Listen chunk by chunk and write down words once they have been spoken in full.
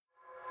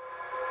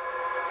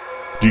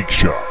Geek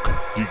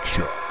Shock. Geek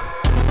Shock.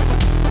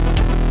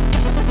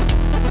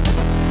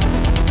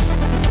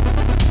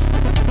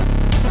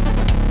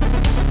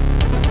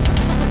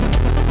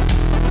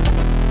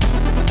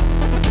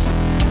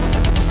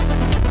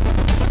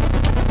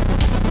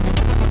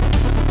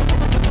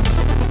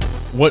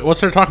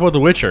 What's there to talk about The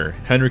Witcher?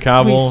 Henry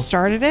Cavill. We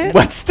started it.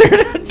 What's there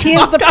to He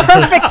is the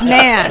perfect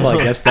man. Well,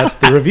 I guess that's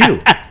the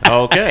review.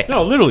 Okay.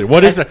 No, literally.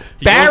 What is it?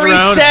 He goes Barry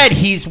around- said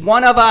he's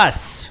one of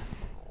us.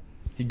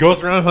 he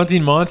goes around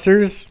hunting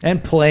monsters.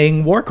 And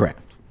playing Warcraft.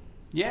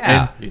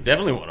 Yeah. He's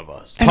definitely one of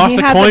us. And Toss he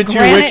a has coin to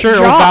your granite Witcher or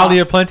jaw. Valley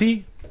of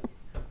Plenty.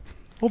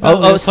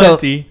 Valley of so-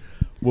 Plenty.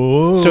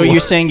 Whoa. So you're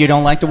saying you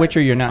don't like The Witcher?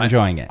 You're not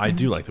enjoying it? I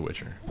do like The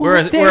Witcher.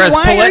 Whereas then why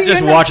are Paulette you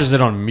just not- watches it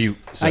on mute.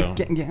 So.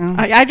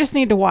 I just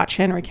need to watch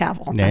Henry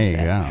Cavill. There you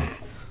That's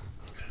go.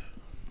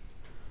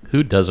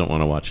 Who doesn't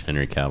want to watch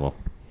Henry Cavill?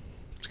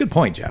 It's a good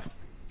point, Jeff.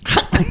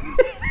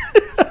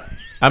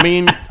 I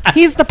mean, it.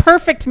 He's the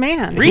perfect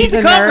man. read He's the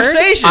a nerd.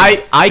 conversation.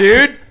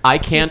 I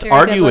can't He's very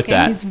argue with good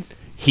that. looking.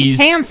 He's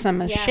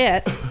Handsome as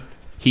Yes. shit.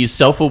 he's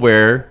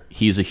self-aware.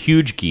 He's a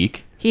huge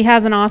geek. He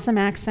has an awesome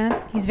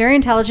accent. He's very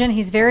intelligent.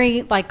 He's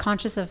very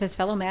conscious of his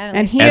fellow man.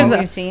 And he is is a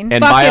we've seen. and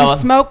by fucking all-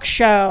 smoke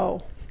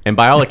show. And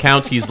by all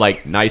accounts, he's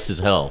like nice as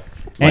hell.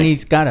 And Like,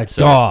 he's got a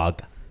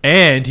dog.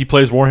 And he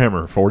plays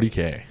Warhammer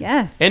 40K.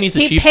 Yes. and he's a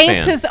He Chiefs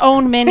paints fan. his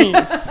own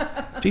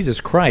minis.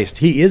 Jesus Christ,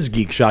 he is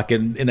Geek Shock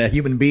in a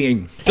human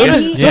being. So And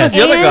does, he- so does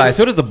the other and guy.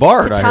 So does the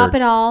bard. to I top heard.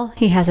 it all,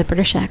 he has a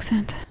British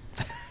accent.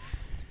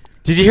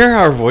 Did you hear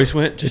how her voice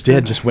went?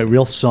 Just went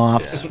real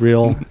soft,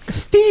 real.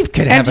 Steve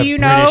could And have do a you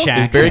British know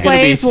accent. Barry who gonna be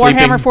plays sleeping-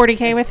 Warhammer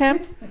 40K with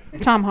him?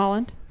 Tom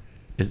Holland.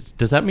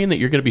 Does that mean that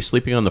you're going to be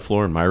sleeping on the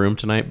floor in my room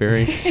tonight,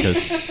 Barry?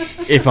 'Cause-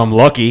 If I'm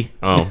lucky.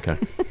 oh, okay.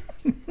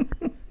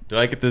 Do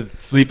I get to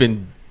sleep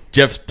in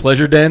Jeff's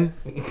pleasure den?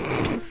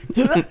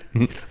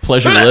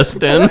 Pleasureless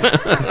den.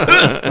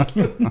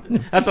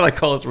 That's what I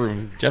call his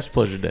room, Jeff's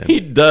pleasure den. He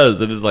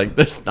does. It is like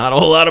there's not a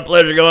whole lot of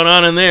pleasure going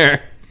on in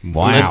there.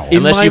 Wow.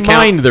 In my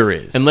mind, there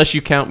is. Unless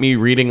you count me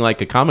reading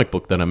like a comic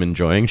book that I'm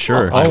enjoying,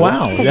 sure. Oh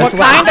wow, that's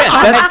What kind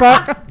of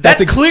comic book?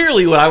 That's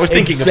clearly what I was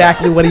thinking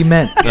exactly what he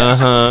meant.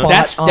 Spot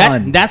That's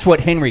on. that's what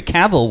Henry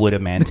Cavill would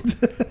have meant.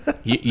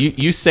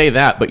 You say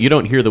that, but you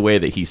don't hear the way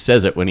that he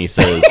says it when he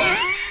says,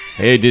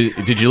 "Hey,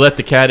 did you let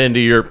the cat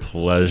into your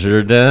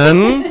pleasure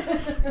den?"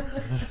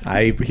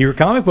 I hear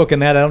comic book in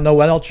that. I don't know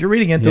what else you're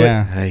reading into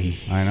Yeah.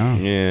 it. I know.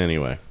 Yeah,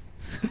 anyway.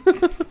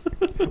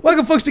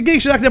 Welcome, folks, to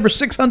Geek Shock number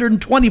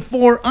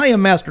 624. I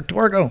am Master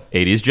Torgo.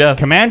 80s Jeff.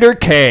 Commander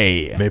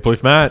K. Maple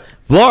Leaf Matt.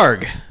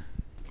 Vlarg.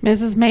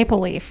 Mrs. Maple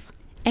Leaf.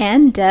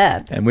 And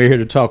Deb. And we're here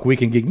to talk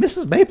Weekend Geek.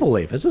 Mrs. Maple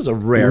Leaf. This is a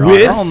rare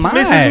With honor. Oh, my.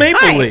 Mrs. Maple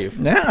Hi. Leaf.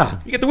 Yeah.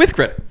 You get the with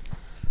credit.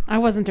 I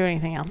wasn't doing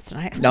anything else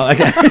tonight. No,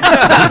 okay.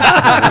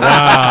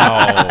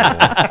 Wow.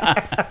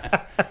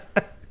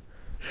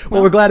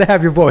 Well, we're glad to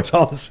have your voice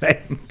all the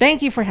same.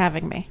 Thank you for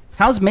having me.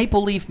 How's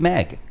Maple Leaf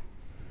Meg?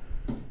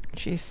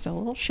 She's still a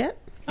little shit.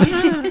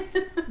 Cool.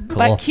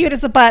 But cute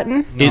as a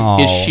button. Is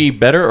Oh. she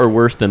better or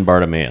worse than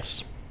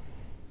Bartimaeus?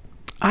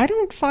 I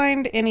don't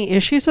find any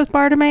issues with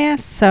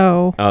Bartimaeus,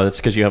 so Oh, that's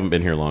because you haven't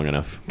been here long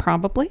enough.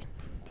 probably.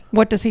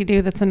 What does he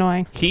do that's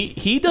annoying?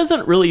 He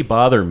doesn't really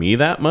bother me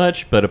that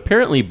much, but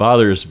apparently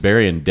bothers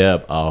Barry and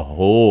Deb a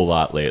whole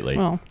lot lately.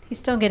 Well, He's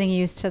still getting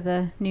used to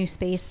the new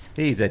space.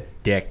 He's a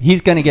dick.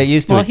 He's going to get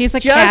used to Well, it. he's a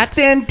just cat.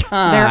 in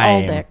time. they're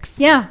all dicks.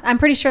 Yeah, I'm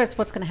pretty sure it's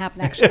what's going to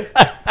happen, actually.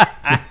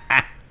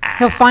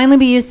 He'll finally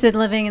be used to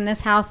living in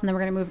this house, and then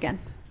we're going to move again.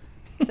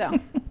 So,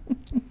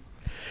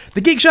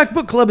 The Geek Shock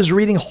Book Club is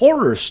reading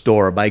Horror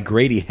Store by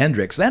Grady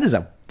Hendrix. That is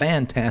a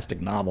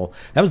fantastic novel.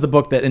 That was the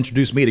book that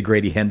introduced me to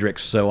Grady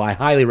Hendrix, so I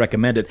highly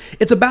recommend it.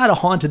 It's about a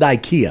haunted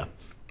IKEA.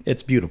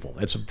 It's beautiful.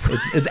 It's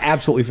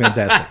absolutely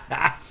fantastic.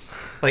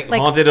 Like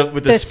Like haunted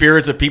with the this-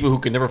 spirits of people who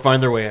can never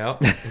find their way out.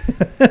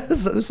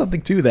 There's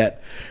something to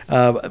that,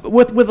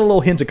 with a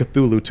little hint of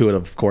Cthulhu to it,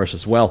 of course,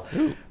 as well.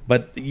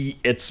 But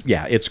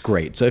it's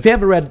great. So if you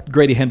haven't read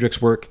Grady Hendrix'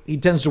 work, he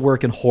tends to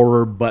work in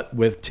horror, but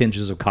with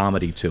tinges of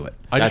comedy to it.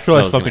 I just That's what I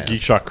realized was something gonna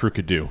Geek Shock crew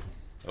could do.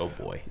 Oh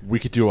boy. We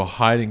could do a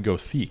hide and go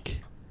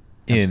seek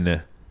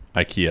in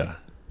IKEA.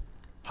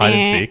 Hide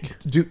and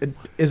seek.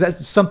 Is that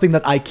something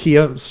that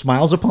IKEA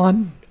smiles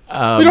upon?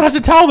 We don't have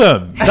to tell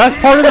them. That's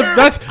part of the.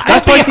 That's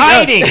like the,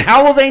 hiding.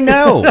 How will they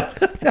know?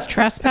 It's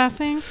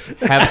trespassing.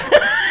 Have,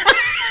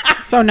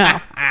 So no.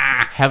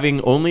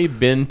 having only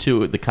been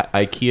to the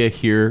IKEA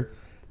here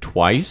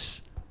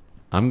twice,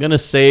 I'm going to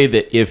say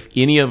that if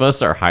any of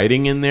us are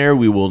hiding in there,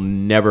 we will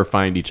never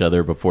find each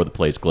other before the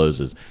place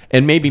closes.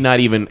 And maybe not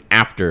even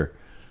after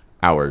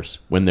hours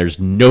when there's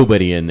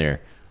nobody in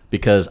there.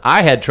 Because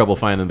I had trouble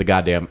finding the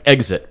goddamn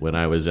exit when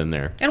I was in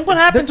there. And what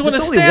happens when a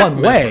There's only staff one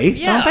member- way.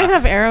 Yeah. Don't they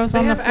have arrows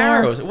on They the have floor?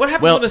 arrows. What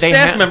happens Well, when a they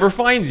staff ha- member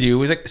finds you?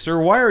 He's like,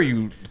 "Sir, why are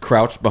you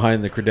crouched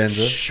behind the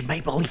credenza?" Shh,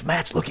 Maple Leaf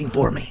Matt's looking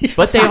for me.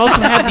 But they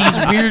also have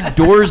these weird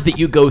doors that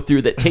you go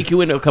through that take you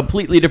into a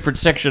completely different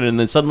section, and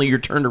then suddenly you're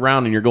turned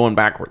around and you're going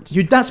backwards.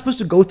 You're not supposed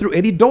to go through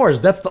any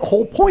doors. That's the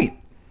whole point.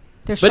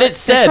 They're But it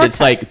said they're it's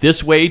like shortcuts.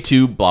 this way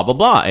to blah blah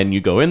blah, and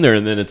you go in there,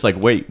 and then it's like,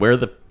 wait, where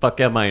the fuck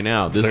am I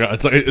now? This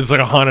It's like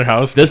a haunted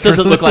house. this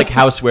doesn't look like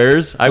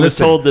housewares. I was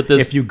Listen, told that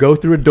this. if you go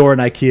through a door in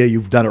IKEA,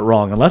 you've done it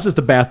wrong. Unless it's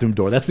the bathroom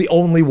door. That's the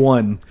only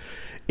one.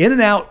 In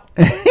and out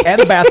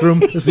and the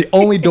bathroom is the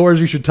only doors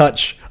you should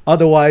touch.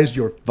 Otherwise,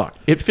 you're fucked.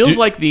 It feels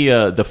like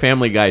the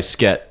Family Guy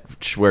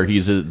sketch where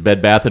he's at Bed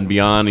Bath and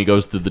Beyond. He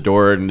goes through the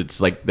door, and it's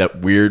like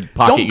that weird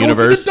pocket Don't go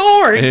through universe. the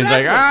door, And he's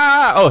like,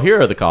 exactly. oh, here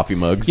are the coffee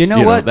mugs. You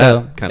know what?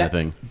 though? That kind of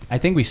thing. I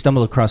think we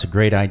stumbled across a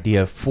great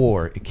idea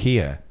for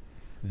IKEA.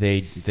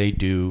 They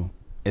do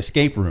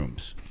escape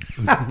rooms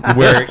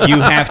where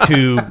you have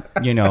to,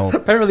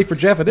 Apparently for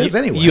Jeff it is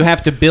anyway. you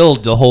have to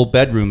build the whole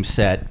bedroom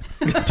set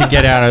to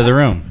get out of the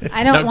room.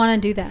 I don't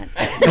want to do that.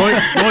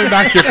 Going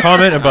back to your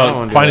comment wanna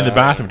about do finding the that.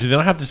 bathroom, do they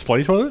not have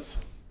display toilets?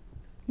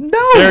 No.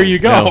 There you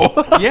go.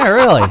 Yeah,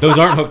 really. Those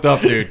aren't hooked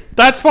up, dude.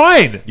 That's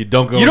fine. You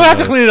don't go. You don't have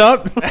to those. clean it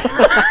up.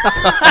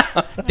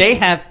 They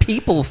have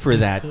people for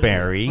that,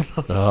 Barry.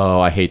 Oh,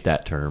 I hate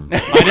that term.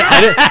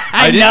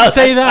 I didn't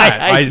say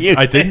that. I used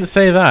I didn't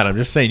say that. I'm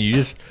just saying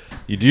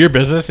you do your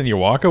business and you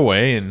walk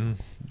away and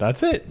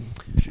that's it.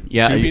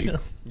 Yeah, Should we- you-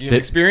 You have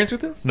experience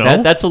with this?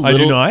 No, that's a I do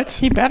little- not.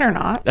 He better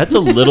not. That's a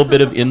little bit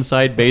of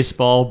inside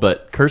baseball,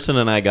 but Kirsten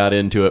and I got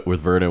into it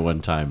with Verna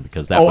one time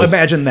because that Oh, was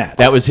imagine that.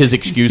 That was his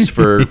excuse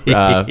for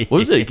what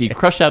was it? He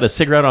crushed out a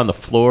cigarette on the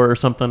floor or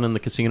something in the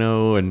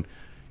casino, and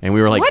we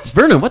were like, What?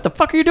 Vernon, what the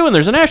fuck are you doing?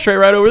 There's an ashtray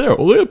right over there.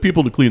 Well, they have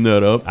people to clean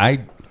that up.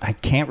 I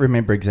can't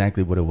remember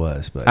exactly what it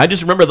was, but I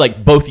just remember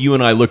like both you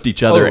and I looked at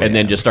each other Oh, and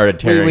then yeah. just started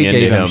tearing We into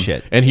gave him him.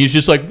 shit. And he's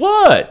just like,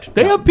 "What?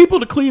 They have people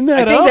to clean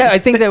that up." I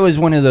think that was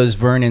one of those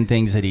Vernon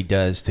things that he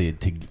does to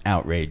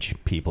outrage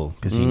people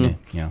because he knew,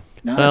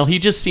 Well, he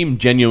just seemed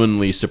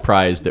genuinely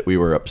surprised that we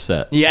were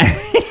upset. Yeah.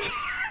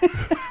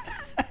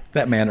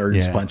 That man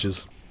earns Yeah.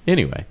 punches.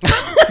 Anyway,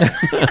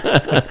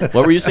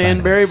 what were you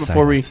saying, Barry?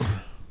 Before we?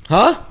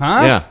 Huh?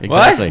 Huh? Yeah,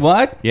 exactly.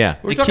 What? Yeah.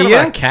 We're talking IKEA?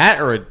 about a cat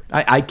or a...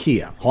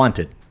 IKEA.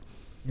 Haunted.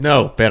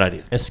 No, bad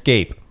idea.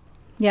 Escape.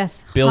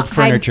 Yes. Build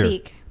Hide and furniture.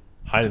 seek.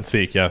 Hide and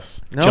seek,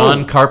 yes. No.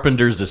 John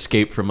Carpenter's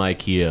Escape from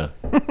IKEA.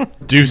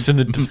 Deuce in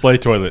the display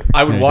toilet.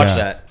 I would watch go.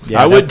 that.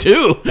 Yeah, I would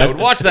too. I would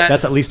watch that.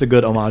 That's at least a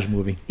good homage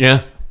movie.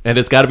 Yeah, and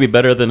it's got to be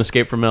better than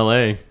Escape from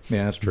L.A.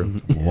 Yeah, that's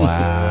true.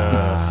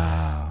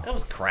 Wow. That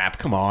was crap.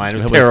 Come on. It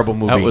was a That terrible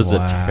movie. That was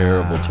a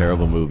terrible,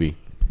 terrible movie.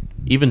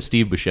 Even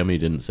Steve Buscemi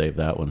didn't save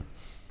that one.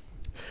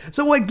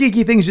 So, what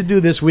geeky things you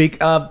do this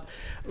week?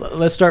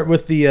 Let's start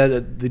with the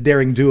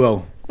daring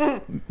duo,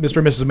 Mr.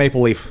 and Mrs.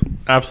 Maple Leaf.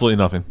 Absolutely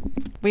nothing.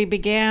 We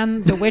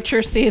began The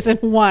Witcher season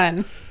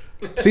 1.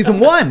 Season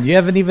 1. You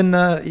haven't even.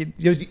 Wow,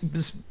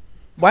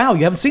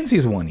 you haven't seen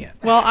season 1 yet.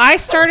 Well, I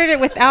started it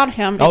without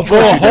him. Of because-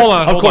 course you did. Hold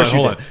on, Of hold course on,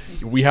 you hold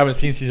on. We haven't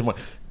seen season 1.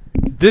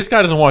 This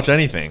guy doesn't watch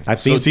anything. I've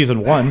seen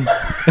season 1.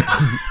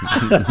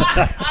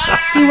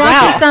 He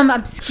watches some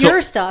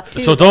obscure stuff too.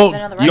 So that don't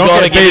have been on the don't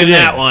right gotta get get baited in in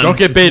that one. Don't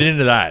get baited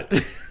into that.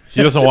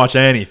 He doesn't watch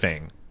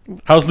anything.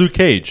 How's Luke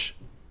Cage?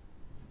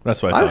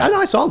 That's what I I thought.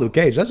 know. I saw Luke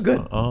Cage. That's good.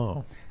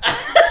 Oh.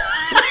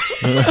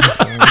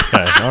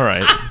 Okay. All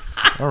right.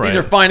 All right. These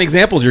are fine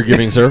examples you're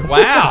giving, sir.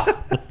 Wow.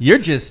 You're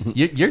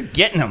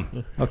getting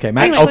them. Okay,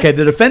 Matt. Anyway, Okay,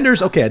 The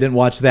Defenders. Okay, I didn't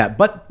watch that,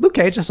 but Luke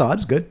Cage, I saw. It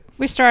was good.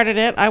 We started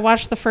it. I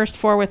watched the first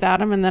 4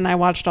 without him, and then I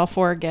watched all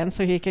 4 again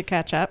so he could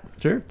catch up.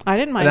 Sure. I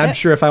didn't mind And I'm it.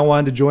 sure if I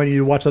wanted to join you,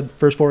 you'd watch the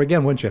first 4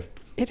 again, wouldn't you?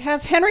 It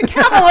has Henry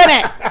Cavill in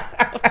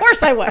it. Of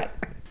course I would.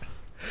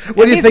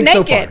 What do you he's think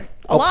so naked. far?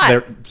 A lot.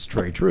 It's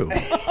very true.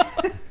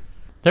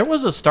 There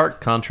was a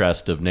stark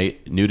contrast of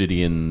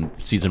nudity in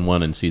season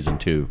 1 and season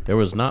 2. There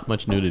was not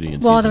much nudity in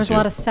season 2. Well, there was a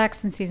lot of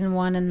sex in season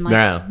 1 and like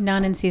Yeah.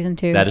 none in season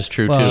 2. That is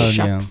true Well, too.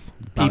 Shucks.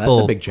 Wow, that's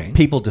a big change.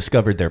 People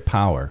discovered their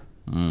power.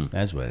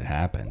 That's what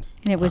happened.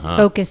 and it was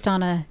focused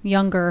on a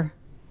younger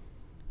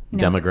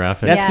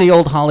Demographic. That's Yes. the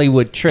old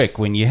Hollywood trick.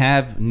 When you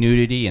have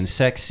nudity and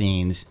sex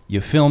scenes, you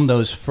film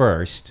those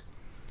first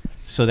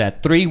so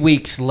that 3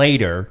 weeks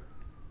later,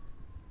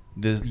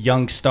 the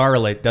young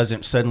starlet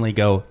doesn't suddenly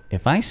go,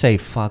 if I say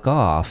fuck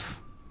off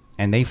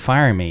and they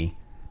fire me,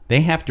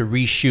 they have to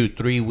reshoot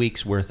 3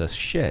 weeks worth of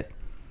shit.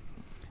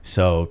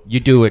 So you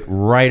do it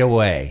right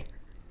away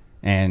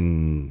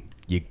and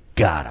you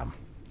got them.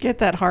 Get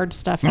that hard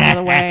stuff out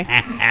of the way.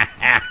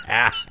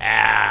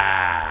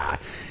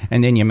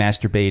 And then you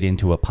masturbate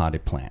into a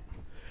potted plant.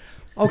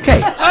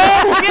 Okay.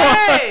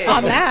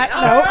 On that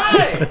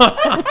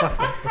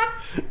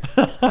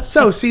note,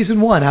 So,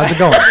 season 1, how's it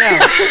going?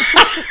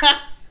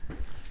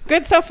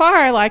 good so far.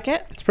 I like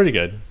it. It's pretty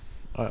good.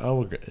 I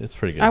will agree. It's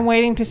pretty good. I'm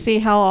waiting to see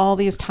how all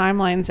these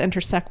timelines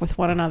intersect with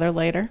one another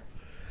later.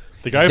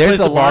 The guy who There's plays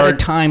a the lot bard. of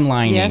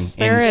timelining Yes, in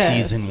there is.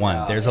 season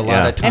 1. There's a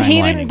Yeah. lot of timelining. And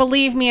he didn't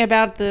believe me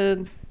about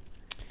the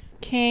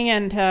king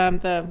and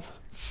the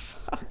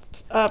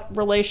fucked up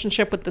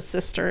relationship with the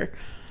sister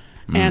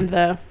and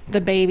the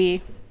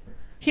baby.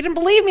 He didn't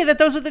believe me that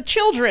those were the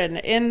children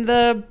in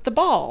the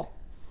ball.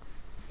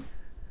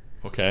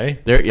 Okay.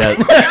 There, yeah.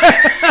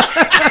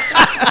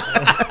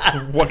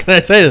 What can I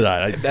say to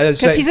that? That is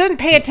Because he say- didn't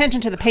pay attention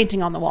to the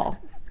painting on the wall.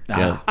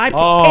 Yeah. I paid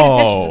attention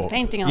to Oh. the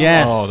painting on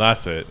Yes. the wall. Oh,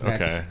 that's it. Okay.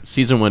 That's-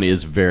 Season 1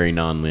 is very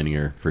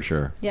non-linear for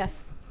sure.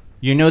 Yes.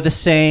 You know the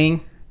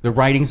saying, the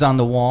writing's on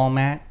the wall,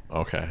 Matt?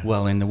 Okay.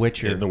 Well, in The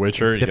Witcher. In The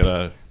Witcher, you the,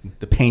 gotta.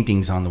 the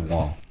painting's on the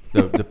wall.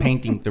 The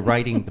painting, the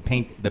writing,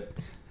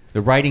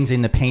 the writing's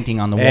in the painting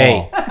on the Hey.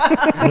 wall.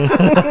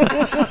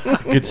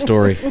 It's a good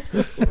story.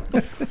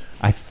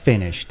 I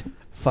finished.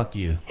 Fuck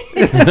you.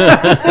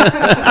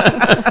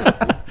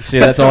 See,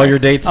 that's all your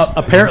dates.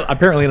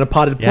 Apparently in a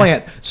potted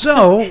plant.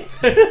 So,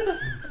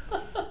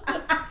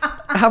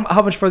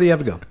 how much further you have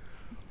to go?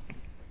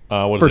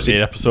 What First is it? 8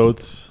 season.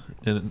 episodes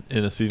in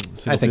a season?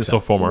 I think so. So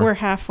far. We're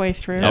halfway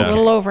through. Okay. A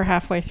little over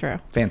halfway through.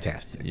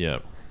 Fantastic. Yeah.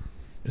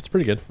 It's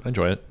pretty good. I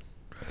enjoy it.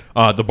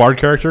 The Bard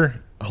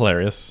character,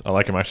 hilarious. I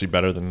like him actually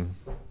better than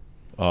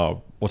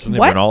what's his name?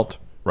 What?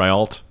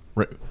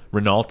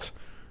 Renault.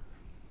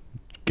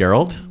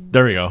 Geralt?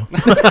 There we go.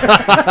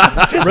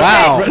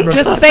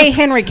 Just say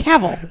Henry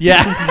Cavill.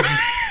 Yeah.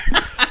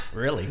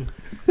 Really?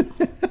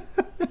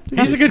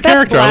 He's a good That's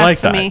character. I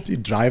like blasphemy. that. Do you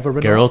drive a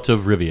Renault? Geralt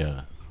of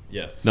Rivia.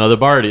 Yes. No, the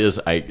Bard is.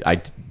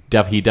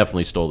 He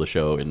definitely stole the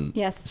show in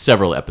Yes.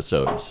 several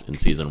episodes in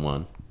season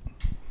 1.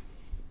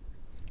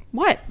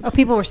 What? Oh,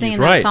 people were singing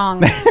right. that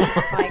song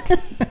like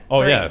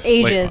Oh for yes.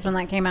 ages when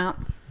that came out.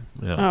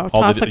 Yeah. Oh,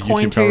 All toss the a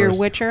coin YouTube to your covers.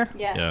 Witcher.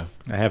 Yes.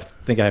 Yeah. I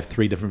think I have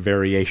 3 different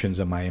variations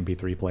of my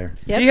MP3 player.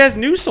 Yep. He has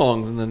new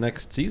songs in the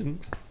next season.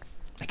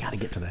 I got to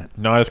get to that.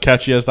 Not as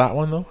catchy as that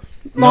one though.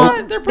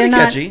 Well, they're pretty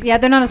not, catchy. Yeah,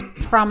 they're not as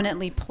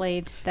prominently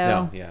played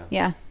though. No, yeah.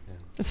 Yeah.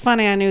 It's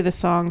funny. I knew the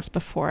songs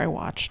before I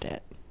watched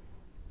it.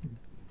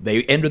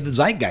 They entered the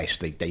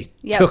zeitgeist. They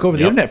Yep. took over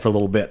the Yep. internet for a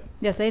little bit.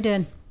 Yes, they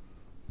did.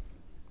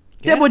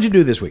 Deb, what'd you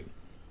do this week?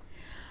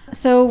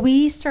 So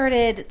we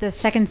started the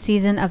second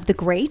season of The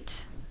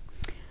Great.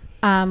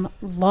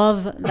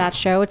 Love that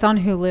show. It's on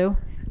Hulu.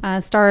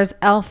 Stars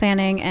Elle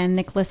Fanning and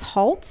Nicholas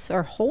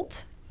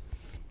Holt.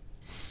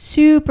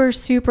 Super,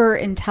 super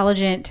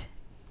intelligent,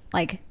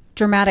 like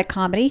dramatic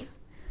comedy.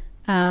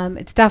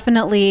 It's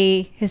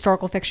definitely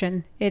historical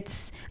fiction.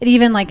 It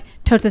even like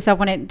totes itself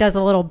when it does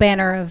a little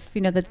banner of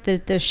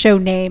the show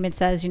name. It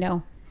says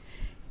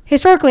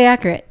historically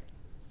accurate,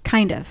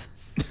 kind of.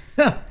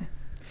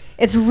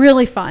 It's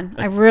really fun.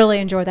 I really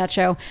enjoy that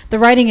show. The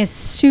writing is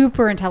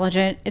super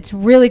intelligent. It's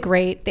really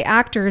great. The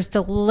actors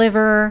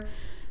deliver.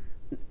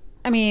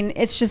 I mean,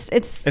 it's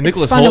And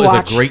Nicholas fun Holt to is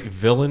watch. a great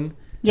villain.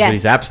 Yes. But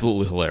he's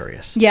absolutely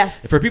hilarious.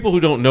 Yes. For people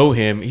who don't know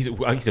him, he's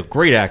a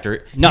great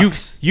actor.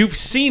 Nuts. You've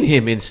seen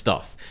him in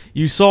stuff.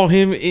 You saw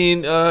him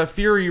in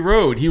Fury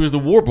Road. He was the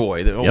war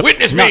boy. Yep.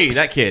 Witness me, Nuts.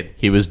 that kid.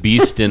 He was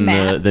Beast in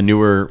Matt. the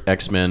newer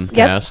X-Men Yep.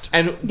 cast.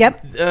 And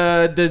Yep.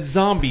 the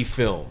zombie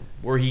film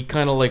where he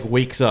kind of like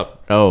wakes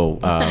up. Oh,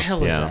 What the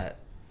hell is yeah. that?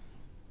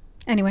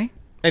 Anyway.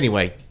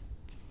 Anyway,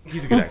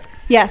 he's a good actor.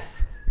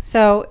 Yes.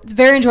 So it's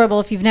very enjoyable.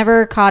 If you've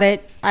never caught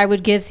it, I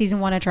would give season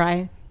 1 a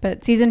try.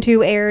 But season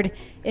 2 aired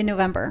in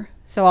November.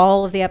 So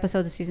all of the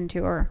episodes of season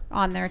 2 are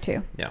on there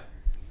too. Yeah.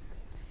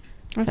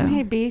 Wasn't So-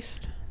 he a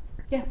beast?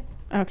 Yeah.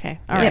 Okay.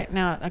 All Yep. right.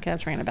 Now, okay,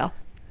 that's ringing a bell.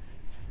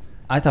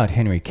 I thought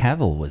Henry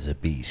Cavill was a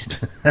beast.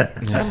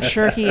 I'm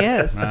sure he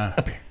is.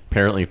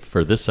 Apparently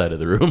for this side of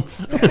the room.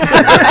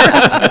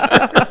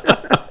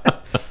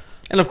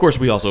 And of course,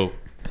 we also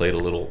played a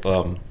little.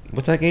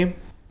 What's that game?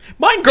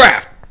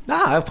 Minecraft.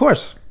 Of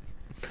course.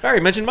 I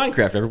already mentioned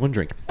Minecraft. Everyone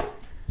drink.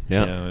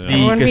 Yeah. The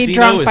Everyone be casino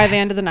drunk is by the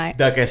end of the night.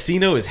 The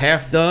casino is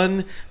half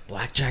done.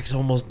 Blackjack's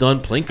almost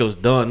done. Plinko's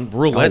done.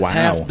 Roulette's wow.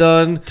 half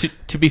done.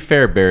 To be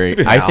fair, Barry,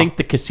 To be I fair. think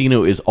the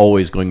casino is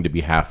always going to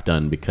be half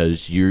done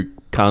because you're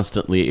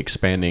constantly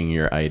expanding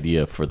your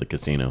idea for the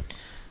casino.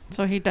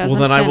 So he doesn't.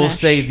 Well, then I will finish.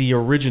 say the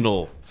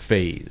original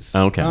phase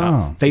Okay.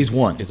 Oh. Phase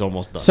 1. is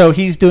almost done. So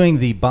he's doing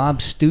the Bob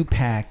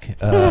Stupak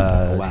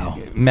Wow.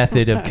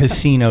 method of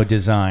casino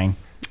design.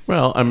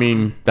 Well, I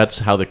mean, that's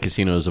how the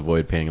casinos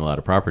avoid paying a lot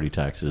of property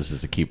taxes is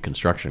to keep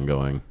construction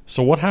going.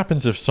 So what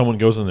happens if someone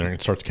goes in there and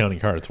starts counting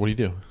cards? What do you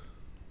do?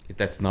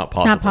 That's not It's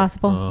possible. not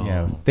possible.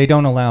 Yeah, they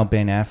don't allow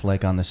Ben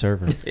Affleck on the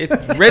server.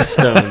 It's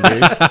Redstone,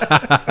 dude.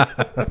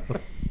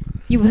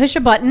 You push a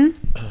button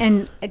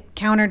and a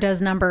counter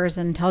does numbers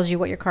and tells you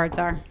what your cards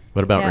are.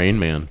 What about Yeah. Rain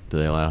Man? Do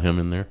they allow him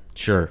in there?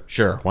 Sure.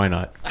 Why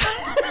not?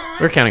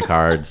 We're counting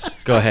cards.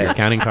 Go ahead. You're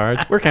counting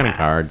cards? We're counting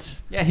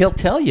cards. Yeah, he'll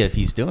tell you if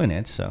he's doing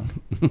it. So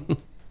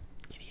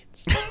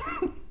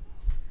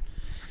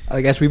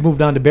I guess we've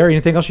moved on to Barry.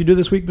 Anything else you do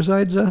this week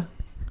besides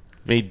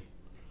Made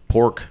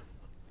pork.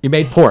 you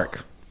made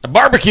pork? A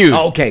barbecue.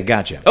 Oh, okay,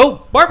 gotcha.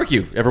 Oh,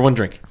 barbecue. Everyone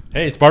drink.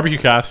 Hey, it's barbecue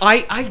cast.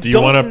 I do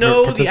you wanna don't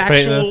know the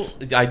participate in actual.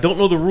 this? I don't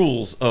know the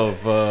rules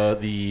of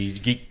the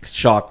Geek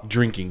Shock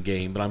drinking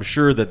game, but I'm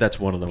sure that that's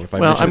one of them. If I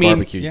Well, mention I mean,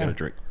 barbecue, you yeah. gotta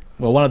drink.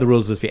 Well, one of the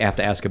rules is if you have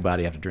to ask about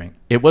it, you have to drink.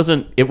 It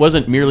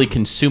wasn't merely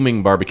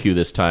consuming barbecue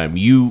this time.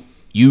 You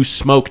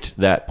smoked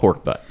that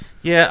pork butt.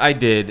 Yeah, I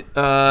did.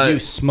 you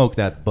smoke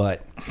that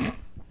butt.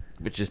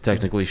 Which is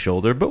technically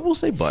shoulder, but we'll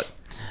say butt.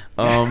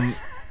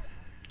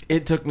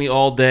 It took me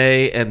all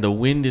day, and the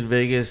wind in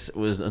Vegas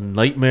was a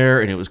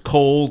nightmare, and it was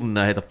cold, and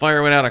I had the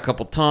fire went out a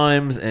couple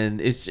times, and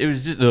it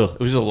was just it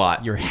was a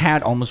lot. Your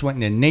hat almost went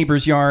in a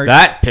neighbor's yard.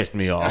 That pissed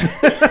me off.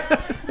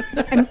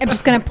 I'm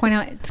just going to point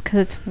out it's because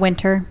it's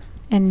winter,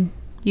 and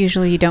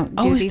usually you don't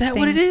do is these that things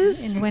what it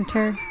is? in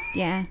winter.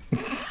 Yeah.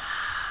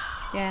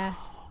 Yeah.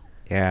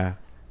 Yeah.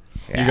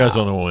 You guys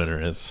don't know what winter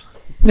is.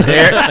 Here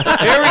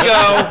we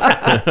go.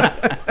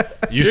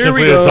 You Here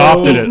simply we go.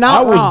 adopted He's it.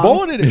 not I was wrong.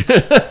 born in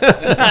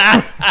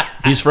it.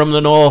 He's from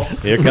the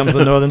north. Here comes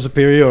the Northern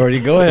superiority.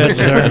 Go ahead,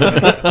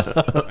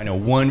 sir. I know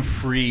one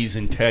freeze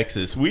in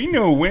Texas. We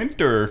know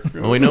winter.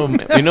 Well, we know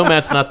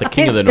Matt's not the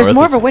king of the north. There's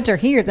more of a It's winter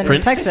here than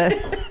Prince? in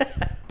Texas.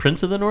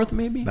 Prince of the north,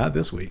 maybe. Not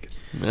this week.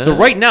 So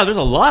right now, there's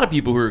a lot of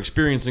people who are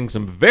experiencing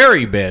some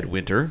very bad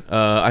winter.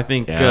 I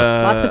think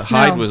Yeah. Lots of snow.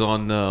 Hyde was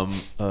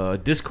on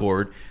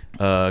Discord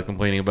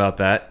complaining about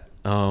that.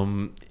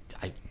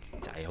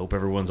 I hope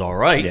everyone's all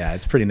right. Yeah,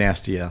 it's pretty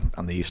nasty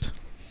on the east.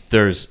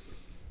 There's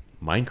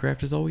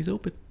Minecraft is always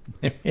open.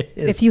 It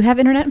is. If you have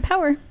internet and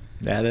power.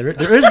 Yeah, there is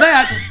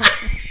that.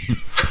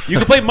 You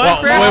can play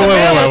Minecraft.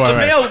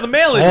 wait. The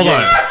mail Hold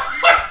on.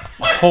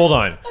 Hold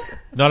on.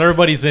 Not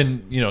everybody's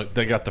in,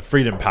 they got the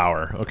freedom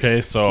power.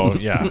 Okay. So,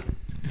 yeah.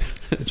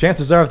 The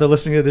chances are, if they're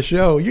listening to the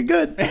show, you're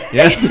good.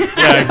 Yeah,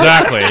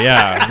 exactly.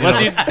 Yeah. Unless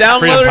you freedom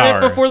downloaded power.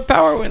 it before the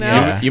power went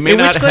out. Yeah. You may In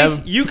not which case,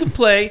 have- you can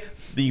play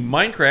the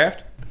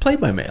Minecraft play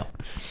by mail.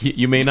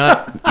 You may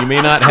not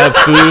have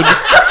food.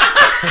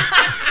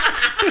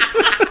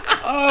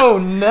 Oh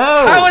no!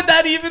 How would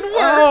that even work?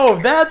 Oh,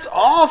 that's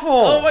awful.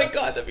 Oh my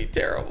god, that'd be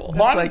terrible.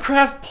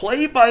 Minecraft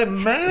play by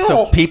mail.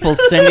 So people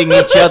sending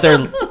each other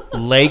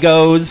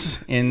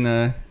Legos in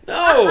the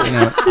No.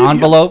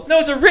 envelope. No,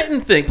 it's a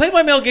written thing. Play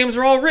by mail games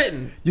are all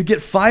written. You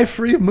get 5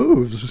 free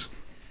moves.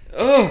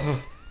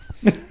 Oh.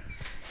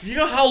 You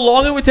know how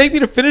long it would take me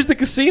to finish the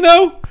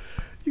casino?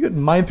 You could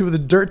mine through the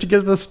dirt to get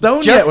to the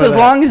stone. Just yet with as that.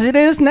 long as it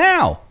is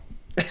now.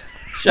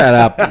 Shut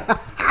up.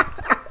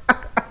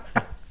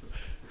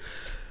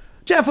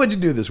 Jeff, what'd you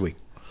do this week?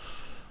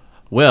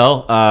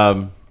 Well,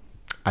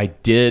 I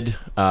did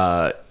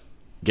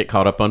get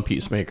caught up on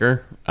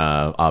Peacemaker.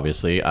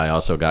 Obviously, I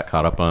also got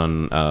caught up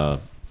on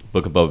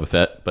Book of Boba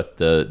Fett. But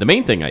the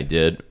main thing I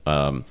did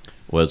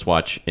was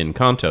watch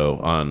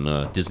Encanto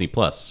on Disney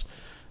Plus.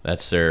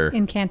 That's their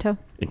Encanto.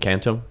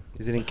 Encanto.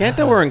 Is it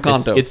Encanto or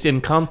Encanto? It's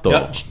Encanto.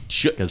 Yeah, 'cause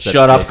shut that's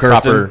up, the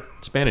Kirsten. proper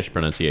Spanish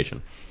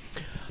pronunciation.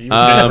 He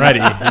was getting ready.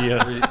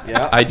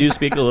 I do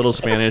speak a little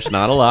Spanish,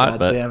 not a lot,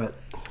 but Damn it.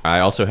 I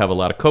also have a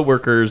lot of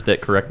coworkers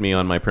that correct me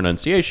on my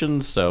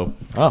pronunciations. So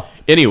Oh,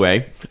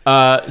 anyway,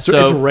 so it's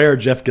so rare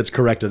Jeff gets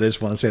corrected. I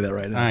just want to say that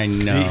right now. I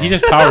know. He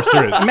just powers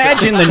through it.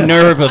 Imagine the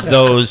nerve of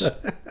those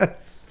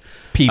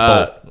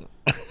people.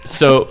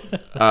 So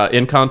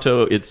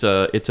Encanto,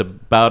 it's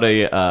about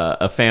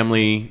a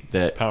family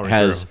that powering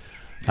has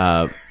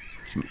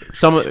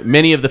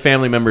many of the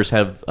family members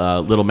have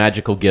little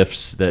magical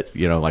gifts that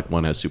like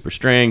one has super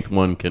strength,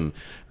 one can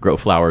grow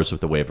flowers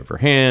with the wave of her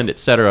hand,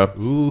 etc.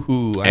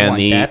 Ooh, I And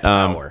want that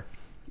power.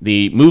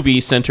 The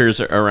movie centers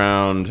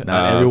around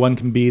Not everyone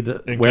can be wear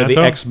the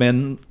Encanto?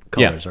 X-Men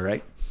colors, all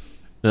right?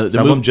 the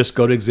Some of mov- them just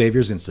go to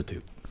Xavier's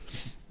Institute.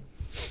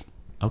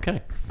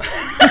 Okay.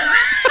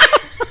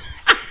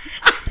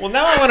 Well,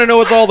 now I want to know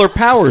what all their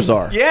powers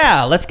are.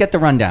 Yeah, let's get the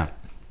rundown.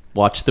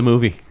 Watch the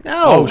movie.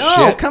 Oh,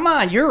 No, shit. come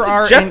on. You're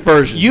our Jeff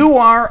version. You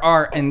are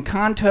our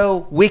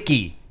Encanto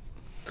wiki.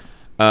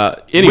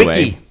 Anyway,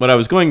 Wiki. what I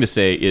was going to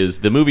say is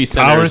the movie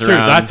Power centers through.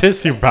 around. That's his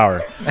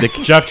superpower.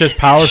 Jeff just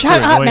powers Shut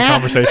through up, annoying Matt.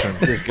 conversation.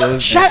 Just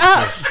goes, Shut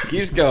up,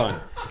 keeps going.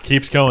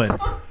 Keeps going.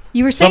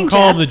 You were Some saying,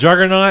 call him Jeff. the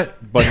Juggernaut,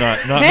 but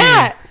not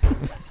Matt.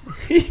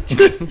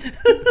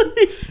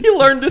 He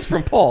learned this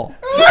from Paul.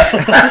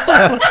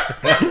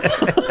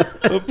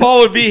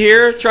 Paul would be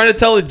here trying to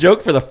tell a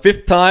joke for the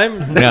 5th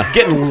time, Yeah.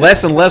 getting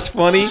less and less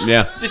funny.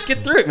 Yeah. Just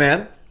get through it,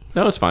 man.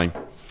 No, it's fine.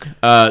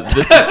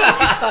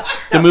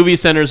 The movie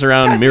centers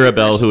around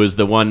Mirabelle, who is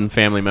the one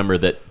family member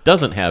that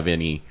doesn't have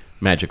any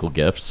magical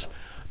gifts,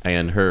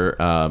 and her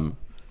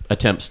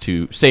attempts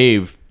to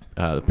save.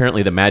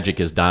 Apparently, the magic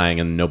is dying,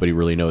 and nobody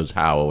really knows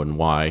how and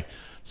why.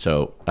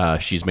 So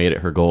she's made it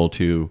her goal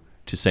to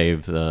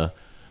save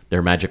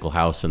their magical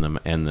house and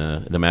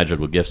the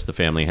magical gifts the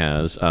family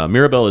has.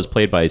 Mirabelle is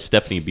played by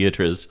Stephanie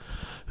Beatriz,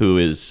 who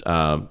is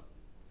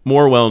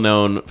more well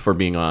known for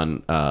being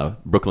on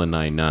Brooklyn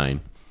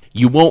Nine-Nine.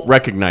 You won't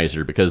recognize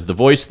her because the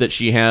voice that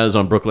she has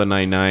on Brooklyn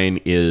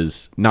Nine-Nine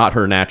is not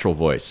her natural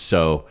voice.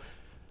 So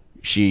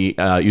she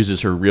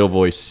uses her real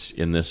voice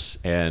in this,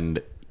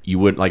 and you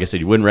wouldn't, like I said,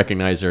 you wouldn't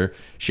recognize her.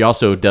 She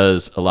also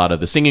does a lot of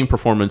the singing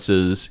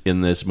performances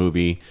in this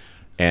movie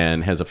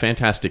and has a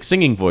fantastic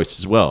singing voice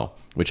as well,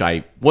 which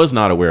I was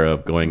not aware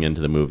of going into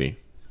the movie.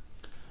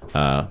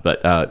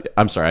 But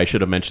I'm sorry, I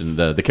should have mentioned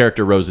the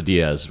character Rosa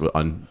Diaz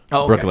on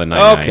Brooklyn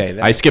Nine-Nine. Okay,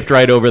 I skipped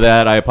right over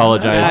that. I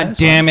apologize. God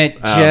damn it,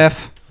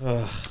 Jeff.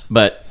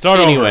 But Start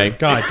anyway, over.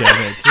 God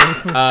damn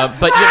it.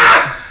 but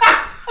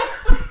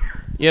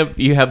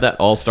you have that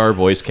all-star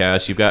voice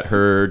cast. You've got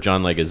her,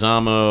 John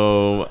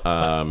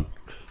Leguizamo,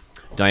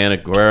 Diana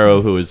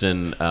Guerrero, who was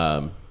in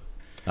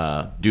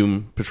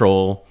Doom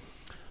Patrol,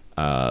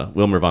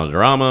 Wilmer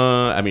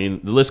Valderrama. I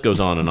mean, the list goes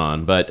on and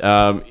on. But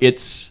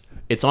it's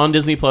on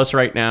Disney Plus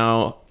right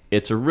now.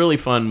 It's a really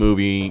fun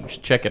movie. You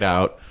should check it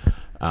out.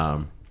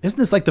 Isn't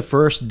this like the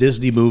first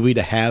Disney movie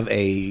to have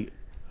a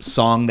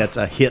song that's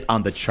a hit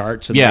on the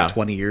charts in Yeah. like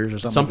 20 years or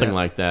something? Something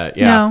like like that.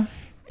 Yeah. No.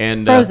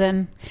 And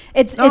Frozen.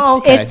 It's Oh,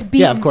 okay. it's beaten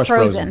Yeah, of course,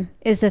 Frozen, Frozen.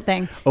 is the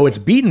thing. that? Oh, it's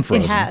beaten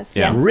Frozen. It has.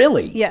 Yeah. Yes.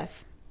 Really?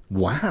 Yes.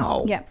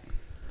 Wow. Yep.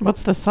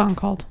 What's the song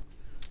called?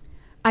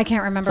 I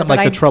can't remember. Something but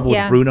like The Trouble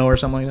yeah. with Bruno or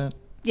something like that?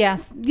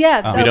 Yes.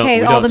 Yeah. We don't- Okay.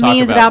 we All don't the talk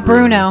memes about about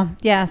Bruno. Bruno.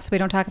 Yes, we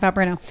don't talk about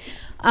Bruno.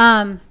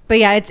 But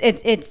yeah,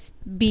 it's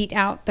beat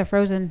out the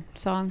Frozen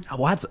song. Oh,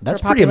 well, that's For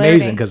pretty popularity.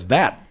 amazing because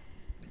that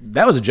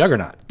was a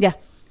juggernaut. Yeah.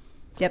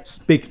 Yep.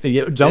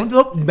 Don't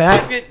look,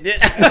 Matt.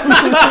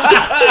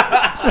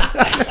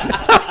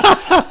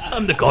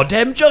 I'm the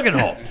goddamn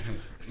juggernaut.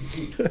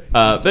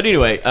 But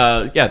anyway,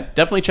 yeah,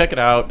 definitely check it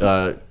out.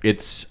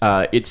 It's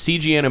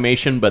CG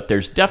animation, but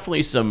there's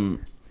definitely some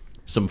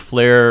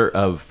flair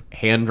of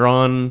hand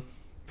drawn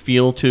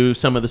feel to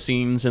some of the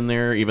scenes in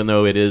there, even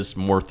though it is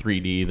more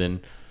 3D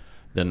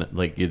than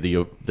like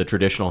the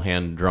traditional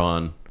hand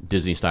drawn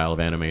Disney style of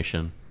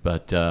animation.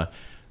 But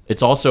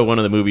it's also one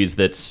of the movies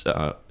that's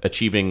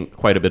achieving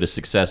quite a bit of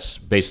success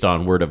based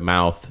on word of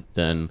mouth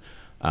than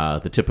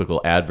the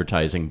typical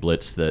advertising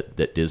blitz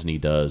that Disney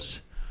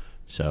does.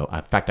 So,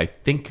 in fact, I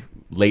think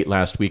late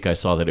last week I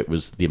saw that it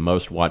was the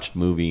most watched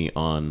movie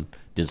on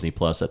Disney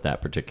Plus at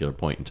that particular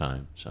point in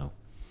time. So,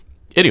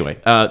 anyway,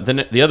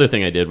 the other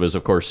thing I did was,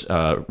 of course,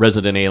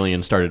 Resident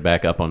Alien started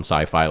back up on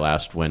Sci-Fi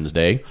last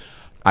Wednesday.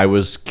 I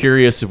was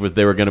curious if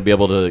they were going to be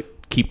able to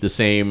keep the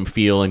same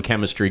feel and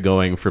chemistry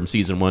going from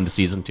season 1 to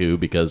season 2,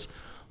 because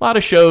a lot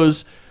of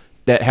shows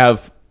that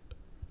have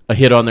a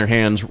hit on their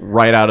hands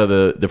right out of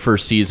the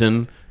first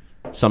season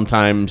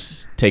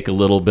sometimes take a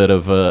little bit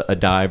of a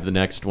dive the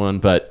next one.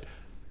 But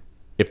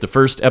if the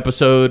first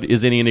episode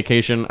is any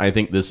indication, I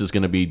think this is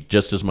going to be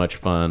just as much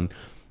fun.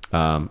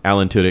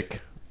 Alan Tudyk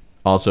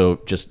also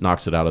just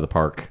knocks it out of the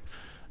park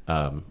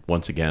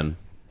once again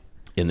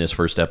in this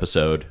first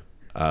episode.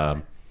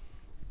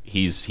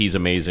 He's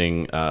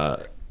amazing,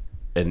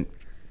 and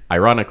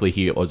ironically,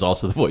 he was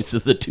also the voice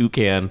of the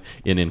toucan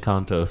in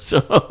Encanto.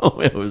 So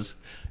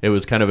it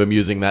was kind of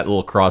amusing, that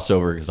little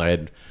crossover, because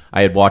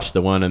I had watched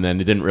the one and then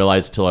didn't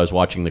realize until I was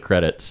watching the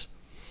credits.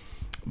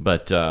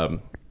 But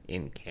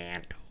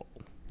Encanto.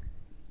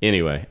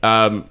 Anyway,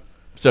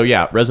 so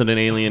yeah, Resident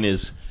Alien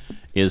is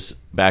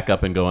back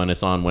up and going.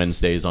 It's on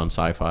Wednesdays on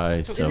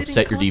Sci-Fi. So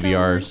set your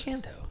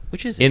DVRs.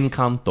 Which is it?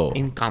 Encanto.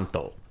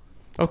 Encanto.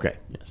 Okay.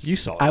 Yes. You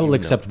saw it. I You will know.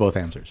 accept both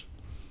answers.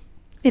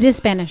 It is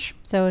Spanish,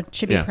 so it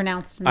should be Yeah.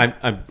 pronounced in I'm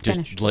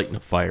Spanish. just lighting a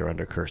fire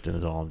under Kirsten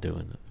is all I'm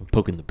doing. I'm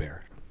poking the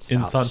bear.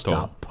 Insanto.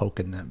 Stop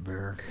poking that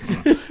bear.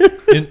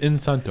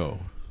 Insanto.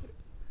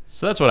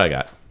 So that's what I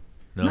got.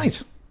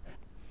 Nice.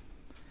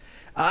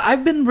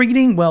 I've been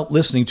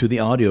listening to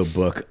the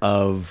audiobook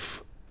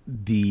of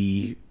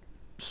the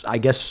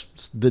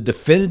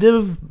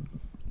definitive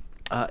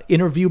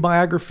interview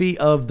biography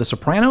of The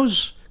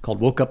Sopranos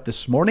called Woke Up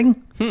This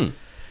Morning.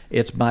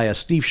 It's by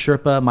Steve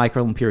Sherpa,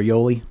 Michael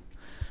Imperioli.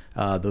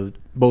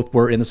 Both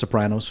were in The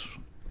Sopranos.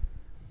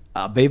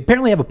 They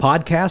apparently have a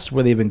podcast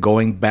where they've been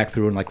going back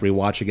through and like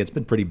rewatching it. It's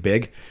been pretty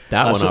big.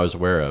 That one So- I was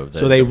aware of.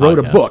 So they wrote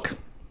a podcast. book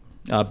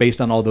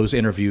based on all those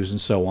interviews and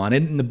so on.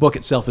 And the book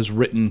itself is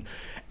written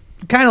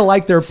kind of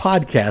like their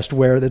podcast,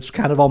 where it's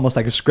kind of almost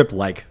like a script.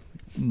 Like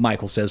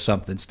Michael says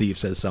something, Steve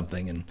says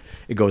something, and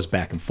it goes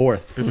back and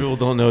forth. If people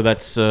don't know,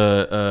 that's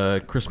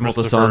Chris Christopher,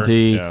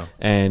 Moltisanti yeah.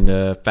 and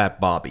Fat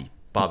Bobby.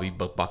 Bobby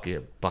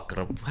Bacala.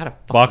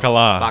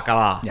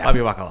 Bacala. Yeah. Bobby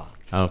Bacala.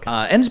 Okay.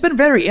 And it's been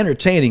very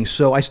entertaining.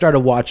 So I started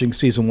watching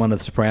season 1 of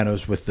The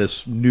Sopranos with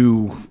this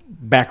new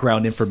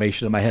background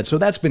information in my head. So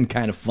that's been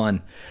kind of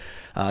fun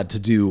to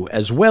do,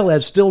 as well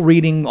as still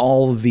reading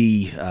all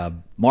the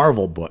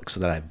Marvel books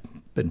that I've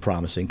been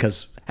promising.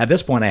 Because at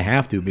this point I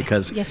have to,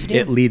 because Yes, you do.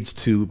 it leads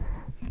to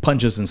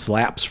punches and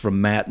slaps from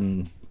Matt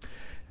and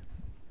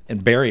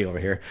Barry over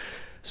here.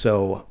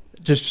 So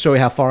just to show you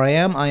how far I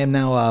am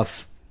now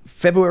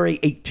February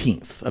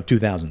 18th of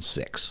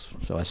 2006.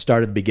 So I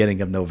started the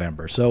beginning of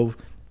November. So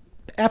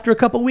after a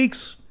couple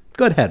weeks,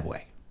 good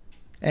headway.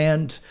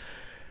 And,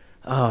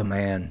 oh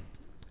man,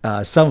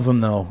 some of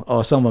them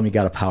though, some of them you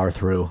got to power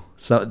through.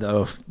 So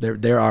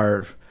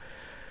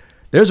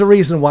there's a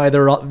reason why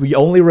we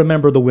only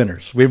remember the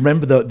winners. We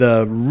remember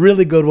the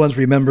really good ones.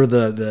 We remember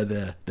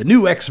the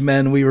new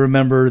X-Men. We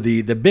remember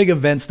the big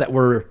events that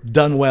were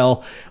done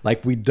well.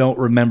 Like we don't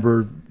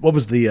remember, what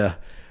was the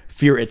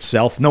Fear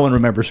Itself? No one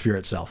remembers Fear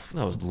Itself.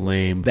 That was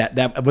lame.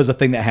 That was a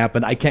thing that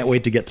happened. I can't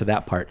wait to get to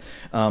that part.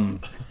 Even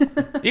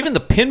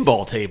the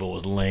pinball table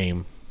was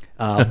lame.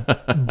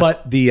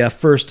 But the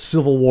first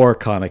Civil War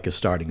comic is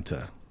starting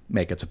to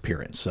make its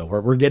appearance. So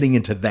we're getting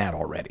into that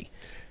already.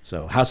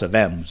 So House of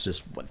M was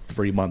just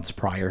 3 months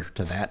prior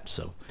to that.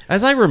 So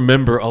As I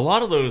remember, a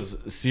lot of those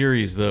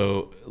series,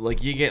 though,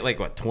 like you get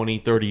like 20,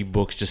 30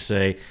 books, just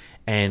say,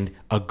 and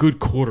a good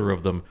quarter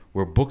of them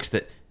were books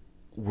that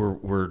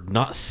were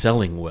not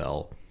selling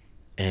well,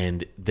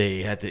 and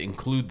they had to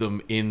include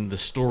them in the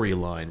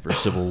storyline for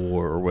Civil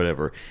War or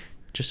whatever,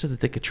 just so that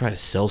they could try to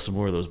sell some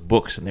more of those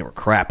books. And they were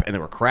crap, and they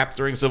were crap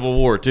during Civil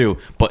War too.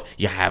 But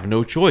you have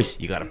no choice;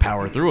 you got to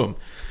power through them.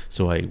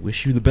 So I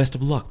wish you the best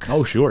of luck.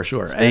 Oh, sure.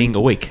 Staying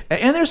awake.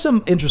 And there's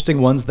some interesting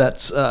ones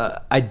that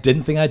I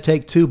didn't think I'd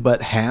take to,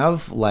 but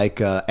have,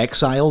 like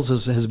Exiles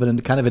has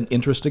been kind of an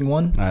interesting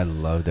one. I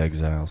loved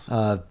Exiles.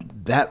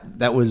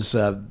 That was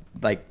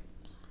like,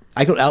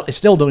 I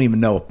still don't even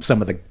know some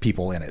of the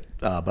people in it,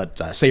 but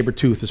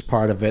Sabretooth is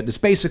part of it. It's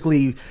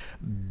basically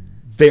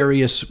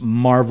various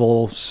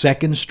Marvel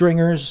second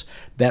stringers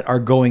that are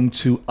going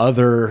to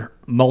other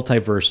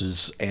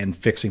multiverses and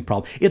fixing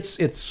problems.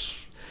 It's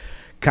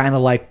kind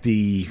of like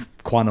the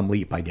Quantum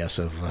Leap, I guess,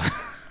 of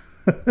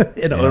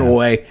in a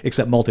way,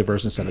 except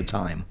multiverse instead of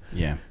time.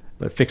 Yeah.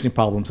 But fixing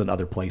problems in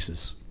other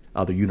places,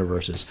 other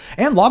universes.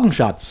 And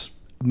Longshot's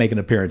make an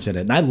appearance in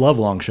it, and I love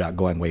Longshot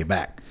going way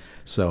back.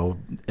 So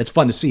it's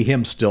fun to see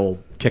him still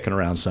kicking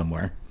around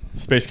somewhere.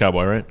 Space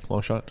Cowboy, right?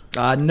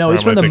 Longshot? No, Or he's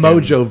am from I the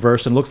thinking- Mojo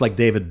verse and looks like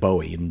David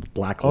Bowie in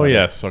black leather. Oh,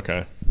 yes.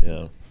 Okay.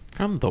 Yeah.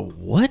 From the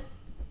what?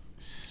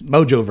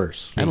 Mojo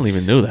verse. I don't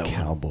even know that one.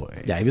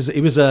 Cowboy. Yeah,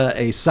 he was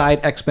a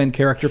side X-Men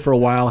character for a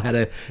while. Had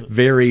a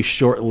very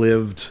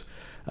short-lived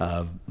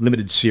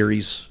limited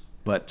series,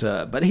 but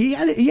he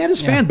had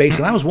his fan base,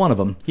 and I was one of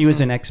them. He was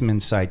an X-Men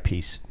side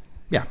piece.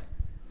 Yeah,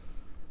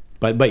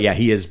 but yeah,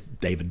 he is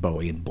David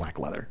Bowie in black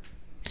leather.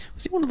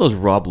 Was he one of those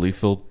Rob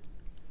Liefeld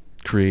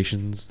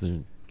creations?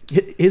 No,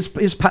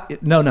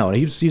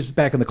 he's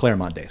back in the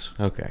Claremont days.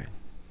 Okay.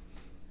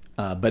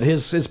 But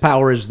his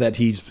power is that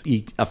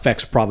he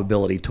affects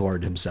probability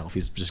toward himself.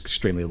 He's just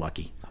extremely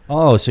lucky.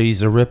 Oh, so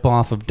he's a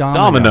ripoff of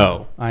Domino.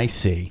 Domino. I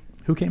see.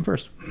 Who came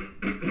first?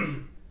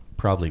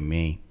 Probably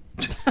me.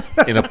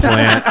 In a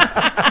plant.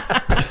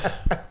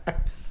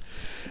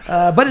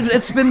 But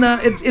it's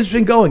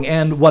been going,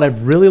 and what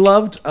I've really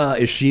loved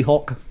is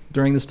She-Hulk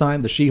during this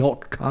time. The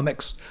She-Hulk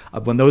comics,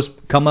 when those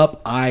come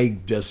up, I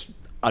just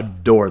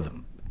adore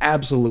them.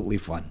 Absolutely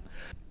fun.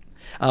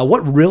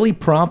 What really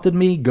prompted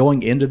me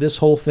going into this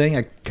whole thing,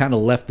 I kind of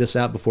left this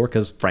out before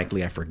because,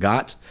 frankly, I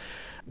forgot.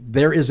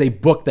 There is a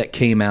book that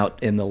came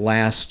out in the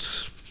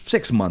last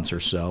 6 months or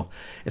so.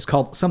 It's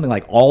called something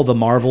like All the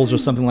Marvels or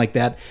something like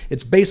that.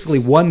 It's basically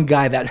one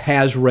guy that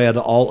has read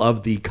all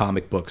of the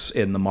comic books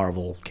in the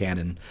Marvel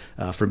canon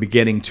from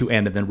beginning to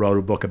end, and then wrote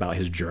a book about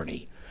his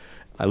journey.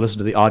 I listened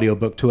to the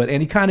audiobook to it,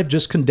 and he kind of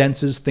just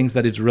condenses things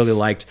that he's really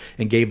liked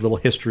and gave little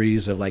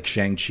histories of like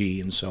Shang-Chi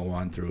and so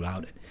on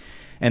throughout it.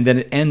 And then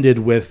it ended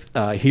with,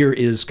 here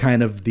is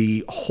kind of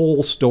the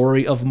whole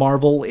story of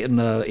Marvel in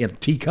a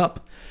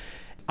teacup.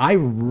 I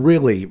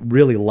really,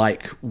 really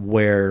like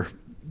where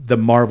the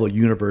Marvel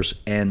universe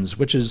ends,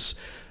 which is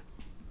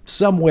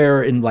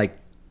somewhere in like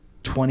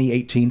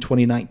 2018,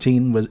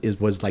 2019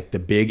 was like the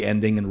big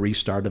ending and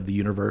restart of the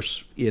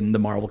universe in the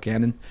Marvel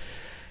canon.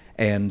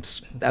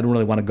 And I don't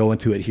really want to go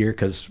into it here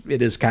because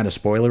it is kind of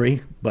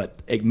spoilery, but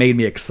it made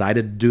me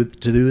excited to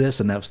do this,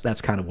 and that's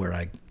kind of where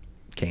I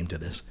came to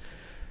this.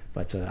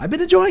 But I've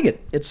been enjoying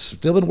it. It's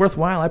still been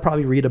worthwhile. I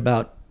probably read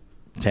about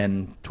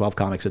 10, 12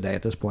 comics a day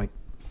at this point.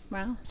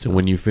 Wow. So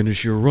when you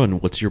finish your run,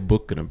 what's your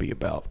book going to be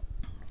about?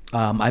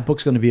 My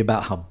book's going to be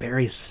about how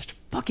Barry's such a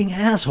fucking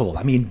asshole.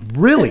 I mean,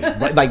 really,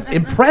 like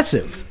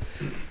impressive,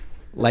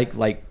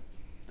 like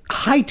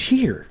high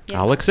tier.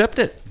 I'll accept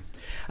it.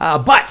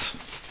 But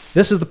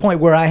this is the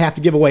point where I have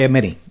to give away a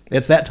mini.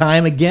 It's that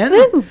time again.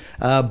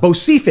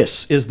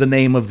 Bocephus is the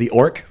name of the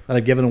orc that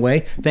I've given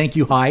away. Thank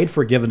you, Hyde,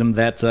 for giving him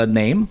that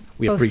name.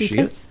 We appreciate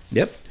it. Bocephus?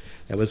 Yep.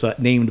 That was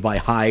named by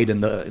Hyde in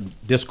the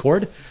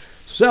Discord.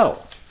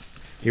 So,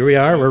 here we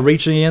are. We're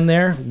reaching in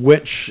there,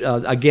 which,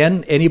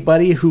 again,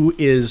 anybody who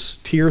is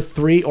tier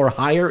 3 or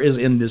higher is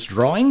in this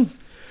drawing.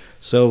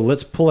 So,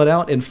 let's pull it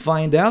out and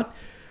find out.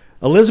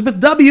 Elizabeth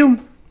W.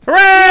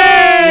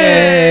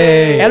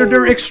 Hooray!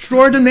 Editor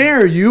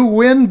extraordinaire, you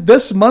win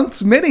this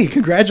month's mini.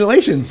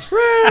 Congratulations.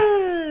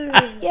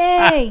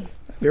 Yay!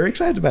 Very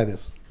excited by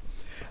this.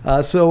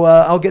 So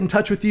I'll get in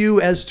touch with you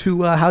as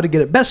to how to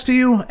get it best to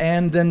you,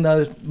 and then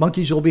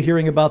Monkeys, you'll be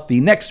hearing about the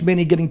next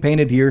mini getting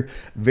painted here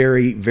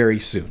very, very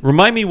soon.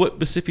 Remind me what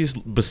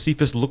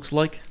Bocephus looks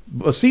like.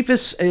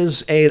 Bocephus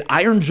is an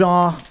iron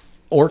jaw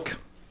orc,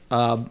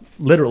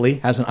 literally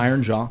has an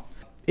iron jaw,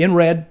 in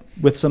red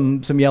with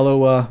some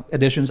yellow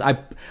additions. I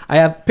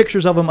have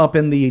pictures of him up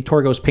in the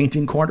Torgos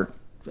painting corner.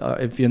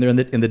 If you're in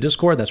the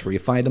Discord, that's where you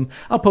find him.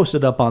 I'll post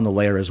it up on the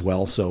layer as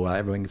well, so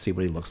everyone can see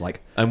what he looks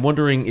like. I'm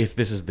wondering if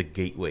this is the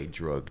gateway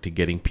drug to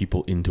getting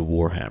people into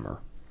Warhammer.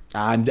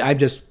 I'm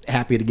just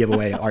happy to give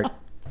away art.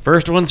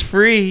 First one's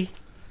free.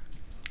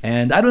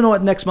 And I don't know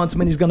what next month's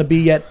mini is going to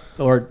be yet,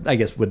 or I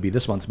guess would be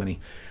this month's mini,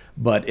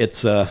 but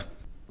it's going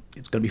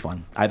to be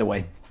fun either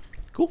way.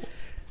 Cool.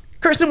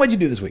 Kirsten, what'd you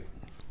do this week?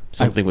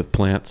 Something with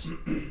plants.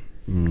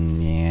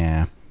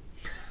 Yeah.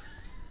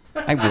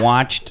 I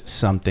watched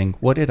something.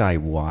 What did I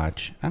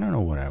watch? I don't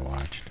know what I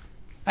watched.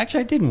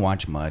 Actually, I didn't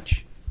watch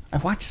much. I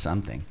watched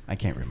something. I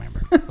can't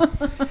remember.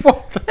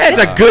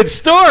 That's a good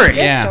story. Good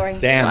Yeah. story.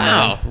 Damn.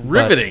 Wow,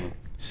 riveting.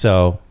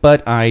 So,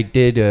 but I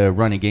did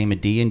run a game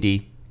of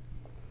D&D.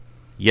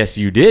 Yes,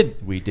 you did.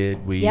 We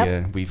did. We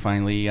Yep. we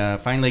finally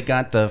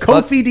got the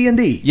Kofi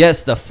D&D.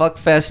 Yes, the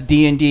Fuckfest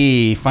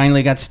D&D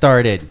finally got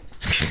started.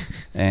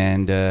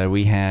 And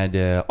we had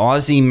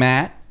Aussie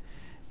Matt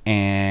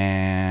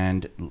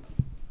and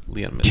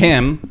Leon Mitt.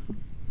 Tim,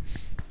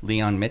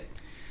 Leon Mitt,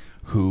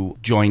 who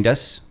joined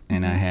us.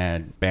 And I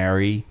had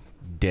Barry,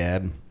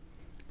 Deb,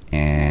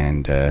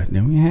 and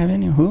do we have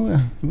any? Do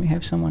we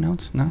have someone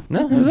else? No.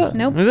 No, who's that?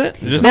 Nope. Who's it?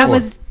 Just Matt us.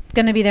 was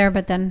going to be there,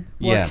 but then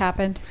work Yeah.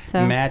 happened.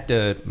 So Matt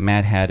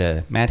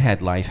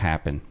had life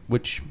happen,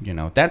 which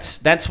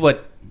that's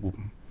what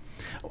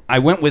I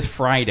went with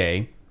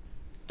Friday,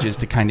 just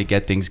to kind of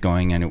get things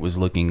going, and it was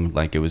looking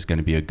like it was going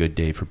to be a good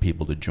day for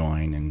people to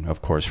join, and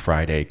of course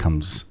Friday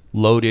comes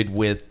loaded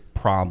with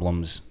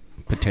problems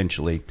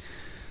potentially.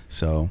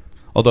 So,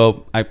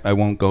 although I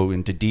won't go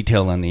into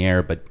detail on the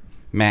air, but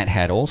Matt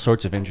had all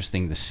sorts of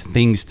interesting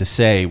things to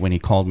say when he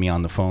called me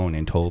on the phone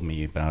and told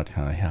me about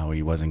how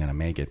he wasn't going to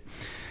make it.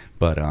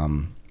 But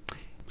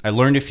I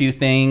learned a few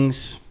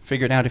things,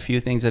 figured out a few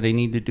things that I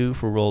need to do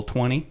for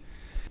Roll20.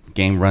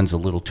 Game runs a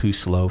little too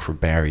slow for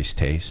Barry's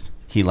taste.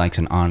 He likes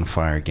an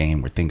on-fire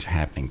game where things are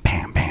happening.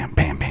 Bam, bam,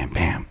 bam, bam,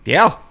 bam.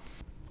 Yeah.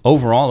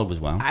 Overall, it was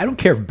well. I don't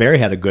care if Barry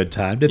had a good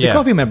time. Did Yeah. the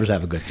Kofi members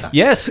have a good time?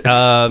 Yes.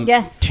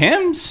 Yes.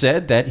 Tim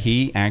said that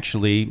he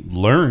actually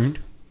learned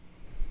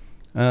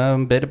a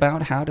bit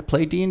about how to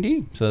play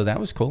D&D. So that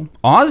was cool.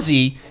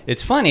 Ozzy,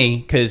 it's funny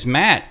because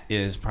Matt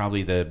is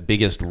probably the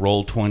biggest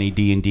Roll20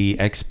 D&D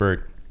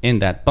expert in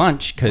that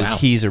bunch because Wow.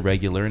 he's a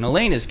regular in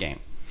Elena's game.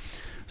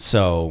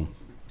 So,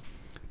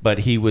 but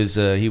he was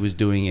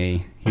doing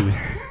a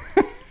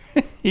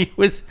he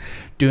was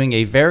doing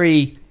a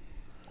very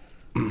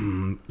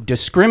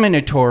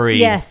discriminatory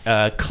Yes.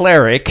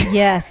 cleric.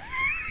 yes,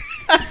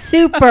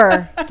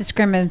 super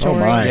discriminatory. Oh,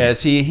 my.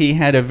 Yes, he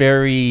had a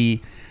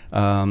very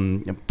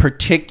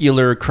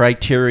particular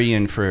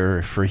criterion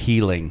for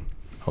healing.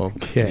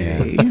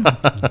 Okay.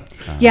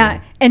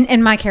 Yeah,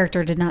 and my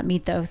character did not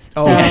meet those.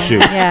 So, Oh, shoot.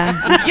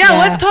 Yeah. Yeah,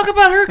 let's talk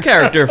about her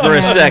character for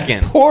a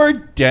second. Poor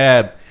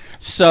Deb.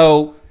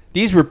 So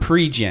these were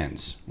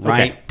pre-gens,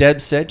 right? Okay.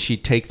 Deb said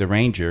she'd take the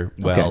Ranger.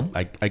 Well,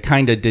 I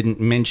kind of didn't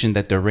mention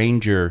that the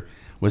Ranger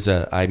was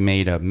I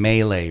made a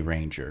melee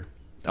Ranger.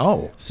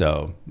 Oh.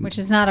 So Which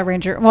is not a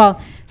ranger.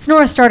 Well,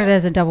 Snora started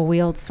as a double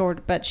wield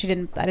sword, but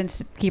I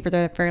didn't keep her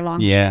there very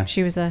long. Yeah.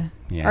 She was a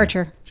yeah,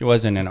 archer. She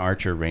wasn't an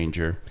archer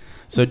Ranger.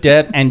 So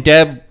Deb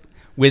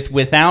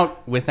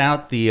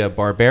without the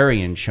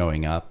barbarian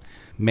showing up,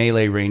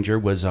 melee Ranger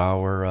was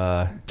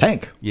our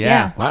Tank.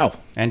 Yeah. Wow.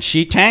 and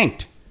she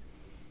tanked.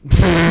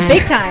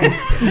 Big time.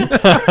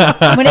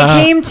 When it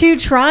came to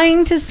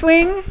trying to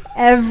swing,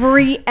 I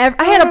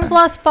had a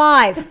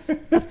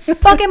 +5.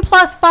 Fucking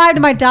 +5 to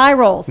my die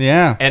rolls.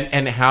 Yeah.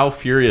 And how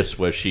furious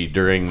was she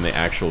during the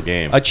actual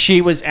game?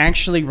 She was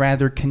actually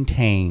rather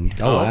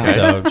contained. Oh, wow.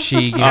 So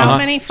she, How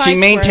many fights she were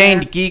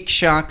maintained there? Geek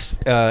Shock's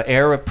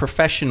air of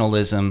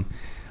professionalism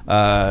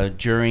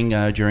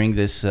during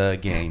this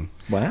game.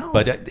 Wow.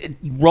 But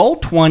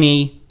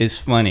Roll20 is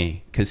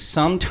funny because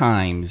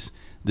sometimes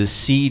the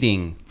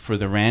seeding for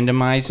the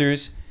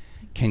randomizers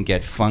can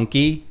get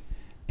funky,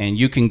 and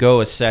you can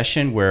go a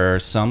session where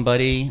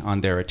somebody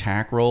on their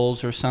attack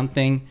rolls or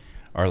something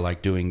are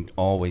like doing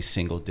always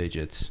single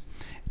digits.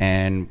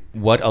 And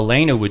what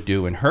Elena would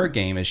do in her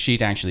game is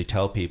she'd actually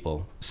tell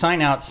people,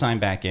 sign out, sign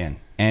back in.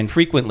 And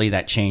frequently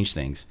that changed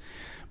things.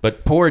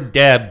 But poor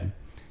Deb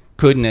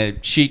couldn't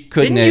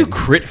Didn't you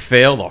crit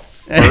fail the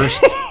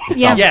first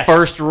Yeah. Yes.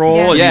 first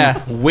roll?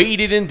 Yeah. And you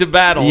waded into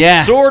battle.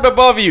 Yeah. Sword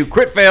above you.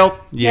 Crit fail.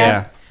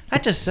 Yeah.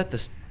 That just set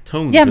the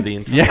tone Yeah. for the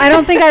entire. Yeah. I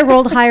don't think I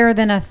rolled higher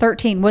than a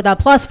 13 with a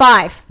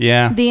 +5.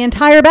 Yeah. The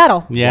entire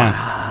battle.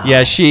 Yeah.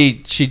 Yeah,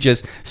 she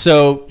just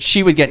so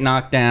she would get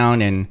knocked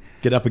down and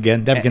Get up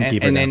again. Deb can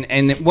keep her down.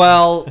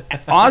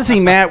 Ozzy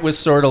Matt was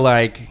sort of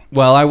like,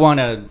 well, I want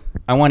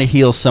to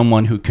heal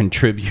someone who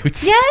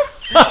contributes.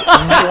 Yes.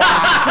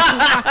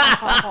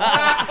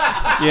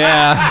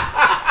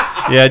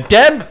 Yeah. Yeah,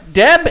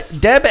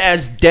 Deb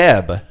as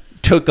Deb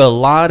took a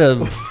lot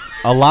of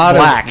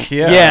Flack,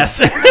 yeah. Yes.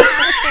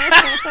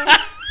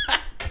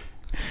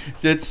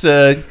 It's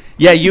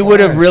you would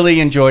have really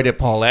enjoyed it,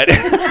 Paulette.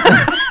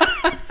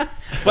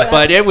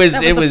 but it was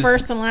That was the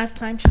first and last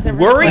time she's ever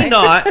Worry played.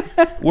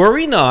 not.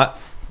 Worry not.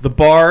 The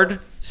Bard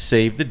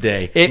saved the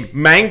day.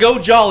 Mango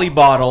Jolly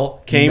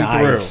Bottle came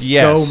Nice. through.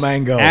 Yes. Go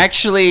Mango.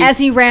 Actually, As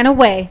he ran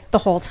away the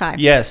whole time.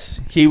 yes,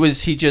 he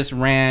just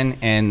ran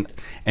and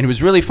it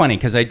was really funny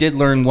because I did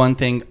learn one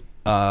thing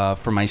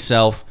for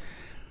myself.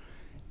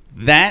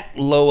 That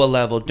low a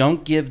level,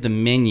 don't give the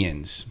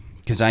minions,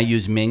 because I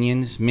use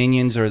minions.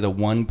 Minions are the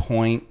 1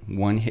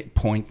 hit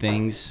point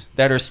things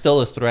that are still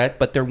a threat,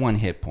 but they're 1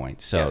 hit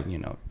point. So,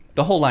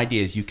 the whole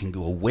idea is you can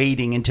go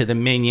wading into the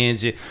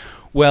minions.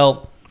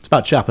 Well, It's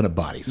about chopping up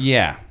bodies.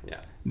 yeah.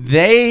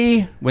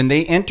 When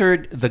they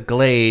entered the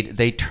glade,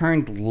 they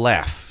turned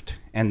left,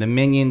 and the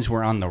minions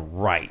were on the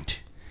right.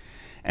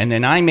 And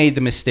then I made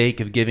the mistake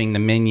of giving the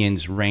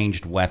minions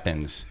ranged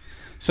weapons.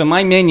 So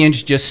my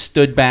minions just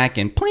stood back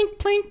and plink,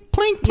 plink,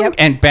 plink, plink. Yep.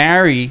 And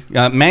Barry,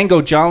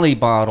 Mango Jolly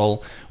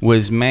Bottle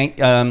was...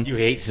 You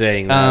hate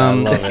saying that. I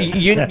love it.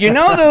 you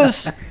know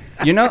those...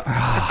 You know...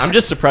 I'm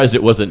just surprised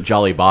it wasn't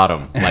Jolly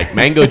Bottom. Like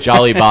Mango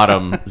Jolly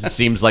Bottom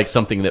seems like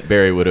something that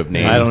Barry would have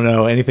named. I don't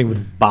know anything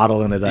with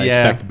bottle in it. I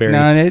expect Barry.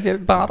 No,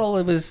 bottle.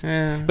 It was.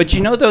 But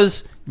you know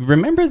those.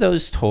 Remember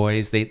those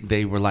toys?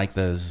 They were like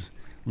those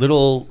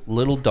little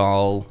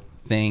doll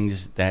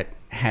things that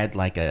had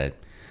like a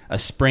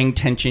spring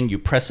tension. You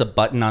press a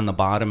button on the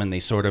bottom and they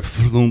sort of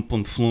floomp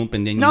and floomp,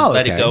 and then you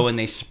let it go and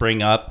they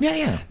spring up.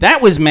 Yeah. That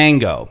was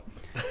Mango.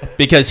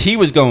 Because he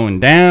was going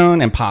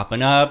down and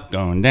popping up,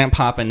 going down,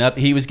 popping up.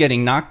 He was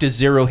getting knocked to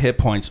 0 hit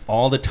points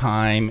all the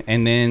time,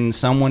 and then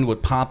someone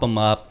would pop him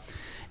up,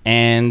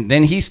 and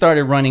then he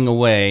started running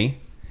away,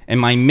 and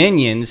my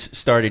minions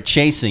started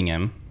chasing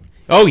him.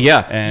 Oh,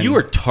 yeah. And- You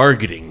were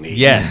targeting me.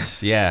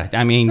 Yes, yeah.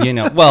 I mean,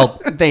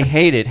 well, they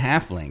hated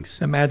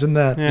halflings. Imagine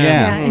that.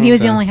 Yeah, and he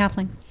was the only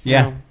halfling.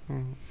 Yeah.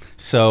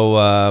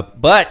 So,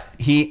 but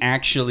he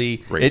actually,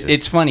 Racist.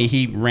 it's funny,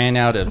 he ran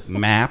out of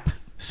map,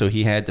 so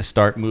he had to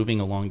start moving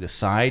along the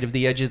side of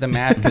the edge of the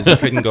map because he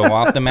couldn't go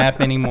off the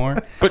map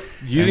anymore. But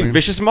using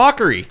vicious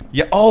mockery.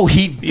 Yeah. Oh,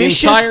 he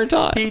vicious, entire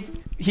time.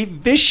 He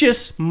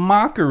vicious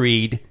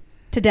mockeried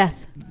To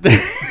death.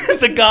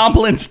 the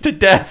goblins to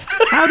death.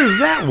 How does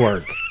that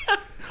work?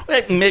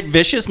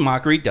 Vicious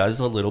mockery does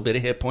a little bit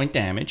of hit point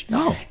damage.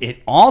 Oh.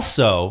 It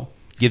also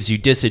gives you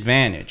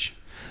disadvantage.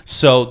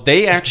 So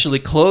they actually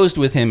closed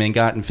with him and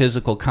got in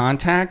physical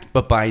contact,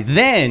 but by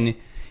then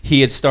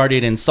he had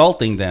started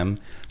insulting them.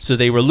 So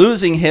they were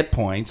losing hit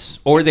points,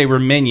 or they were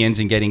minions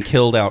and getting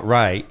killed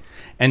outright.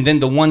 And then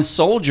the one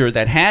soldier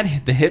that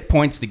had the hit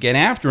points to get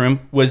after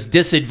him was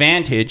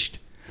disadvantaged.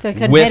 So he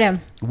couldn't hit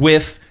him.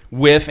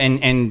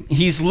 And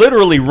he's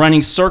literally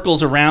running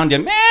circles around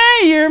him.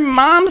 Hey, your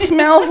mom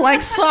smells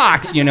like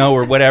socks,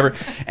 or whatever.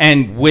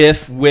 And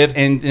whiff,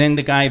 and then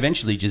the guy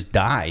eventually just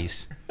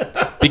dies.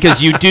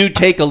 Because you do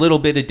take a little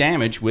bit of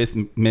damage with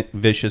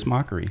vicious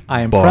mockery.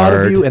 I am proud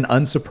of you and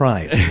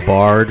unsurprised.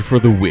 Bard for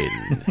the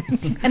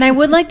win. And I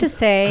would like to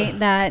say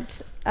that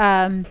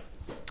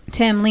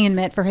Tim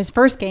Leonmit, for his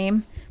first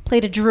game,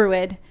 played a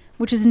druid,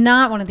 which is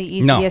not one of the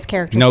easiest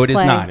characters No, to it is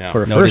play. not.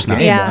 For a No, it first is not.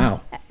 game, Yeah,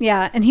 wow.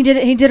 yeah, and he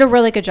did a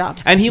really good job.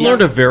 And he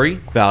learned a very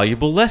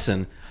valuable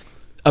lesson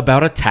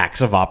about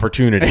attacks of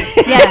opportunity.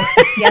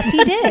 Yes,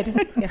 he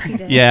did. Yes, he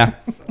did. Yeah.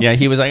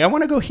 He was like, I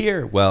want to go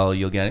here. Well,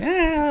 you'll get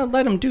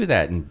let him do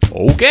that. And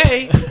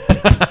Okay.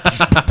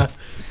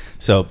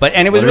 so,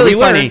 and it was What did really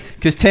we learn? funny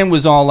because Tim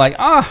was all like,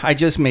 I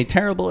just made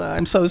terrible.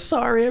 I'm so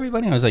sorry,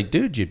 everybody. I was like,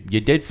 dude, you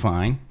did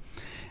fine.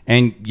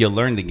 And you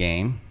learned the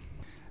game.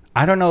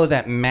 I don't know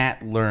that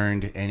Matt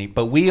learned any,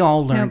 but we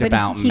all No, learned but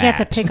about he Matt.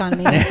 got to pick on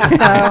me.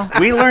 So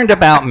We learned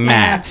about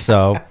Matt,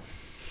 so.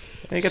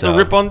 You got So- to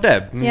rip on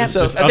Deb. yeah,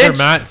 So This other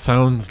Matt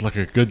sounds like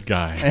a good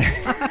guy.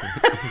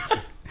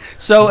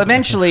 So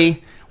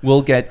eventually,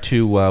 we'll get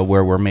to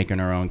where we're making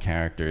our own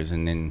characters,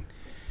 and then,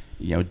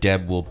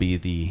 Deb will be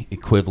the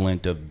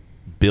equivalent of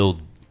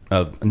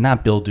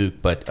not Bill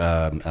Duke, but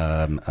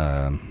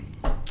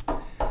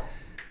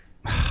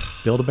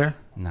Build-A-Bear?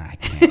 nah, I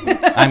can't.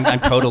 I'm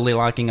totally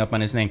locking up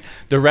on his name.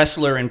 The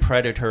wrestler and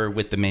Predator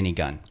with the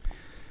minigun.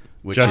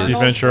 Which Jesse is-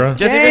 Ventura.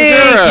 Jesse Thank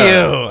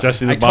Ventura. you.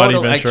 Jesse the I Body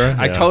totally- Ventura.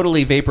 I Yeah.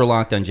 totally vapor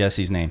locked on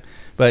Jesse's name,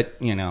 but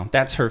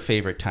that's her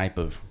favorite type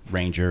of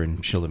ranger,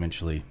 and she'll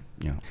eventually,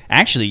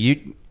 Actually,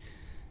 you,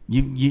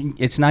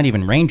 it's not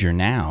even ranger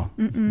now.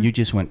 You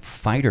just went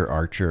fighter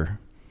archer.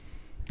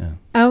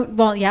 oh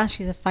well, yeah,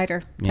 she's a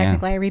fighter. Yeah.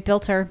 Technically, I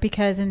rebuilt her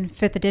because in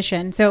 5th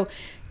edition. So,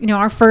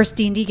 our first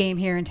D&D game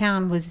here in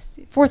town was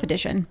 4th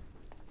edition.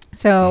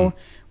 So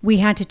we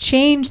had to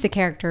change the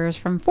characters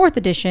from 4th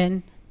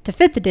edition to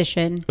 5th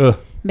edition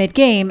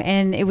mid-game,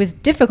 and it was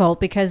difficult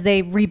because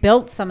they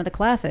rebuilt some of the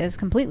classes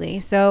completely.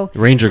 So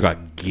Ranger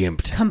got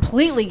gimped.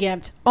 completely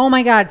gimped. Oh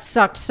my god,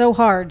 sucked so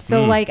hard.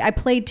 So I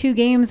played 2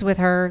 games with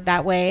her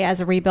that way as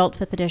a rebuilt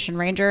 5th edition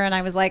ranger, and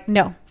I was like,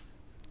 no.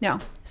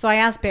 So I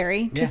asked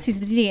Barry, because he's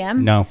the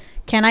DM, No.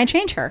 can I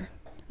change her?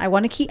 I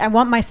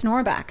want my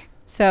snore back.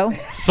 So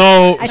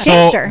So, I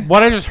changed her.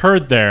 what I just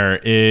heard there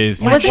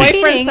is it wasn't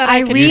boyfriend cheating. said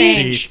I could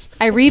change.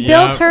 I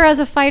rebuilt Yeah. her as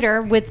a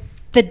fighter with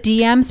the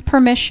DM's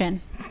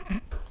permission.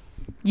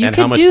 You And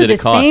could how much do did the it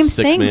cost? same $6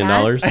 thing, million?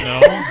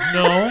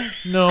 Matt.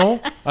 No.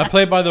 I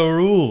play by the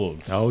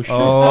rules. Oh, shit.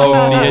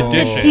 Of the The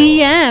edition.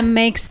 DM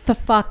makes the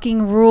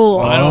fucking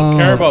rules. I don't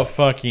care about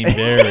fucking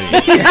dairy.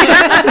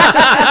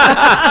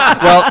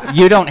 Well,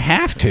 you don't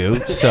have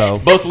to. So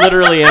Both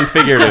literally and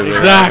figuratively.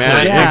 Exactly.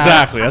 man. Yeah.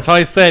 Exactly. That's how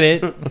I said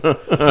it. Emphasis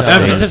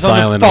on the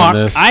silent fuck. on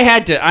this. I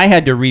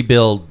had to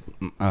rebuild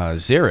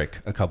Xeric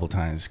a couple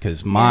times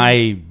because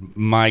my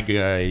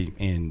guy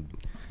in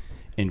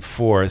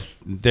 4th,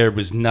 there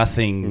was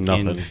nothing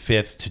in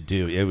 5th to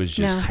do. It was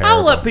just No. terrible.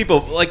 I'll let people,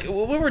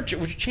 when we're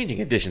changing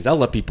editions, I'll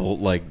let people,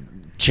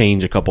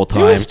 change a couple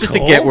times just to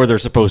get where they're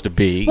supposed to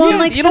be. Well, you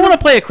like you don't some- want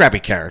to play a crappy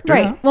character.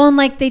 Right. Well, and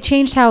like they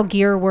changed how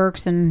gear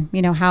works, and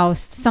how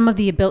some of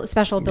the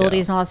special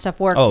abilities and all that stuff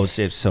work. Oh,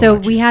 it's so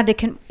much. we had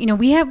to,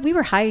 we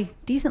were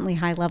decently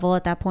high level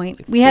at that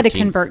point. We had to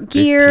 14, convert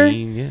gear.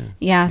 15, yeah.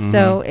 Yeah.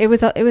 So it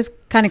was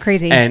kind of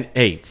crazy. And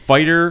hey,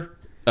 fighter,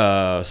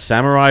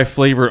 samurai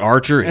flavored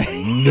archer, is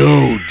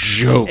no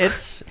joke.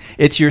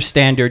 It's your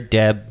standard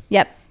Deb,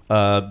 yep.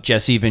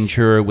 Jesse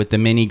Ventura with the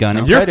minigun.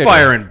 and You're Predator.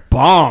 firing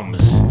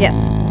bombs.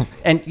 Yes.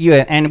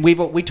 And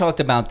we talked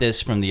about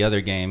this from the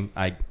other game.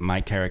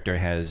 My character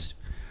has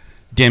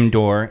dim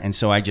door, and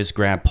so I just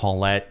grab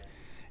Paulette,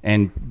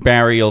 and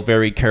Barry will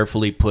very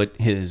carefully put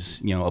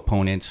his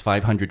opponents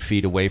 500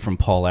 feet away from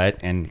Paulette,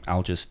 and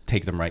I'll just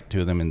take them right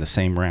to them in the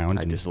same round.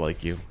 I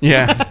dislike you.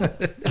 Yeah,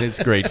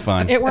 it's great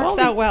fun. It works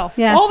out well.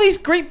 Yes. All these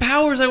great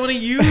powers I want to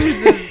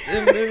use.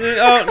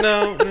 Oh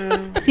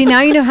no. See,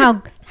 now you know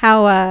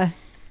how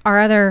our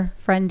other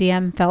friend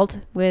DM felt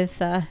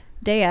with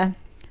Dea.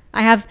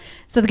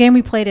 So the game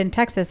we played in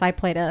Texas, I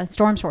played a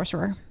Storm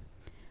Sorcerer.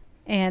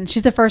 And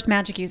she's the first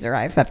magic user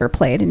I've ever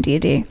played in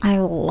D&D. I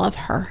love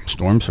her.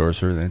 Storm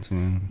Sorcerer. That's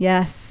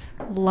Yes,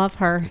 love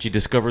her. She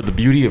discovered the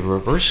beauty of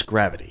reverse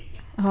gravity.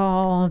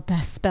 Oh,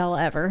 best spell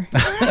ever.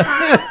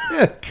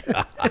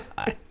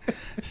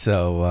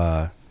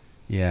 so.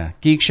 Yeah,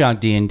 Geek Shock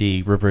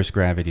D&D reverse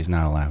gravity is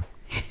not allowed.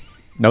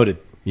 Noted.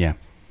 Yeah.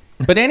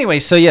 But anyway,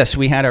 so yes,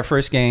 we had our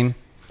first game.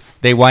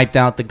 They wiped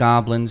out the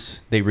goblins.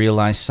 They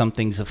realized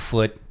something's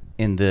afoot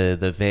in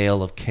the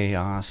veil of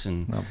chaos.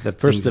 And Well, that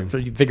first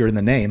figure in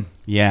the name.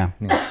 yeah.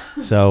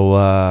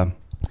 So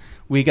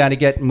we got to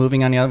get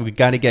moving on the other. We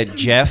got to get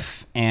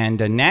Jeff and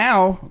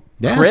now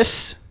Yes.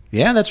 Chris.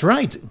 Yeah, that's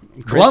right.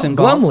 Chris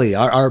involved. Glumley,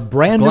 our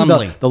brand new,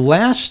 Glumley. the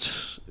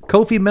last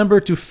Kofi member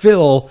to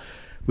fill.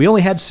 We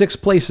only had 6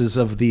 places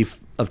of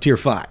tier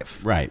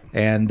 5. Right.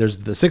 And there's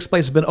the 6th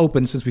place has been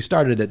open since we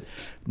started it.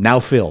 Now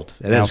filled.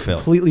 And Now it's filled.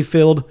 completely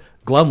filled.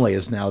 Glumley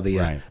is now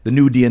Right. the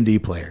new D&D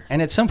player.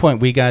 And at some point,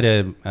 we got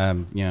to,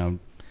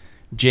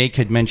 Jake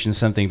had mentioned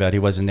something about he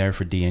wasn't there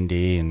for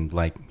D&D and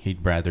like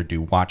he'd rather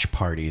do watch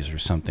parties or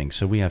something.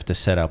 So we have to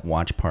set up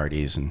watch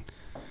parties and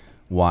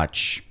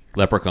watch.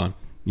 Leprechaun.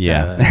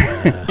 Yeah.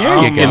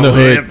 There you go. In the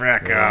hood.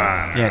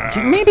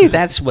 Yeah, maybe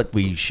that's what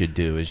we should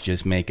do is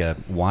just make a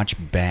watch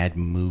bad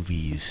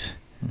movies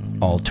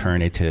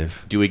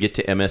alternative. Do we get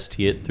to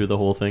MST it through the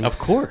whole thing? Of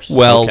course.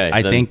 Well, Okay,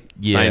 I then think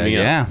sign me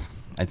up. yeah.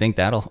 I think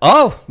that'll.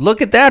 Oh,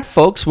 look at that,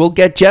 folks! We'll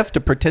get Jeff to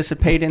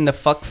participate in the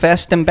Fuck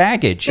Fest and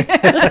baggage.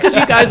 That's because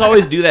you guys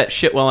always do that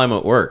shit while I'm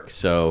at work.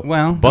 So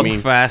Well,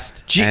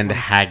 Buckfast and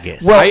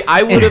haggis.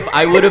 I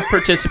would have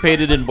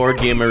participated in Board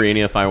Game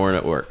Arena if I weren't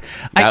at work.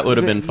 That would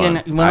have been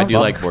fun. well, I do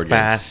like board games.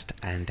 Fast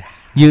and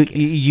you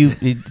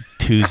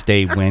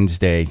Tuesday,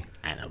 Wednesday.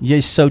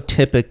 You're so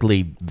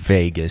typically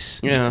Vegas.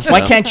 Yeah. Why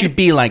can't you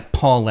be like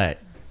Paulette,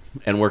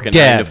 And working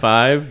Deb. 9 to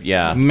 5.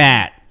 Yeah.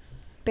 Matt,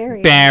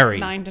 Barry. Barry?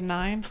 9 to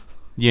 9.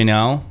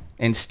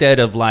 Instead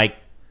of like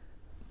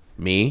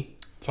Me?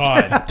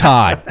 Todd.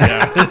 Todd.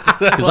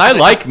 Because I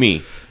like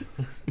me.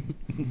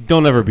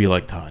 don't ever be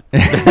like Todd.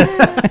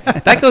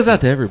 That goes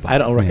out to everybody. I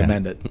don't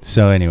recommend it.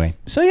 So anyway,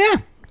 so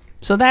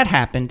that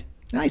happened.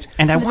 Nice.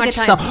 And I was a good watched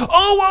time. some.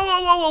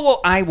 Oh,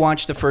 whoa! I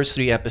watched the first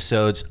 3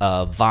 episodes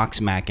of Vox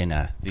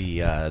Machina,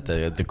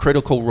 the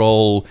Critical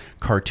Role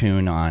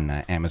cartoon on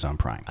Amazon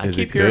Prime. I Is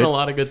keep it hearing good? a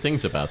lot of good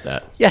things about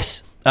that.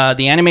 Yes,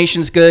 the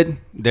animation's good.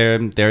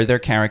 They're their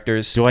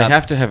characters. Do I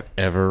have to have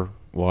ever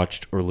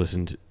watched or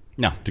listened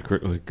No. to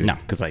Good? No.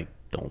 Because I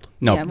don't.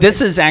 No, Yeah, we this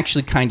did. is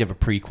actually kind of a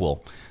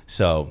prequel,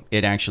 so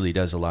it actually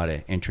does a lot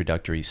of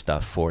introductory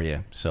stuff for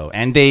you. So,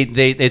 and they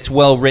it's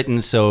well written,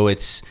 so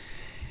it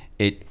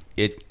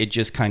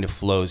just kind of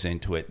flows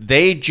into it.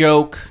 They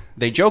joke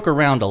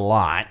around a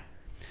lot,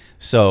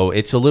 so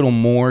it's a little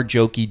more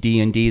jokey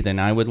D&D than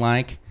I would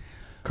like.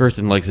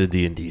 Kirsten likes his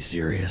D&D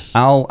serious.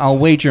 I'll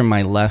wager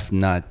my left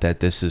nut that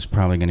this is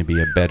probably going to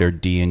be a better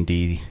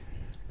D&D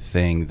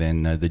thing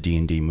than the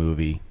D&D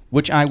movie,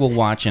 which I will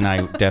watch and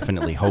I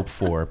definitely hope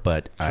for.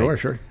 But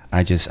Sure.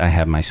 I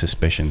have my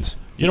suspicions.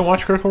 You don't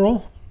watch Critical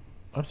Role?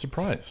 I'm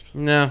surprised.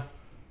 No.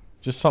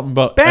 Just something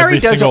about Barry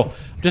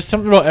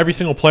something about every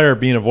single player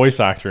being a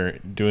voice actor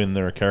doing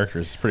their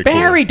characters. It's pretty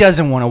Barry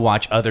doesn't want to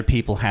watch other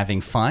people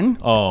having fun.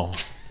 cool. Oh,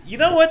 You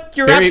know what?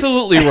 You're Barry-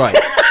 absolutely right.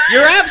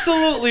 You're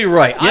absolutely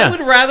right. Yeah. I would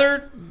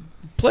rather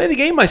play the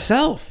game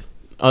myself.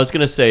 I was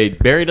going to say,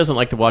 Barry doesn't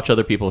like to watch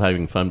other people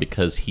having fun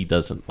because he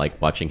doesn't like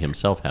watching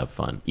himself have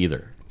fun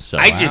either. So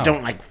just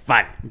don't like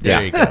fun.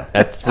 There you go.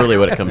 that's really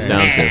what it comes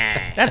down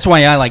to. That's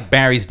why I like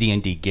Barry's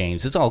D&D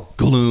games. It's all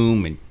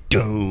gloom and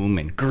doom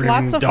and grim.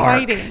 Lots of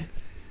fighting.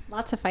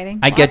 Lots of fighting.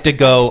 I get to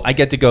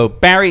go,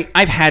 Barry,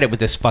 I've had it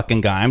with this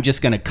fucking guy. I'm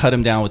just going to cut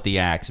him down with the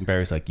axe. And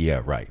Barry's like,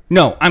 yeah, right.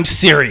 No, I'm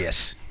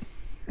serious.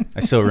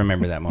 I still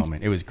remember that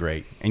moment. It was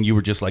great. And you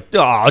were just like,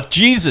 oh,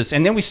 Jesus.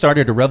 And then we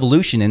started a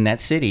revolution in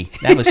that city.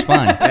 That was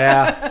fun.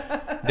 Yeah.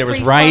 There was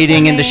Free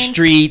rioting in the stuff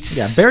streets.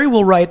 Yeah, Barry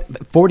will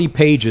write 40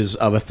 pages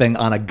of a thing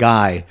on a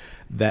guy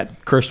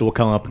that Kirsten will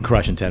come up and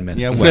crush in 10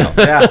 minutes. Yeah,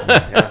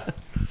 well.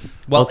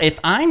 Well, if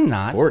I'm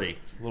not, 40.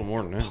 A little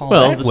more than that. Paul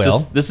Well,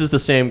 Atwell- this is the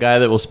same guy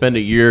that will spend a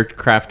year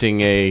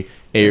crafting a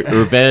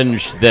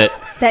revenge that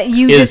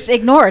you is- just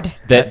ignored.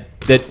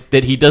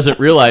 that he doesn't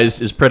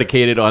realize is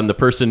predicated on the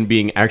person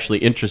being actually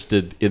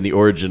interested in the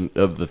origin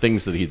of the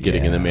things that he's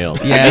getting in the mail,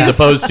 Yes. as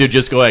opposed to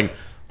just going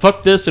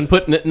fuck this and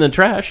putting it in the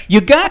trash. You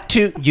got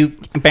to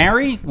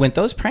Barry, with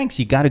those pranks,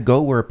 you got to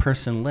go where a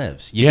person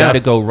lives. You Yeah. got to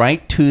go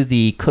right to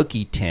the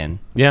cookie tin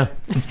Yeah,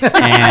 and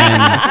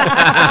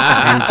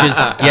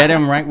just get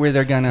them right where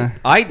they're gonna.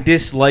 I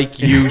dislike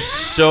you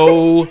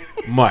so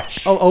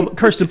much. Oh,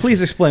 Kirsten,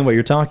 please explain what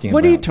you're talking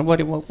What about. do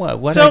you?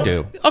 What so, I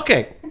do?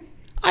 Okay,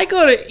 I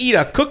go to eat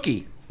a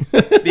cookie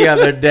the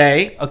other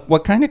day.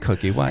 What kind of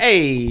cookie? What?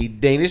 A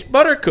Danish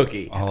butter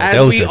cookie. Oh, As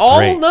those we are all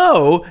great.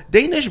 know,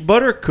 Danish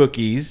butter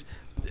cookies,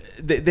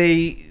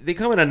 they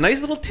come in a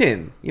nice little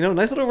tin.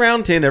 Nice little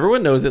round tin.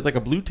 Everyone knows it's like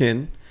a blue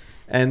tin,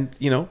 and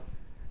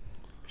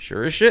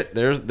sure as shit,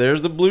 there's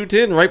the blue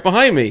tin right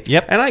behind me.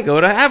 Yep. And I go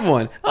to have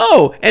one.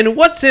 Oh, and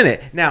what's in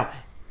it? Now,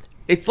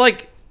 it's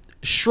like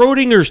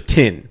Schrodinger's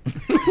tin.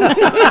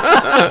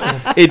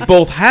 It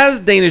both has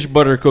Danish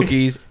butter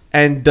cookies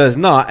and does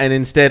not, and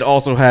instead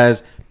also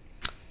has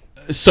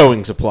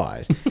sewing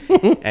supplies.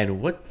 And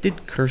what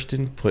did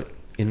Kirsten put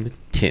in the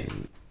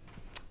tin?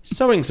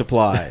 Sewing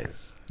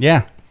supplies.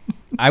 Yeah.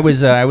 I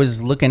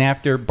was looking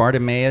after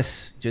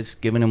Bartimaeus,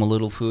 just giving him a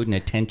little food and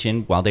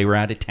attention while they were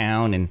out of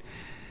town, and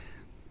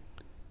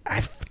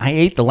I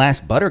ate the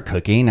last butter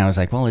cookie, and I was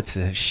like, well, it's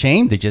a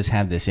shame to just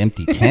have this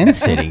empty tin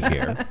sitting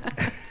here.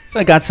 So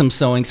I got some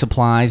sewing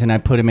supplies, and I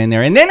put them in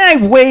there, and then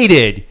I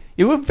waited.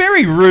 You were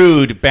very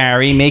rude,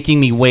 Barry, making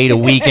me wait a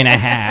week and a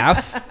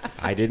half.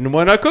 I didn't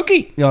want a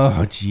cookie.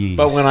 Oh, jeez.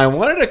 But when I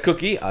wanted a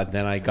cookie,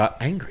 then I got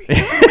angry.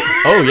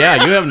 Oh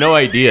yeah, you have no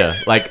idea.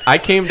 Like I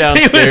came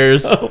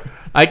downstairs.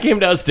 I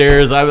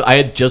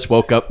had just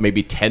woke up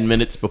maybe 10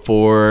 minutes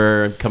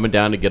before, coming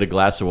down to get a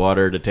glass of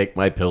water to take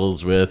my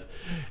pills with,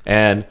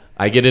 and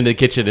I get into the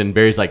kitchen and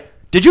Barry's like,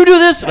 "Did you do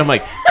this?" And I'm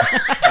like,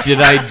 "Did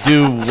I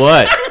do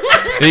what?"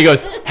 And he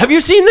goes, "Have you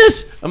seen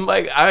this?" I'm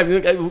like,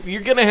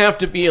 "You're gonna have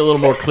to be a little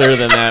more clear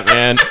than that,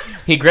 man."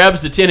 He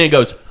grabs the tin and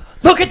goes,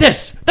 "Look at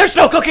this! There's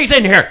no cookies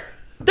in here.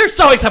 There's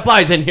sewing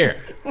supplies in here."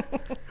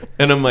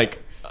 And I'm like,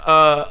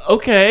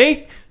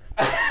 okay.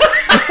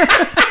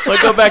 So I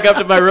go back up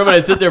to my room and I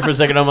sit there for a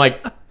second. I'm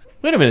like,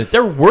 wait a minute.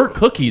 There were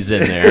cookies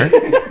in there.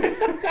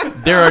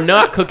 There are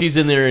not cookies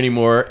in there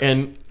anymore.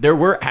 And there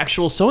were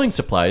actual sewing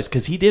supplies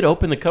because he did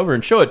open the cover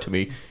and show it to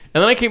me.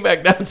 And then I came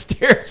back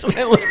downstairs and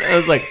I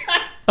was like,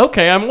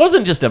 okay, I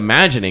wasn't just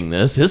imagining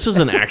this. This was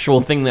an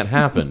actual thing that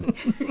happened.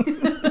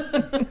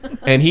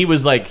 And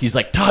he's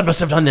like, Todd must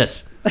have done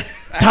this.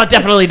 Todd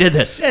definitely did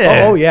this.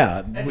 Oh,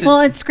 yeah. Well,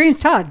 it screams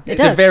Todd. It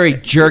It's does. a very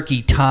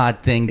jerky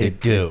Todd thing to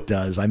do. It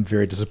does. I'm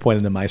very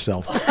disappointed in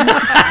myself.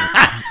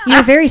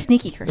 You're very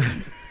sneaky,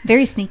 Kirsten.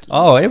 Very sneaky.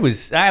 Oh, I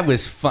was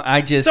fun.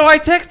 So I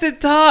texted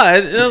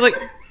Todd, and I was like,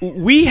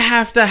 we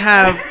have to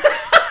have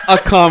a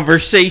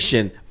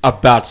conversation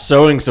about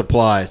sewing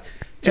supplies.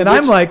 And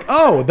I'm like,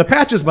 oh, the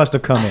patches must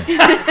have come in.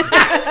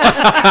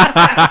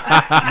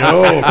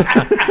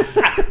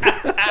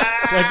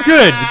 Like,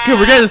 good,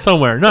 we're getting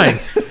somewhere.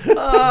 Nice.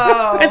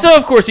 And so,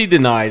 of course, he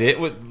denied it.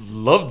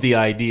 Loved the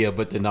idea,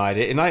 but denied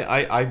it. And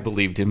I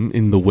believed him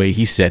in the way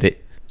he said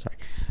it. Sorry.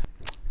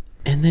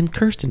 And then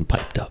Kirsten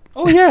piped up.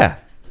 Oh, yeah.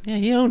 Yeah,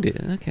 he owned it.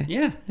 Okay.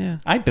 Yeah.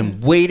 I've been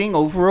waiting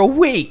over a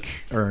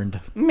week. Earned.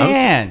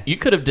 Man. You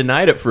could have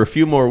denied it for a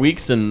few more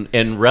weeks and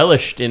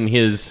relished in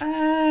his...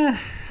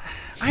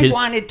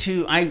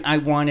 I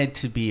wanted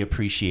to be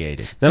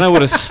appreciated. Then I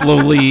would have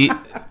slowly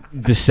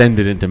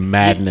descended into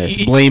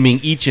madness, blaming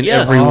each and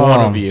Yes. every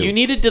one of you. You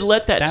needed to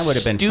let that That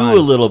would've been stew fun.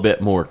 a little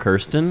bit more,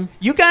 Kirsten.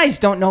 You guys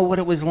don't know what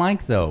it was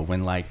like, though,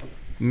 when, like,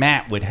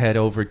 Matt would head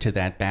over to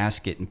that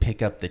basket and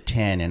pick up the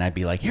tin, and I'd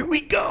be like, here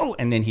we go!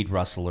 And then he'd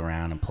rustle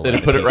around and pull Then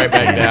out a put it piece right of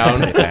back tin and down.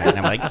 put it back. And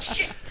I'm like,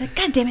 shit!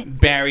 God damn it.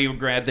 Barry would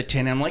grab the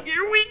tin, and I'm like,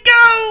 here we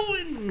go!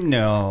 And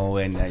no,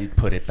 and I'd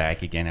put it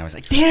back again. I was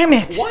like, damn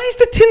it! Why is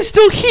the tin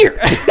still here?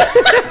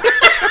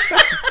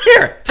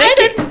 Here, take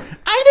it.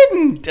 I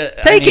didn't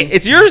Take it.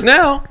 It's yours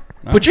now.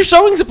 Put your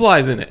sewing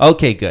supplies in it.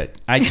 Okay, good.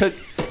 I took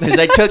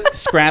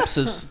scraps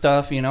of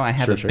stuff. I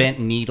have a bent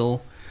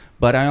needle,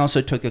 but I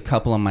also took a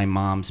couple of my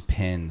mom's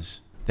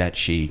pins that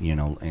she,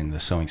 in the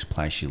sewing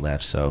supply she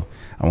left. So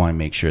I want to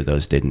make sure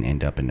those didn't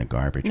end up in the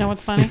garbage. You know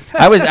what's funny?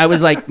 I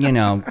was like,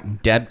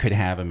 Deb could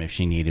have them if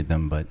she needed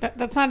them, but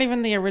That's not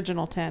even the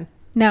original 10.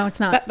 No, it's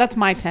not. That's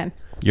my 10.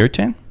 your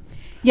 10?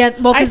 Yeah,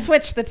 well, I 'cause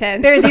switched the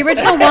 10. Barry, the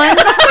original one.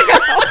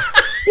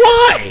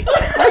 Why?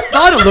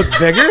 Thought it looked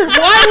bigger.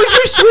 Why would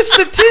you switch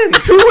the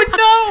tins? Who would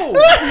know?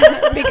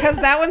 Because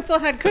that one still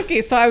had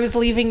cookies, so I was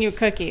leaving you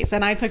cookies,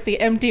 and I took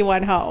the empty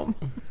one home.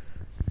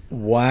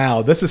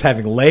 Wow, this is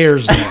having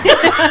layers now.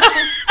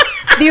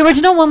 The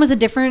original one was a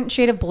different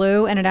shade of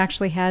blue, and it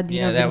actually had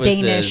Yeah, the that was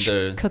the- Danish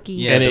the- cookie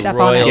yeah, the stuff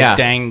royal- on it. Yeah,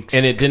 Danks.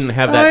 and it didn't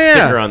have that Oh, yeah.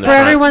 sticker on the For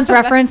front. everyone's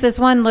reference, this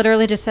one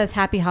literally just says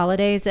Happy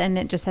Holidays, and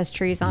it just has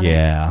trees on it.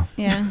 Yeah.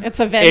 Yeah.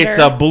 It's a vendor. It's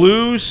a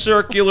blue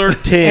circular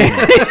tin.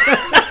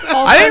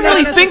 Also I didn't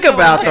really think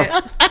about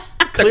the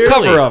Clearly,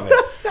 cover of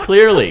it.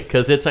 Clearly,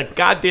 because it's a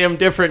goddamn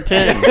different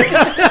tin.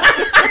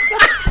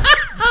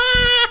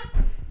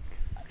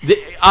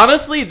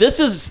 Honestly, this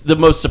is the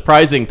most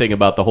surprising thing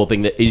about the whole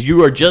thing. That is,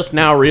 you are just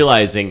now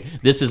realizing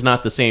this is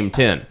not the same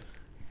tin.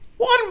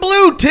 One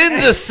blue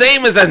tin's the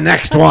same as the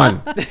next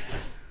one.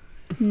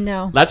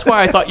 No. That's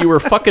why I thought you were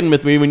fucking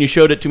with me when you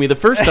showed it to me the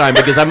first time,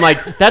 because I'm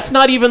like, that's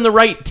not even the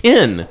right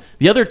tin.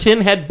 The other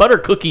tin had butter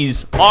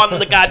cookies on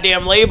the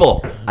goddamn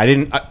label.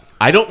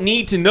 I don't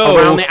need to know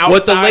Around the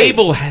what the outside.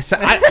 label has.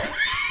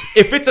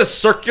 If it's a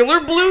circular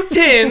blue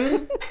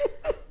tin,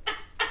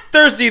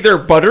 there's either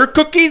butter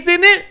cookies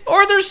in it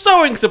or there's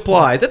sewing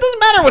supplies. It doesn't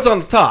matter what's on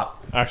the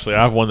top. Actually,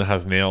 I have one that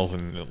has nails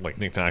and like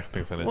knickknacks and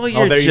things in it. Well,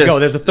 Oh, there you go.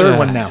 There's a third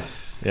one now.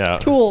 Yeah,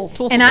 Tool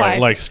And I- supplies.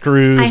 like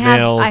screws,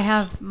 nails. I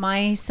have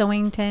my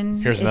sewing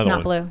tin. Here's It's another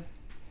not one. blue.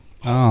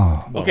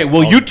 Oh, Okay,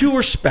 well, you two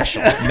are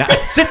special. Now,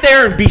 sit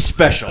there and be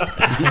special.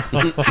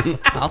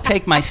 I'll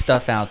take my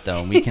stuff out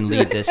though, and we can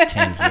leave this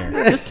tin here.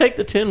 Just take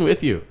the tin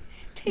with you.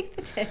 Take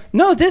the tin.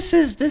 No, this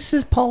is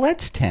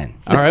Paulette's tin.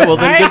 All right, well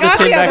then I give the got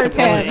tin the back other to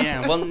Paula. tin.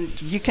 Yeah, well,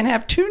 you can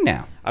have two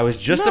now. I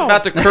was just No.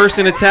 about to curse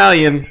in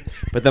Italian,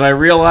 but then I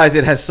realized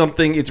it has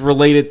something. It's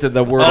related to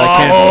the word I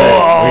can't say.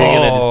 Are you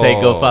gonna just say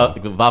go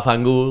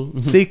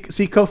vafangul? See,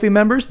 Kofi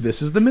members,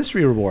 this is the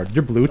mystery reward.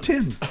 Your blue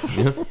tin.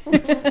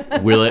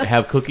 Will it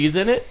have cookies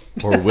in it,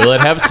 or will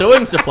it have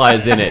sewing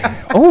supplies in it?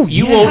 Oh,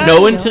 You yeah. won't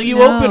know I until don't you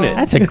know. open it.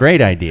 That's a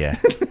great idea.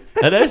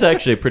 That is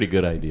actually a pretty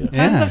good idea. Tons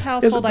Yeah. of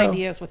household Isabel.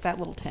 ideas with that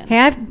little tin.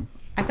 Hey,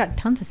 I've got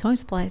tons of sewing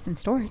supplies in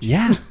storage.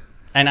 Yeah,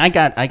 and I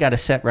got a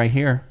set right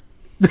here.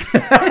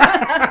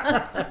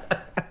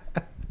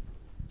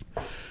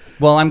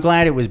 Well, I'm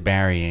glad it was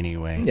Barry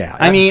anyway. Yeah,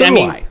 I mean, so do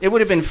I. it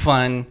would have been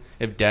fun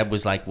if Deb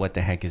was like, "What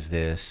the heck is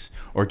this?"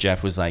 or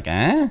Jeff was like,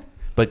 "Eh?"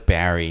 But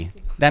Barry,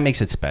 that makes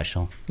it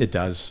special. It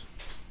does.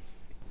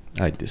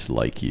 I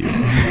dislike you.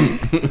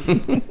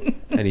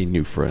 I need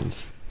new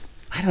friends.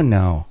 I don't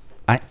know.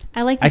 I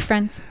like these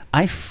friends.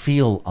 I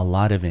feel a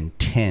lot of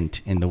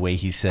intent in the way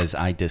he says,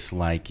 "I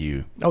dislike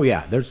you." Oh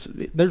yeah, there's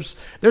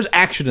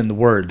action in the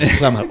words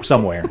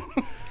somewhere.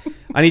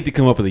 I need to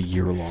come up with a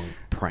year-long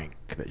prank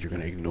that you're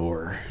going to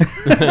ignore.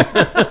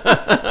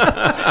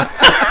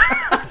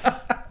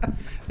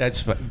 That's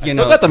fun. You Still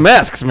know, got the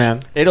masks,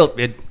 man.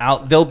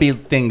 there'll be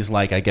things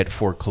like I get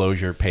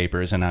foreclosure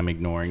papers and I'm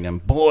ignoring them.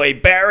 Boy,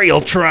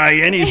 Barry'll try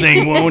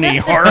anything, won't he?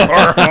 Har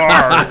har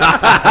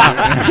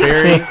har.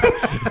 Barry,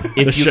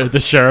 if you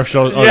The sheriff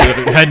shows. Oh,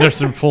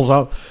 Henderson pulls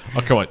out.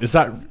 Oh, come on. Is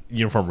that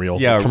uniform real?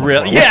 Yeah, Come on,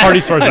 real. What party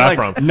store is that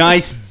from?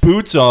 Nice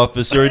boots,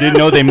 officer. I didn't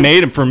know they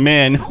made them for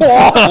men. This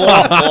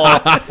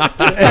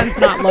gun's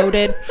not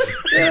loaded.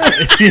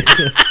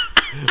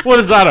 What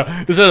is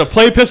that? Is that a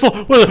play pistol?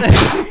 What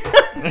is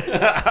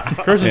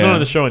Curse is not on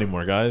the show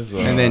anymore, guys.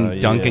 And then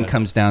Duncan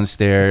comes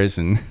downstairs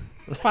and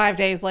 5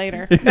 days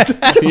later.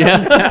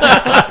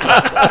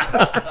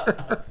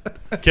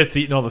 Kit's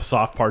eating all the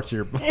soft parts of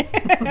your. Wow.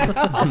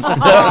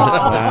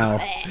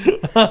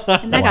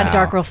 And that got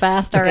dark real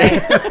fast. All right.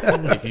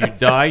 If you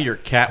die, your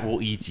cat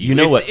will eat you. you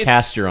know what It's-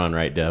 cast you're on,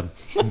 right, Deb?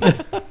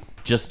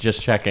 just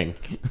checking.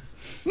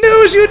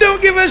 News you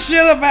don't give a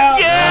shit about.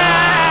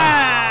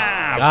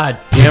 God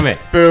damn it!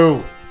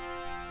 Boo.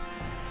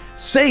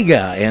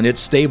 Sega and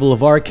its stable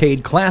of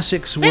arcade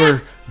classics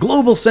were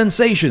global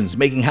sensations,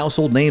 making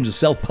household names of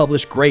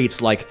self-published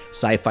greats like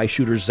sci-fi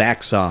shooter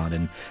Zaxxon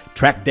and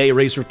Track Day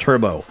Racer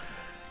Turbo.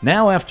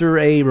 Now, after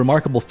a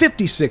remarkable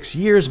 56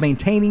 years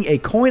maintaining a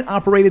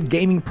coin-operated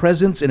gaming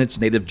presence in its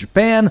native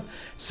Japan,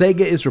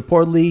 Sega is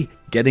reportedly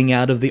getting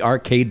out of the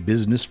arcade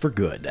business for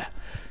good.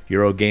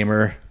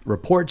 Eurogamer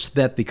reports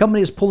that the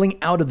company is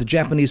pulling out of the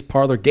Japanese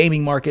parlor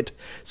gaming market,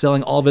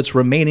 selling all of its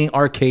remaining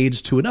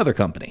arcades to another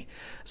company.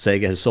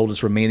 Sega has sold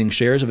its remaining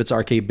shares of its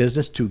arcade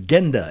business to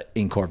Genda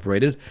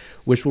Incorporated,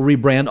 which will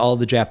rebrand all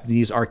the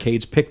Japanese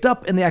arcades picked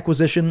up in the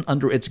acquisition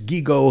under its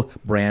Gigo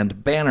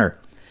brand banner.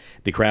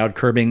 The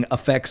crowd-curbing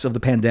effects of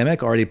the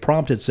pandemic already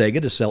prompted Sega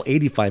to sell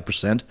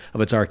 85% of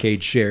its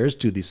arcade shares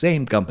to the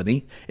same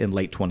company in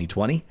late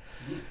 2020.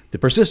 The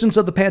persistence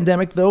of the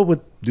pandemic, though, with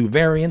new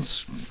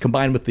variants,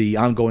 combined with the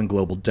ongoing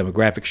global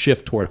demographic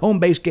shift toward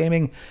home-based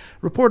gaming,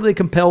 reportedly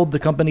compelled the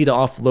company to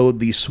offload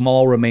the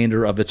small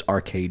remainder of its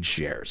arcade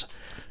shares.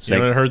 You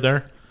know what I heard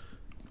there?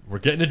 We're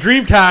getting a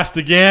Dreamcast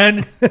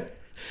again.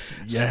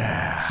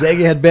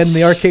 Sega had been in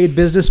the arcade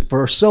business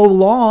for so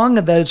long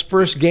that its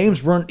first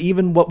games weren't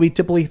even what we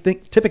typically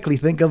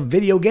think of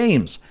video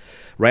games.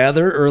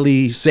 Rather,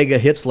 early Sega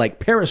hits like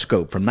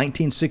Periscope from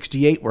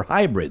 1968 were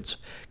hybrids,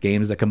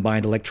 games that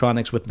combined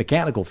electronics with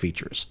mechanical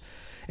features.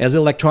 As the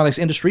electronics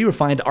industry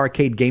refined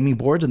arcade gaming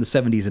boards in the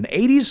 70s and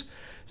 80s,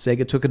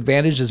 Sega took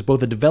advantage as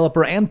both a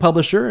developer and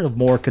publisher of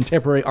more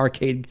contemporary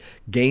arcade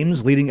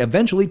games, leading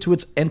eventually to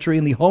its entry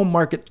in the home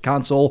market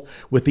console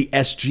with the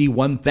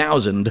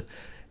SG-1000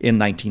 in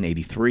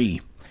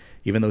 1983.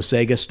 Even though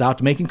Sega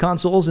stopped making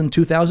consoles in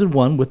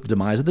 2001 with the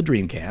demise of the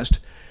Dreamcast,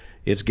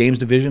 its games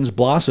divisions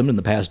blossomed in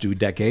the past 2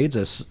 decades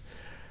as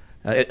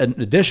In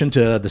addition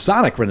to the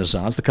Sonic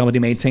renaissance, the company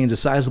maintains a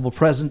sizable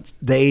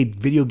present-day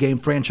video game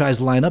franchise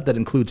lineup that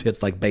includes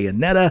hits like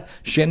Bayonetta,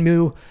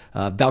 Shenmue,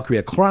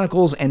 Valkyria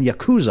Chronicles, and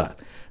Yakuza.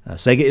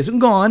 Sega isn't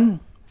gone,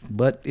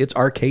 but its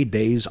arcade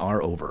days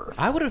are over.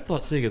 I would have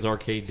thought Sega's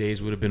arcade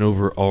days would have been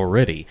over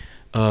already.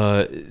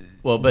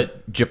 Well,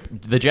 but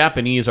the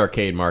Japanese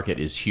arcade market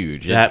is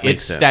huge. That makes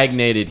It's sense.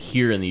 stagnated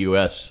here in the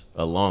U.S.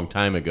 a long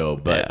time ago,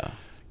 but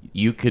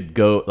you could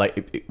go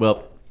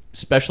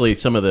especially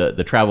some of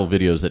the travel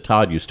videos that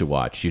Todd used to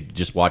watch. You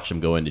just watch them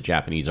go into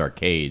Japanese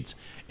arcades,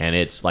 and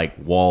it's like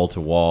wall to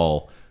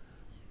wall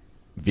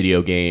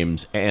video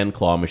games and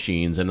claw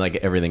machines and like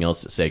everything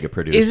else that Sega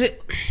produced. Is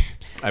it?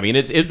 I mean,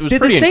 it was Did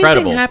pretty the same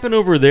incredible. thing happen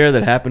over there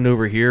that happened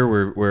over here,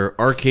 where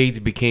arcades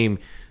became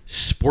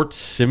sports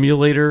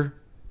simulator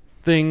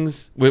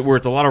things, where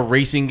it's a lot of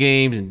racing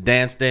games and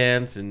Dance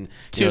and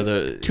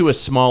to a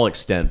small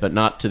extent, but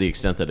not to the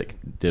extent that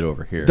it did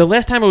over here. The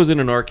last time I was in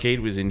an arcade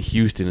was in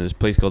Houston at this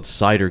place called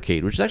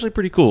Cidercade, which is actually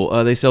pretty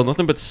cool. They sell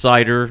nothing but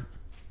cider.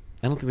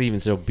 I don't think they even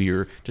sell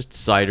beer, just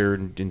cider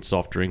and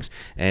soft drinks,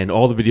 and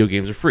all the video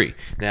games are free.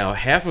 Now,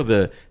 half of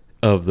the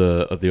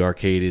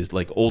arcade is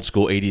like old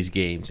school 80s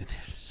games.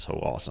 It's so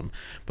awesome.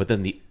 But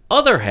then the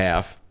other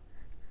half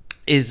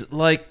is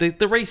like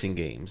the racing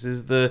games,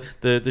 is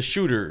the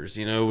shooters,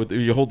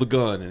 you hold the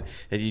gun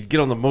and you get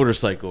on the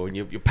motorcycle and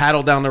you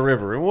paddle down the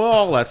river and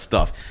all that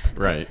stuff.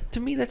 Right. To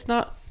me, that's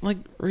not like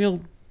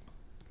real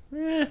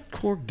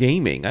core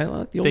gaming. I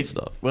like the old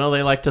stuff. Well,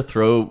 they like to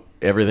throw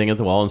everything at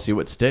the wall and see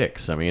what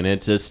sticks. I mean,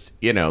 it's just,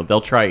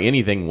 they'll try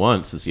anything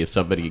once to see if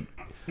somebody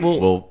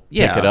will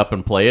pick it up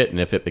and play it and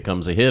if it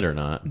becomes a hit or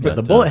not. But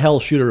the bullet hell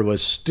shooter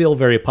was still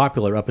very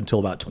popular up until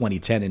about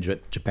 2010 in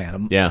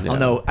Japan. Yeah. I don't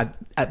know,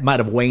 it might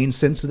have waned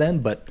since then,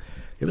 but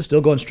it was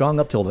still going strong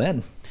up till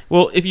then.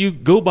 Well, if you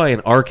go by an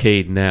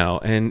arcade now,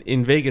 and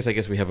in Vegas, I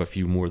guess we have a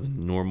few more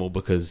than normal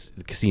because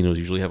the casinos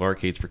usually have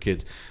arcades for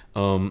kids.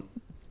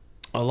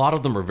 A lot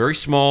of them are very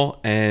small,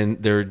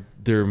 and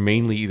they're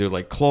mainly either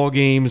like claw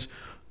games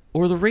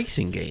or the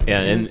racing games.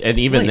 Yeah, and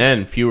even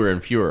then, fewer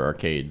and fewer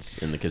arcades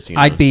in the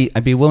casinos. I'd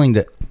be willing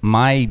to.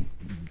 My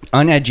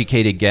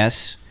uneducated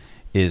guess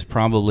is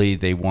probably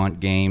they want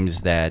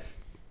games that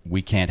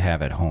we can't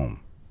have at home.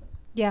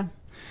 Yeah.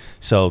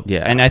 So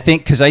Yeah. and I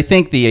think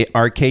the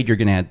arcade you're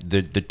gonna have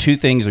the two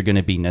things are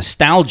gonna be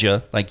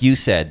nostalgia, like you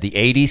said, the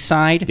 '80s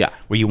side, Yeah.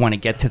 where you want to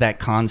get to that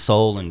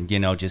console and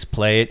just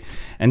play it,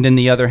 and then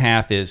the other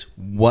half is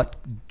what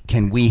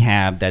can we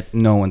have that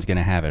no one's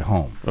gonna have at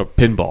home. Or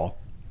pinball.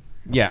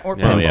 Yeah, or Oh,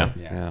 pinball.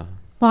 yeah.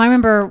 Well, I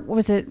remember,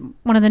 was it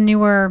one of the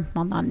newer,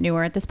 well, not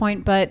newer at this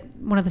point, but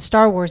one of the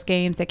Star Wars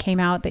games that came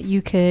out that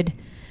you could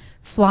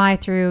fly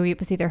through. It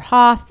was either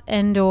Hoth,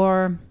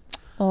 Endor,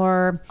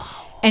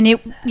 and it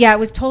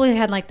was totally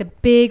had like the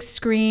big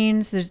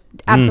screens. There's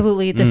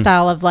absolutely the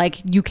style of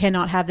like, you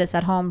cannot have this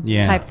at home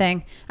type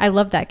thing. I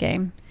love that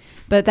game.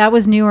 But that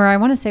was newer. I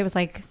want to say it was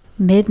like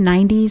mid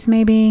 90s,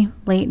 maybe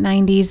late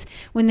 90s,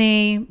 when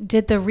they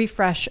did the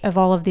refresh of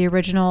all of the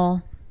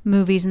original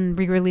movies and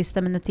re-released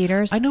them in the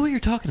theaters. I know what you're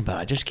talking about.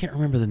 I just can't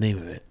remember the name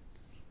of it.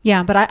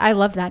 Yeah, but I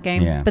loved that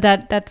game. Yeah. But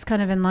that's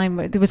kind of in line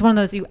with, it was one of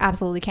those you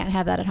absolutely can't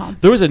have that at home.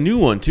 There was a new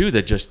one too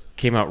that just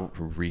came out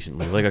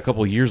recently, like a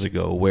couple years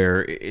ago,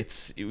 where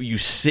you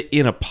sit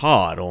in a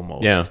pod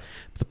almost. Yeah. But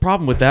the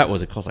problem with that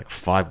was it cost like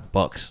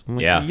 $5. I'm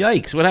like, Yeah.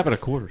 Yikes! What happened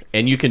to quarters?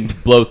 And you can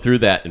blow through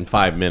that in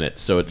 5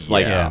 minutes. So it's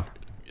like Yeah.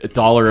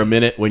 $1 a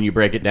minute when you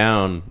break it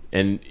down.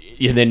 And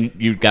then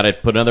you've got to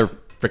put another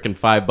freaking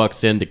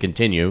 $5 in to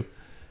continue.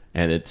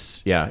 And it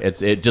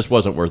just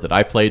wasn't worth it.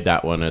 I played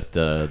that one at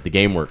the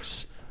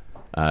GameWorks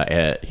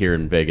here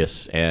in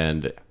Vegas,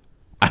 and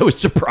I was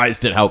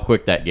surprised at how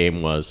quick that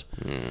game was.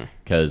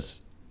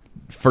 Because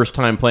first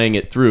time playing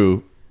it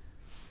through,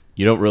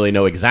 you don't really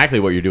know exactly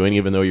what you're doing,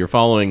 even though you're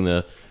following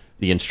the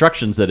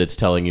instructions that it's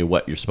telling you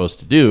what you're supposed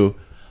to do.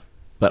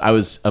 But I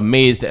was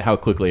amazed at how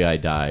quickly I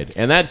died,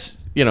 and that's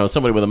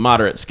somebody with a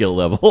moderate skill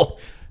level.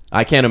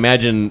 I can't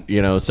imagine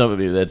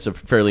somebody that's a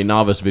fairly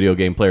novice video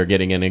game player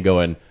getting in and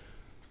going,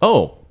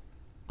 "Oh,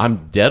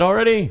 I'm dead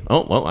already?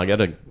 Oh, well, I got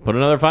to put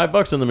another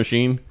 $5 in the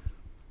machine."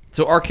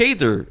 So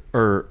arcades are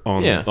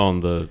on Yeah. on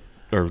the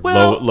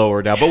Well-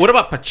 lower now. But what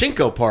about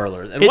pachinko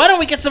parlors? And why don't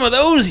we get some of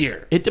those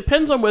here? It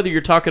depends on whether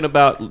you're talking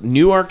about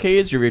new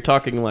arcades or you're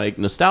talking like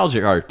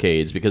nostalgia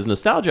arcades, because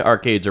nostalgia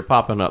arcades are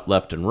popping up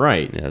left and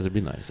right. Yeah, that'd be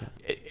nice.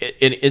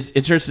 It's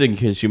interesting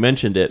because you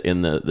mentioned it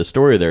in the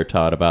story there,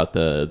 Todd, about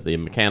the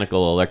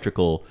mechanical,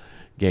 electrical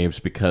games,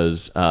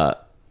 because a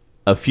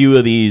few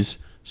of these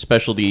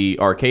specialty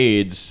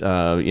arcades,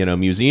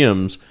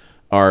 museums,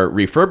 are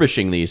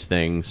refurbishing these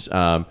things.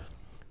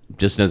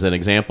 Just as an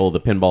example,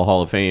 the Pinball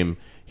Hall of Fame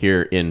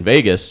here in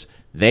Vegas,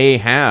 they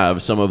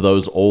have some of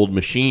those old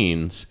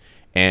machines,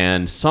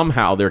 and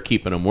somehow they're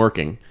keeping them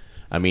working.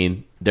 I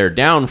mean, they're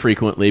down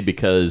frequently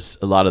because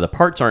a lot of the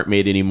parts aren't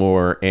made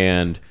anymore,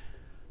 and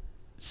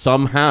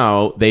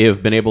somehow they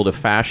have been able to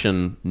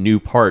fashion new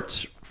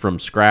parts from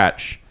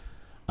scratch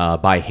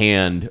by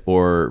hand,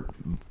 or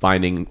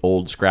finding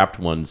old scrapped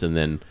ones and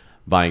then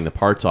buying the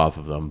parts off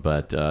of them.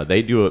 But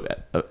they do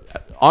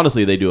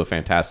honestly, they do a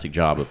fantastic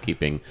job of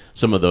keeping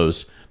some of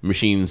those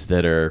machines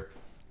that are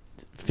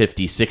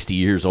 50, 60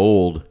 years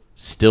old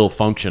still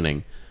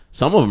functioning.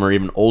 Some of them are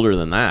even older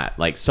than that.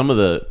 Like some of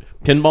the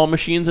pinball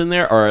machines in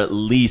there are at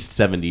least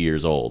 70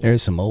 years old.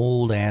 There's some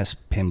old ass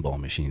pinball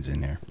machines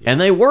in there. And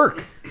they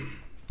work.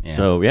 Yeah.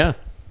 So, yeah.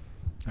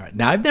 All right.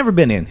 Now, I've never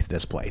been in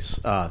this place.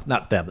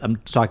 Not that. I'm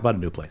talking about a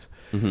new place.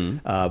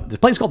 The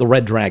place called the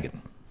Red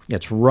Dragon.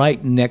 It's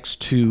right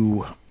next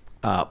to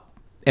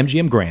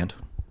MGM Grand,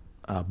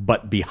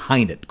 but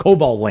behind it,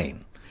 Koval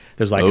Lane.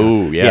 There's like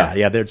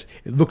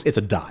it's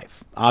a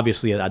dive.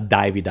 Obviously, a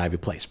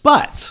divey place.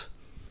 But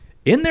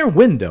in their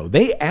window,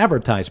 they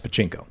advertise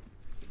pachinko.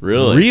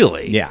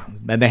 Really? Yeah,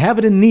 and they have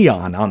it in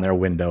neon on their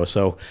window.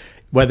 So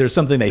whether it's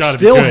something they Gotta be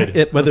still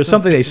good. whether it's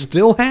something they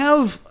still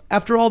have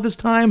after all this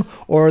time,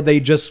 or they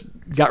just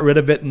got rid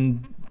of it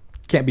and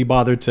can't be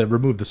bothered to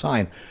remove the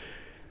sign.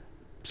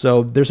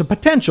 So there's a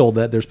potential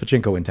that there's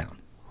pachinko in town.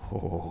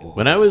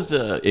 When I was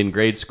in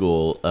grade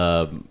school,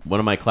 one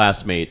of my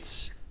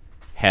classmates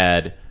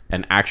had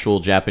an actual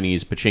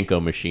Japanese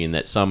pachinko machine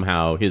that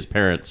somehow his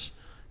parents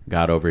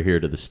got over here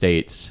to the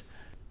States.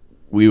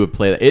 We would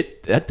play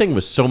it. That thing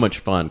was so much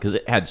fun because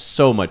it had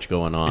so much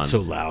going on. It's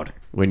so loud.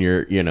 When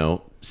you're,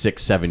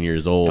 6, 7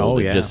 years old. Oh,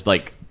 and yeah. just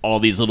like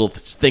all these little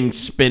things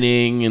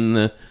spinning and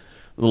the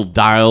little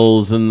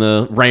dials and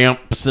the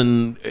ramps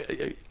and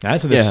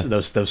That's Yeah.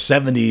 those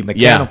 70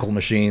 mechanical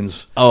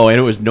machines. oh, and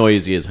it was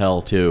noisy as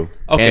hell too.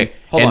 Okay, and,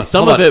 hold and on,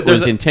 some hold of on. it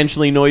was There's a-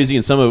 intentionally noisy,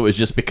 and some of it was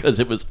just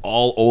because it was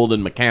all old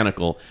and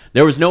mechanical.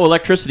 There was no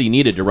electricity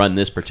needed to run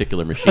this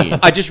particular machine.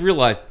 I just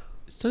realized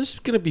there's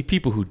going to be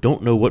people who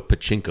don't know what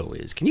pachinko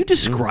is. Can you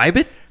describe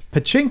it?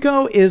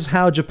 Pachinko is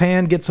how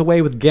Japan gets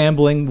away with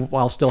gambling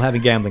while still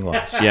having gambling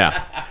laws.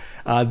 Yeah.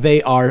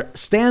 They are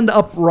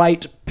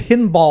stand-upright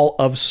pinball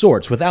of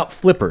sorts without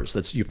flippers.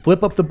 That's you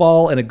flip up the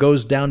ball and it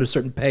goes down to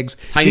certain pegs.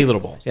 Tiny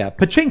little balls. Yeah,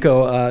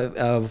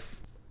 pachinko.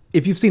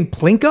 If you've seen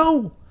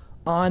Plinko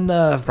on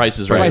Price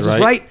is Right.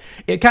 Right,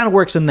 it kind of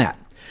works in that.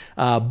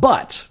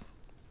 But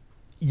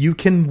you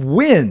can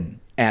win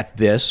at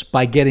this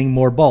by getting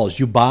more balls.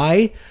 You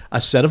buy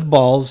a set of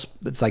balls.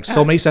 It's like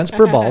so many cents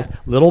per balls.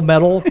 Little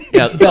metal.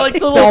 Yeah, like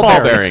the little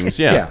ball bearings,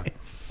 yeah.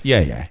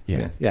 Yeah.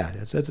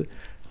 It's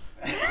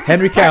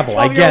Henry Cavill.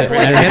 I get it.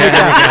 Henry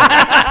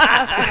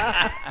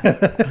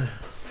Cavill.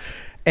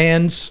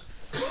 And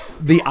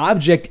the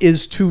object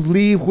is to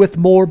leave with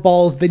more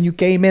balls than you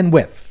came in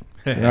with.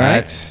 All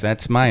right.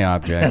 That's my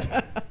object.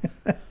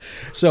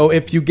 So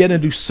if you get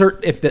into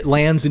if it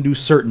lands into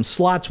certain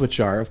slots, which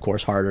are of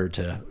course harder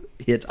to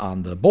hit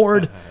on the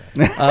board,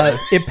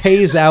 it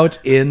pays out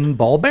in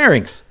ball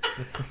bearings.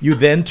 You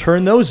then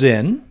turn those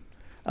in,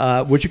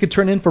 which you can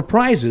turn in for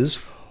prizes,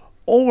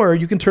 or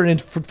you can turn in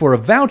for a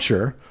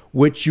voucher,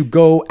 which you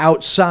go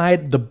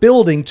outside the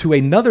building to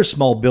another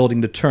small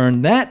building to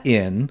turn that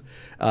in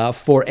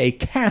for a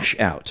cash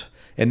out.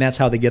 And that's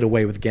how they get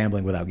away with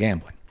gambling without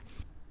gambling.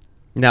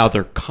 Now,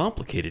 they're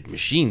complicated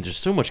machines. There's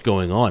so much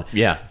going on.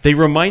 Yeah. They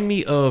remind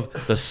me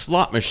of the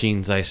slot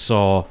machines I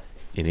saw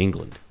in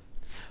England.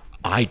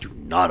 I do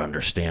not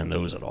understand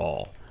those at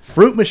all.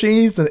 Fruit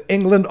machines in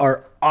England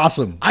are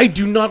awesome. I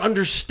do not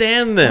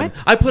understand them.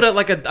 I put out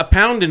like a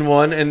pound in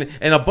one, and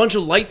a bunch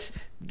of lights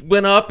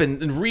went up,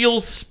 and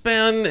reels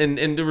spun,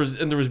 and there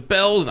was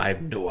bells, and I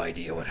have no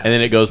idea what And happened.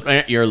 then it goes,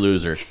 you're a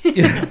loser.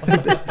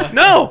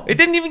 No, it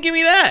didn't even give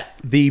me that.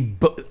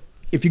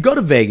 If you go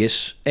to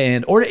Vegas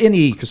or to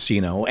any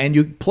casino and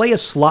you play a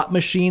slot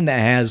machine that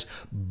has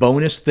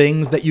bonus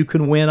things that you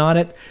can win on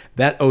it,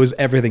 that owes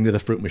everything to the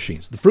fruit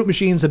machines. The fruit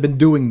machines have been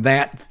doing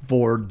that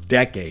for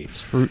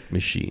decades. Fruit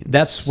machines.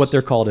 That's what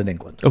they're called in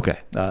England. Okay.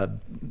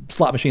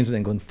 Slot machines in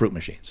England, fruit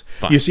machines.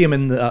 You see them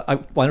in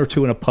one or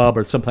two in a pub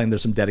or sometimes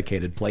there's some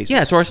dedicated places. Yeah,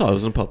 that's where I saw it. It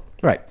was in a pub.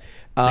 Right.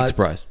 Big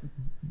surprise.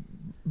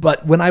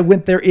 But when I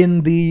went there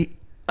in the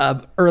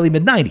early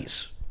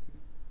mid-'90s,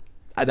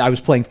 I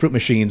was playing fruit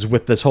machines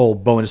with this whole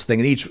bonus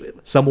thing, and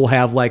some will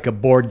have like a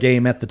board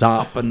game at the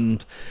top,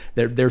 and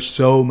there's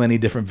so many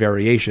different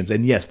variations.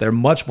 And yes, they're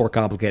much more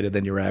complicated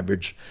than your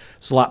average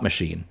slot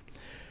machine.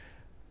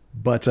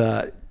 But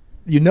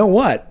you know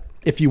what?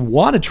 If you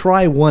want to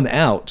try one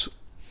out,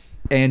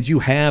 and you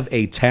have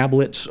a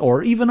tablet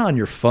or even on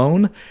your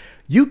phone,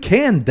 you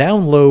can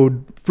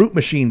download fruit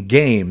machine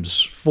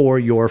games for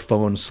your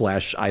phone /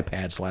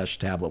 iPad /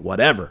 tablet,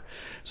 whatever.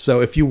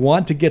 So if you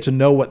want to get to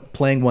know what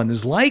playing one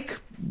is like,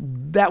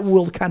 that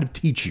will kind of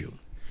teach you.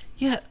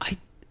 Yeah, I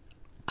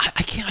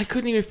can't. I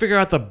couldn't even figure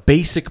out the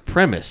basic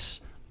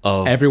premise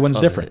of Everyone's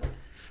of different.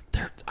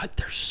 it.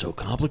 They're so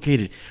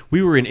complicated.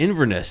 We were in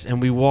Inverness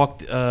and we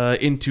walked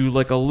into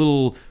like a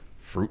little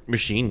fruit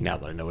machine. Now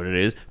that I know what it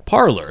is,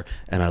 parlor,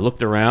 and I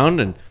looked around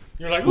and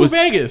You're like, was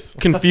Vegas.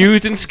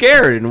 confused and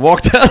scared and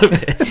walked out of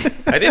it.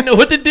 I didn't know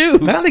what to do.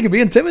 Now they can be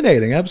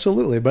intimidating,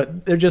 absolutely,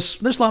 but they're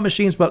slot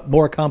machines, but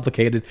more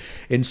complicated.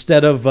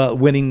 Instead of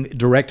winning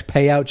direct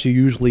payouts, you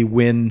usually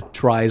win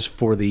tries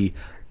for the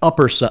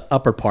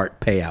upper part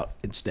payout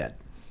instead.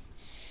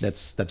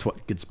 That's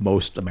what gets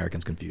most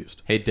Americans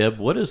confused. Hey, Deb,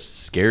 what does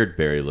Scared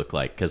Barry look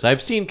like? Because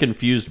I've seen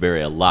Confused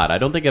Barry a lot. I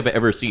don't think I've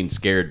ever seen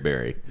Scared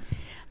Barry.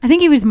 I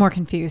think he was more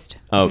confused.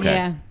 Okay.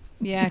 Yeah.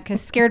 Yeah, because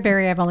Scared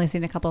Barry I've only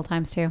seen a couple of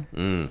times too.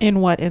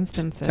 In what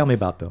instances? Tell me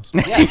about those.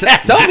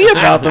 Tell me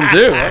about them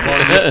too.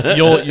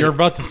 You're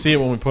about to see it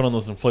when we put on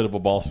those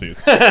inflatable ball suits.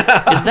 Is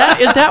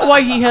that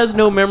why he has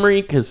no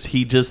memory? Because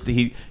he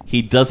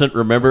doesn't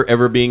remember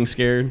ever being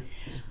scared?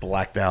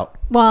 Blacked out.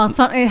 Well,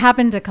 it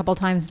happened a couple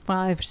times while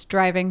I was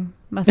driving,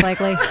 most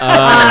likely.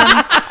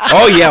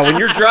 Oh yeah, when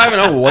you're driving,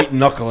 I'm white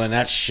knuckling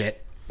that shit.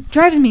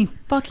 Drives me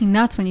fucking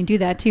nuts when you do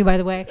that too. By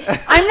the way,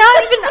 I'm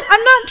not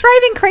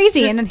driving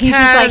crazy, and then he's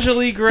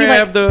casually just like,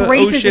 grab the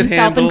braces ocean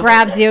himself handle. and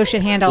grabs the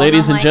ocean handle.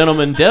 Ladies I'm and like,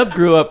 gentlemen, Deb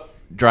grew up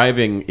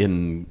driving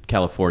in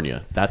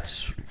California.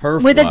 That's Her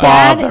with a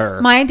father.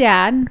 dad. My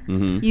dad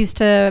used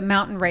to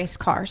mountain race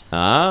cars. see,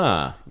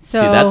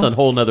 So- that's a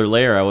whole nother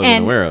layer I wasn't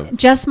And aware of.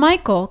 Just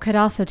Michael could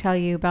also tell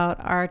you about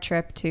our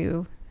trip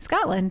to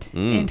Scotland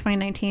in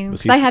 2019.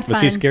 Was because I had fun. Was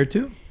he scared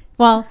too?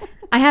 Well,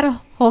 I had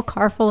a whole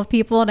car full of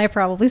people, and I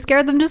probably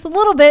scared them just a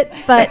little bit,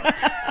 but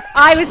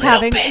I was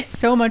having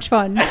so much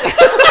fun.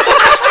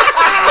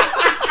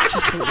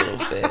 Just a little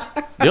bit.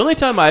 The only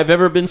time I've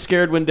ever been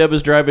scared when Deb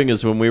was driving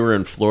is when we were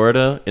in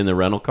Florida in the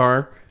rental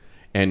car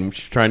and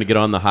she was trying to get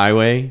on the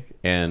highway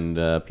and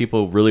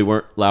people really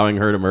weren't allowing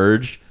her to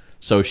merge,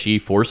 so she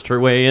forced her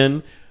way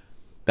in.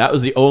 That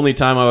was the only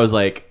time I was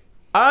like,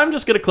 I'm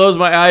just going to close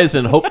my eyes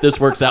and hope this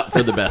works out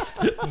for the best.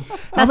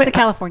 That's the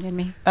California in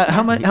me.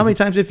 How many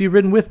times have you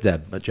ridden with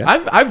Deb, Jeff?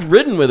 I've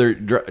ridden with her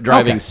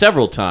driving Okay.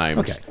 several times.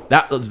 Okay.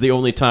 That was the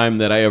only time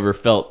that I ever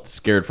felt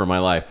scared for my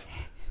life.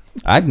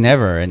 I've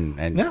never, and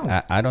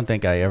No. I don't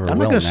think I ever I'm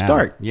will not gonna now.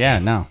 start. Yeah,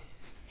 no.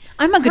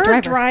 I'm a good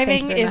Her driver.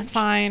 driving Thank you very is much.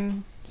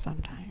 fine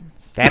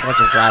sometimes. That's what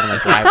you're driving the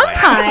driveway.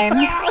 Sometimes.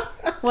 I'm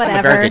a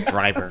Whatever. very good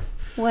driver.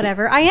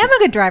 Whatever. I am a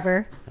good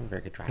driver. I'm a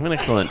very good I'm driver. an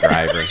excellent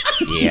driver.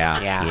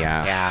 Yeah.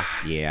 Yeah.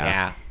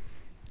 Yeah.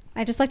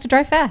 I just like to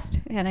drive fast,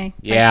 and I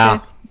Yeah.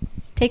 like to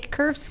take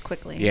curves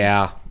quickly.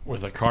 Yeah.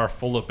 With a car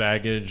full of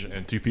baggage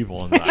and 2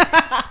 people in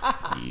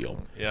that.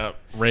 Yeah,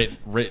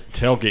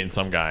 tailgating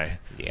some guy.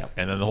 Yeah.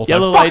 And then the whole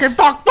time, Yellow lights.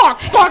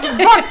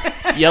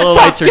 Yellow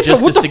lights are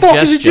just a suggestion. What the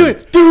fuck is he doing?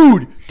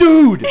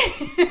 Dude!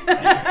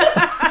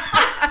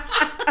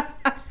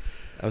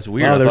 That was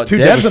weird. Oh, I there were thought 2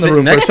 Deb Debs was in the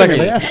room for a sitting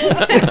second next to me.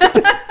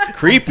 there.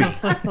 Creepy.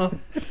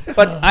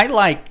 But I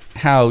like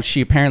how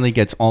she apparently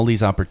gets all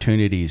these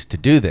opportunities to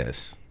do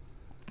this.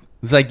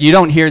 It's like, you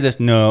don't hear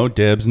this, no,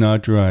 Deb's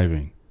not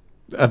driving.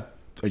 Are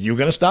you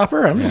going to stop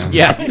her? I'm just...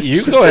 Yeah.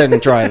 You go ahead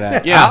and try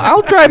that. Yeah.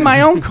 I'll drive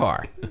my own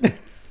car.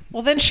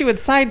 Well, then she would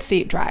side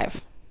seat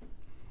drive.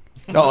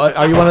 Oh,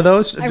 are you one of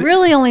those? I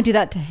really only do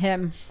that to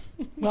him.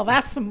 Well,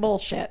 that's some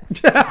bullshit.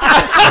 When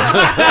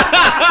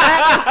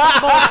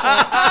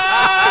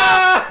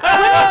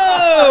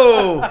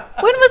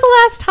was the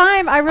last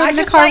time I rode I in a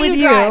just car let with you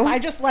you? drive. I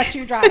just let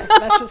you drive.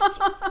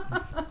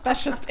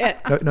 That's just it.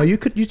 No, you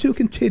two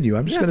continue.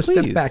 I'm just going to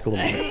step please. back a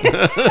little bit.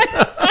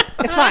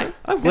 It's fine.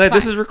 I'm glad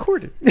this is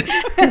recorded. It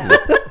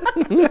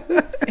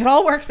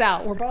all works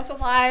out. We're both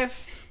alive.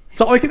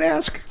 That's all I can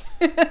ask.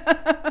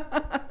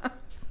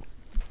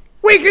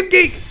 Weekend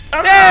Geek!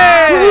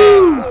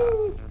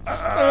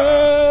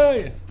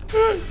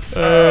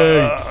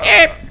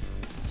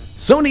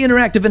 Sony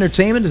Interactive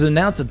Entertainment has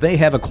announced that they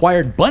have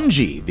acquired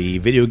Bungie, the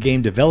video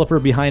game developer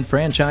behind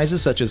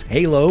franchises such as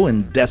Halo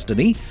and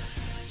Destiny.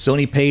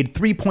 Sony paid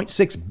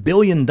 $3.6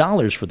 billion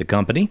for the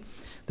company.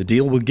 The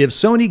deal will give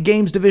Sony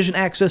Games Division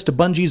access to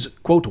Bungie's,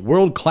 quote,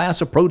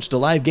 world-class approach to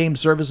live game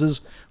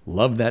services,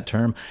 love that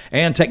term,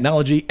 and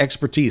technology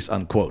expertise,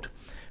 unquote.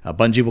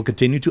 Bungie will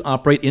continue to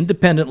operate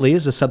independently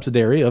as a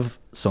subsidiary of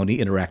Sony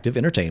Interactive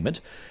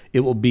Entertainment. It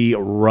will be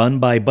run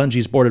by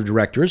Bungie's board of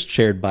directors,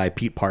 chaired by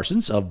Pete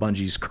Parsons of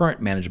Bungie's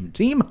current management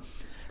team.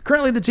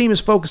 Currently, the team is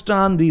focused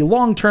on the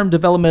long-term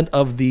development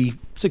of the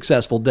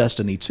successful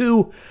Destiny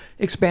 2,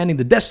 expanding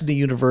the Destiny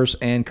universe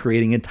and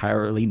creating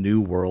entirely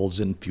new worlds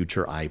and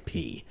future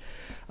IP.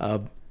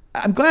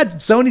 I'm glad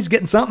Sony's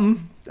getting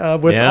something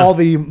with all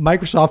the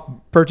Microsoft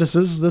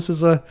purchases. This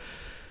is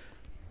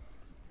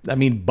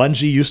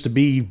Bungie used to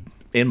be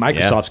in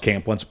Microsoft's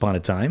camp once upon a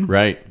time.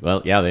 Right.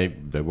 Well, yeah,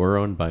 they were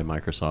owned by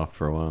Microsoft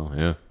for a while.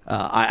 Yeah.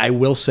 I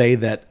will say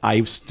that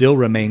I still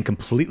remain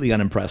completely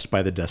unimpressed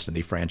by the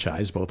Destiny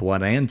franchise, both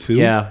 1 and 2.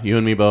 Yeah, you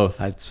and me both.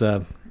 It's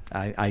There's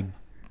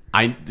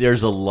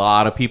a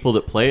lot of people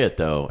that play it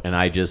though, and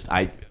I'm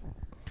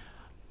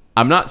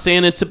not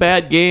saying it's a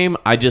bad game.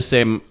 I just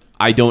say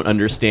I don't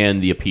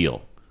understand the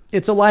appeal.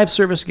 It's a live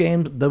service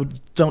game. Those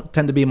don't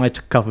tend to be my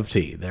cup of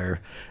tea.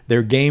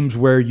 They're games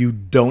where you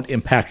don't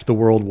impact the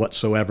world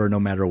whatsoever, no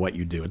matter what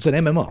you do. It's an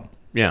MMO.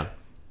 Yeah.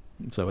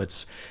 So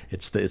it's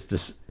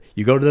this.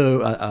 You go to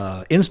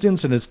the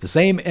instance, and it's the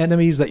same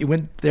enemies that you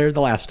went there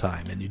the last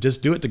time, and you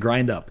just do it to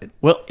grind up.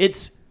 Well,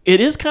 it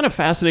is kind of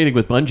fascinating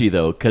with Bungie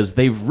though, because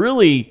they've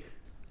really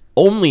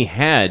only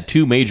had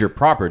 2 major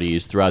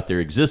properties throughout their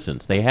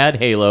existence. They had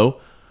Halo,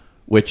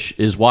 which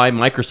is why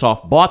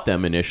Microsoft bought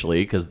them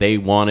initially, because they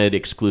wanted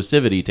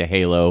exclusivity to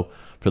Halo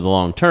for the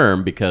long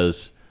term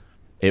because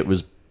it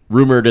was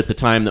rumored at the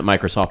time that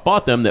Microsoft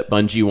bought them that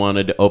Bungie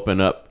wanted to open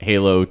up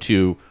Halo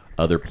to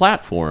other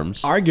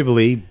platforms.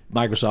 Arguably,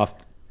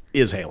 Microsoft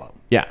is Halo.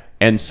 Yeah.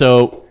 And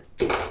so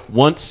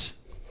once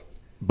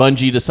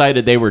Bungie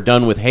decided they were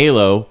done with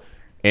Halo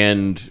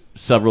and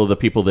several of the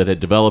people that had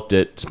developed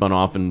it spun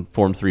off and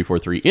formed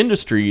 343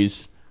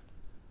 Industries,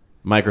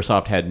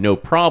 Microsoft had no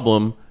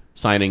problem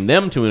signing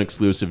them to an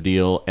exclusive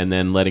deal and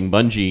then letting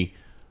Bungie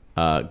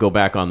go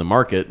back on the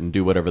market and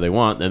do whatever they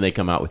want. Then they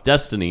come out with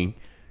Destiny.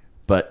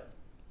 But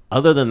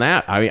other than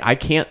that,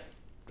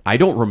 I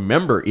don't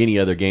remember any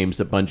other games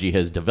that Bungie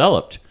has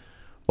developed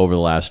over the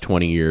last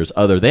 20 years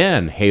other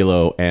than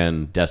Halo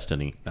and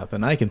Destiny.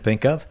 Nothing I can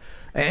think of.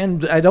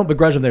 And I don't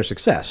begrudge them their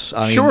success.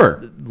 I mean,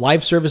 Sure.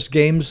 Live service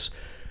games,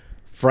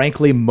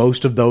 frankly,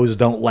 most of those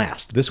don't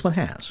last. This one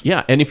has.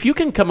 Yeah, and if you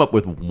can come up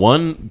with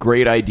one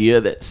great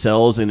idea that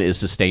sells and is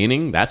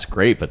sustaining, that's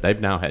great, but they've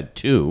now had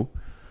two.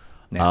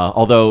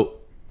 Although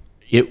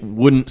it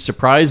wouldn't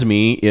surprise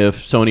me if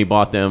Sony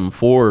bought them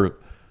for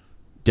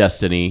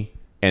Destiny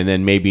and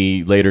then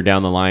maybe later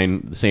down the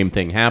line the same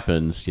thing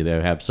happens. You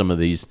know, have some of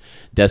these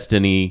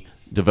Destiny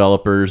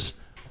developers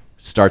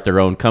start their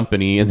own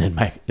company and then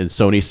and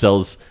Sony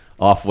sells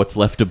off what's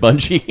left to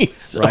Bungie.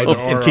 So- Right? Or,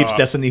 And keeps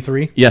Destiny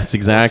 3. Yes,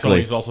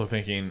 exactly. Sony's also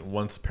thinking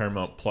once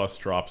Paramount Plus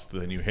drops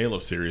the new Halo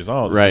series,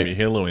 there's Right. going to be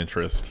Halo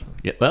interest.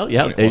 Yeah, well,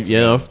 yeah, Once you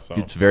know, again, so.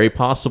 it's very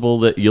possible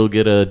that you'll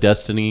get a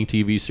Destiny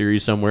TV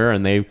series somewhere,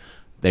 and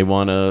they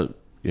want to,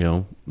 you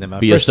know, Then,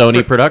 be first- a Sony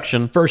fir-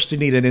 production, First, you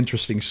need an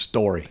interesting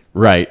story.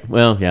 right?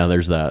 Well, yeah,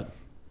 there's that.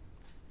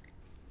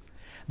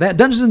 That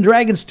Dungeons &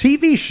 Dragons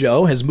TV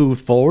show has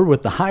moved forward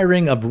with the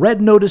hiring of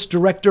Red Notice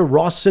director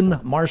Rawson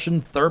Martian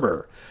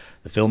Thurber.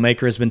 The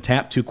filmmaker has been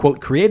tapped to,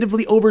 quote,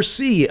 creatively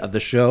oversee the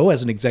show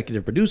as an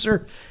executive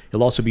producer.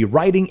 He'll also be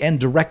writing and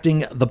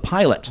directing the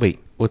pilot. Wait,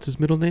 what's his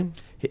middle name?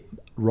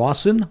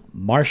 Rawson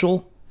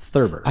Marshall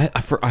Thurber. I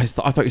thought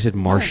you said What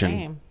a Martian.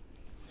 name.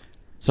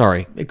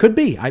 Sorry. It could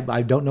be. I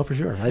don't know for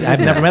sure. I've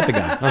never met the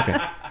guy.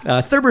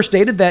 Okay. Thurber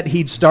stated that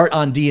he'd start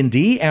on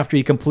D&D after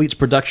he completes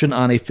production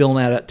on a film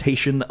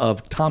adaptation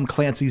of Tom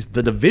Clancy's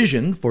The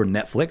Division for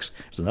Netflix.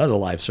 It's another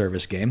live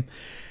service game.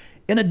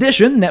 In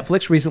addition,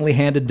 Netflix recently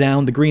handed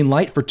down the green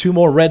light for 2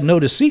 more Red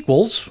Notice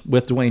sequels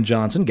with Dwayne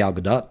Johnson, Gal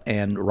Gadot,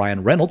 and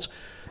Ryan Reynolds.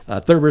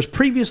 Thurber's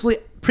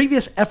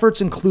previous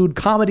efforts include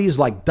comedies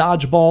like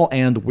Dodgeball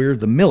and We're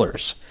the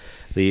Millers.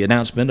 The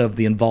announcement of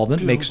the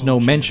involvement makes no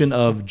mention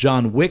of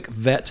John Wick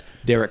vet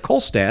Derek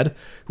Kolstad,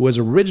 who was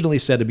originally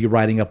said to be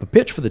writing up a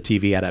pitch for the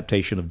TV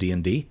adaptation of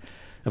D&D.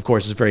 Of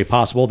course, it's very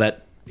possible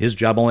that his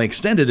job only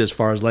extended as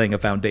far as laying a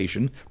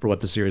foundation for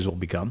what the series will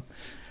become.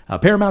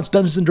 Paramount's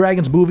Dungeons &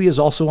 Dragons movie is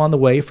also on the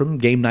way from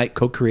Game Night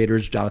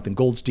co-creators Jonathan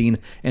Goldstein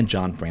and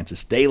John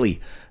Francis Daly,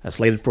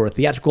 slated for a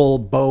theatrical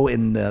bow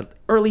in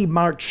early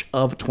March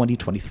of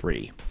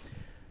 2023.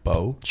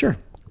 Bo? Sure.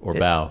 Or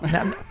bow.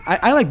 Now,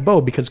 I like bow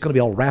because it's going to be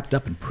all wrapped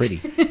up and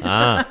pretty.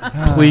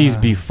 Please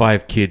be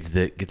 5 kids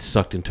that get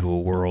sucked into a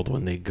world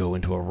when they go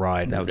into a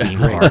ride at a theme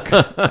park.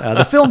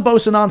 The film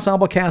boasts an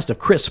ensemble cast of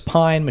Chris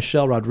Pine,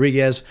 Michelle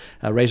Rodriguez,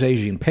 Reza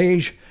Jean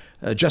Page,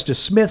 Justice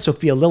Smith,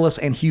 Sophia Lillis,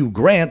 and Hugh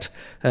Grant.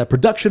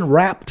 Production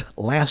wrapped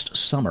last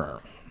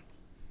summer.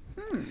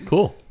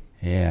 Cool.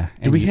 Yeah.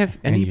 Do we have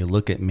any- And you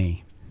look at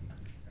me.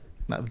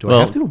 Do I Well,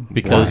 have to?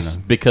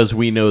 because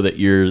we know that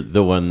you're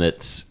the one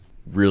that's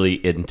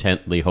really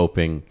intently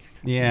hoping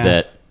Yeah.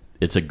 that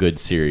it's a good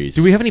series.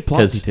 Do we have any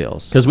plot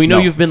details? Because we know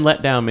No. you've been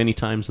let down many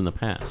times in the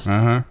past.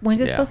 Uh-huh.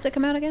 When's it Yeah. supposed to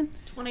come out again?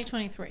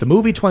 2023. The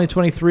movie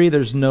 2023,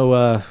 there's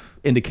no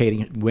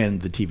indicating when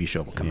the TV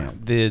show will come Yeah.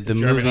 out. The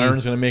Jeremy movie.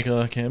 Irons going to make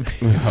a cameo.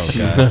 Oh,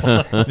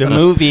 God. The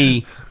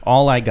movie,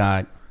 all I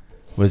got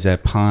was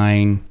that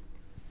Pine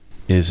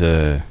is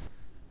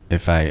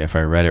if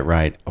I read it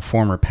right, a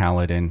former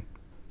paladin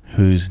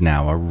who's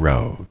now a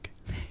rogue.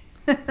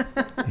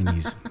 And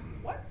he's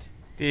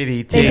Did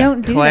he They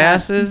don't do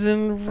classes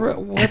in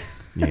what?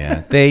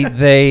 yeah.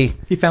 They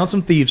He found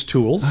some thieves'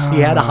 tools. He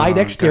had a high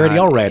dexterity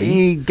already.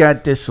 He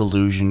got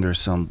disillusioned or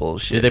some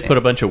bullshit. Did they put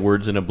a bunch of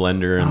words in a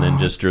blender and then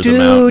just drew them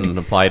out and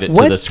applied it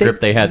to the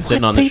script they had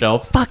sitting on the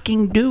shelf? What they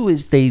fucking do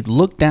is they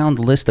look down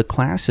the list of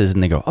classes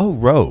and they go, "Oh,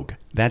 rogue.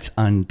 That's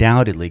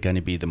undoubtedly going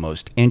to be the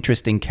most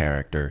interesting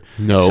character."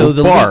 No,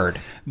 the bard.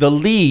 The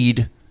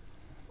lead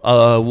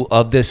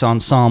of this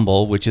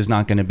ensemble, which is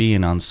not going to be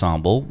an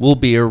ensemble, will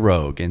be a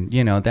rogue. And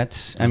you know,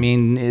 that's, I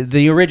mean,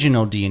 the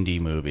original D&D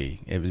movie.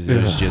 It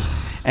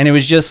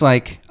was just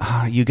like,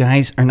 you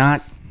guys are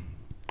not.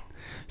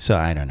 So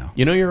I don't know.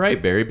 You know, you're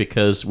right, Barry,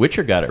 because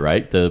Witcher got it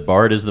right. The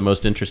Bard is the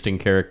most interesting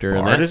character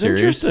in Bard that is series.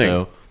 interesting.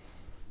 So,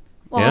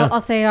 Well, Yeah. I'll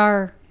say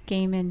our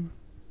game in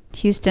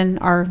Houston,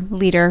 our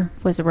leader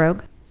was a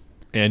rogue.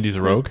 Andy's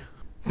a rogue.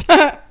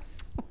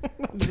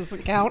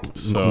 Doesn't count.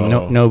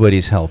 So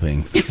Nobody's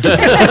helping.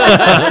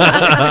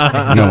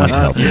 No one's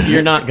helping.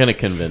 you're not going to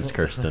convince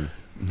Kirsten.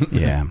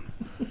 Yeah.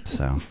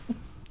 So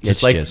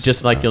Just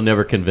like you'll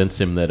never convince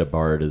him that a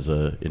Bard is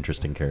a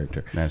interesting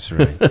character. that's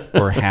right.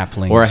 Or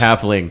halflings. Or a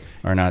halfling.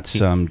 Are not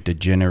some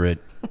degenerate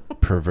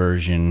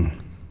perversion.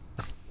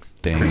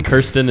 thing.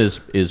 Kirsten is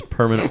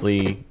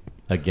permanently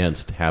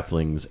against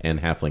halflings and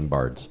halfling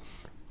bards.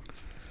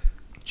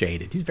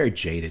 Jaded. He's very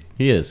jaded.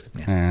 He is.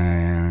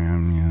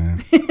 Yeah.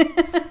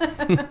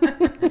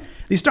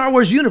 The Star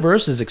Wars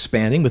universe is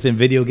expanding within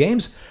video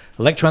games.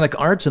 Electronic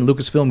Arts and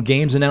Lucasfilm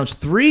Games announced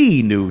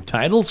 3 new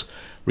titles.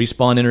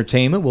 Respawn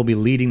Entertainment will be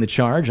leading the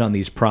charge on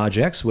these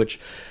projects, which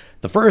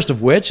the first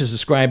of which is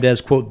described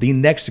as, quote, the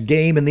next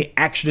game in the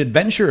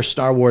action-adventure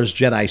Star Wars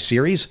Jedi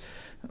series.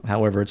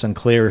 However, it's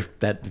unclear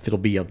that if it'll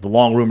be the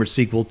long-rumored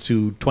sequel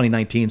to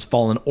 2019's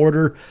Fallen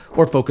Order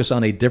or focus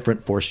on a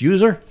different Force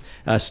user.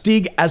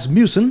 Stig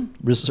Asmussen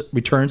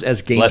returns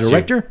as game Bless you.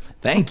 director.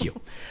 Thank you.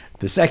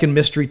 The second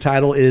mystery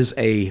title is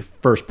a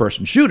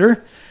first-person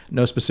shooter.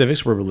 No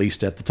specifics were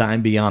released at the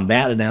time beyond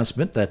that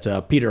announcement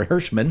that Peter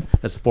Hirschman,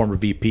 that's the former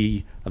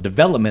VP of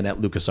development at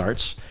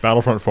LucasArts,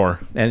 Battlefront 4.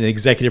 and an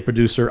executive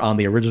producer on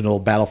the original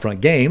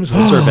Battlefront games,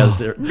 will serve as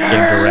the game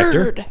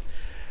director.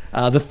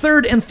 The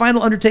third and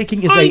final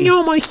undertaking is I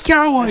know my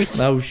Star Wars.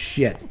 Oh,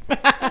 shit.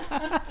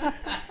 I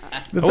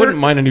wouldn't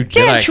mind a new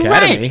Jedi That's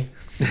Academy.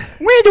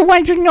 We're the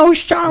ones who know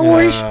Star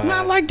Wars,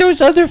 not like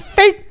those other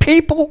fake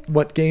people.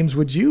 What games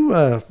would you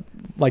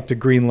like to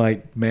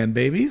greenlight, man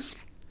babies?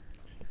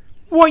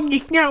 One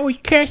that's not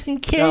with Cass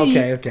and Kenny.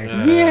 Okay.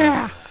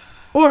 Yeah.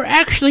 Or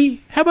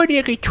actually, how about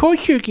like a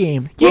torture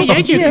game? Yeah,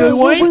 that's a good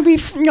one.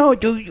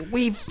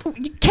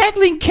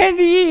 Kathleen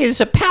Kennedy is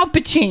a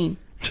Palpatine.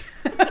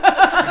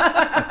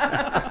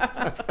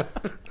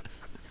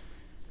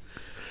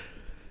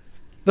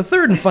 The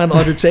third and final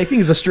undertaking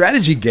is a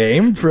strategy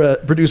game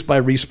produced by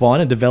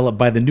Respawn and developed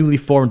by the newly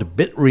formed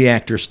Bit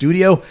Reactor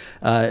studio.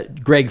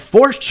 Greg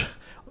Forsch,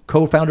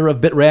 co-founder of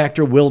Bit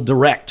Reactor, will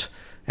direct.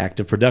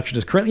 Active production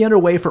is currently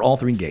underway for all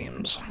 3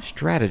 games.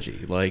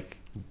 Strategy, like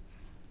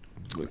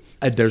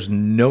There's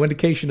no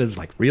indication of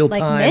like real time,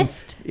 Like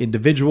Myst?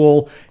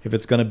 individual. If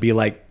it's going to be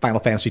like Final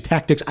Fantasy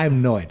Tactics, I have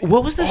no idea.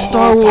 what was the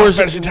Star Wars?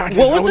 Fantasy Tactics,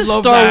 What I was would the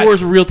love Star that.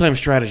 Wars real-time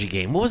strategy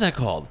game? What was that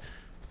called?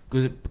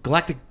 Was it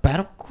Galactic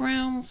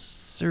Battlegrounds?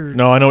 Or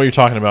No, I know what you're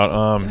talking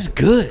about. it was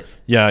good.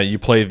 Yeah, you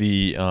play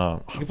the.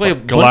 You play a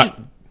bunch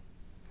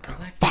of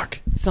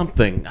Fuck.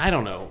 something. I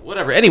don't know.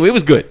 Whatever. Anyway, it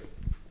was good,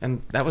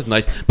 and that was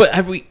nice. But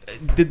have we?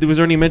 Was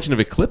there any mention of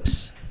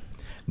Eclipse?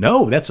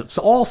 No, it's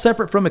all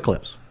separate from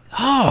Eclipse.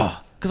 Oh,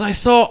 because I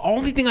saw.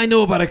 Only thing I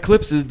know about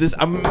Eclipse is this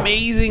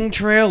amazing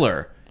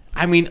trailer.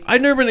 I mean,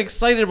 I've never been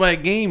excited by a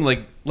game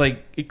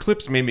like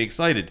Eclipse made me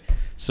excited.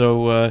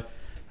 So I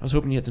was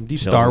hoping you had some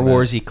details. Star on that.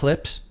 Wars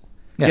Eclipse?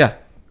 Yeah.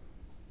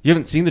 You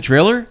haven't seen the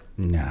trailer?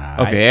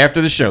 Nah. Okay,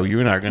 after the show,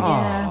 you and I are gonna.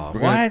 Yeah. We're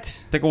gonna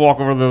What? Take a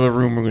walk over to the other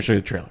room. We're gonna show you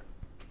the trailer.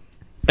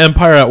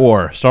 Empire at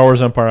War. Star Wars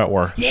Empire at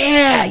War.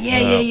 Yeah.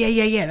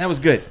 That was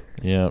good.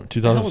 Yeah, That was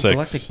 2006.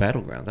 Galactic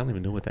Battlegrounds. I don't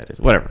even know what that is.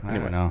 Whatever. I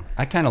don't know.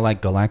 I kind of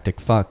like Galactic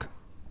Fuck.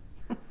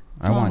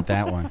 I want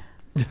that one.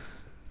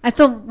 I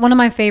still one of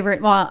my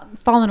favorite. Well,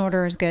 Fallen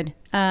Order is good,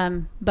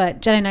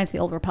 but Jedi Knights: The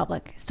Old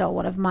Republic is still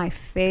one of my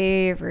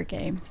favorite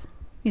games.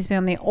 Used to be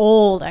on the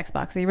old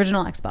Xbox, the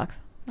original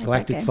Xbox. Like that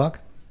Galactic game. Fuck?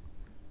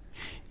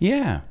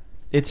 Yeah.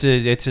 It's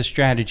a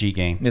strategy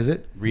game. Is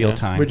it? Real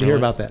time. Where'd you hear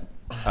about that?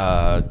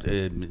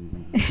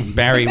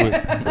 Barry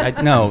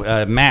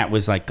Matt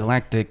was like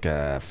Galactic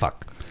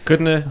Fuck.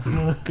 Couldn't have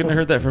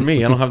heard that from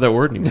me. I don't have that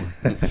word anymore.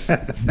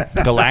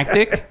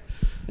 Galactic?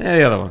 Yeah,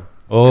 the other one.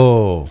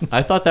 Oh.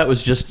 I thought that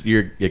was just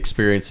your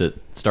experience at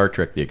Star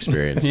Trek. The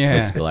experience Yeah.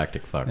 was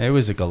Galactic Fuck. It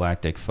was a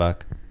Galactic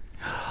Fuck.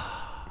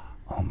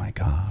 Oh my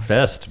god.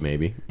 Fest,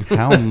 maybe.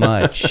 How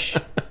much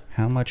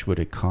would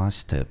it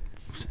cost to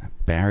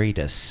Barry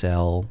to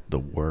sell the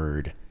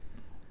word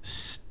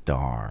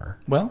star?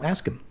 Well,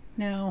 ask him.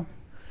 No.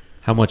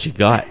 How much you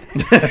got?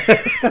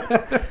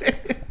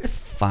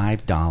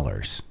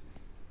 $5.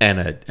 and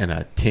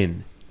a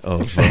tin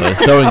of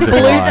sewing Blue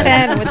supplies.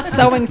 10 with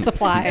sewing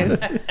supplies.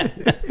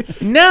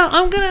 No,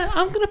 I'm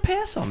gonna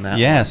pass on that.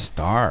 Yeah,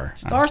 star.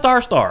 Star.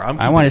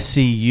 I want to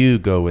see you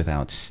go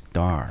without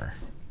star.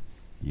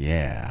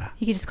 Yeah.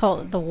 You could just call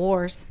it The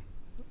Wars.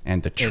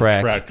 And the And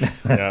Trek.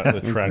 Treks. Yeah,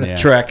 the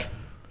Treks. Yeah.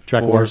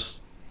 Trek Wars.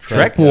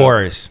 Trek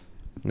Wars.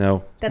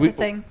 No, That's a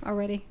thing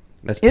already.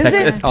 that's Is tech,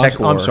 it? That's Oh, Tech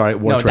War. I'm sorry.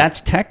 War No, Trek.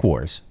 that's Tech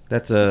Wars.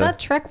 That's I thought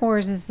Trek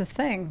Wars is the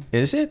thing.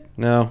 Is it?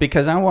 No.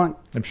 Because I want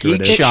I'm sure it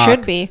Geek is. It Shock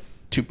should be.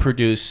 to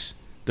produce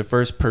the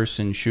first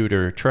person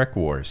shooter Trek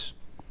Wars.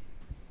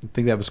 I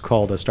think that was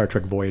called Star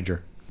Trek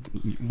Voyager.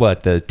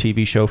 What, the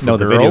TV show for No,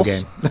 the video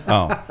girls? game.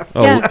 Oh.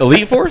 Yeah.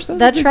 Elite Force. That was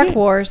The a good Trek game.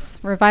 Wars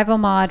revival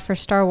mod for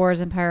Star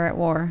Wars Empire at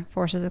War,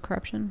 Forces of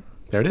Corruption.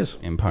 There it is.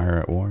 Empire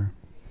at War.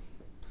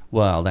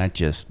 Well, that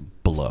just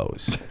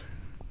blows.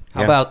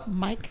 How Yeah. about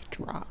Mic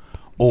drop.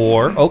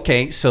 or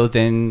okay, so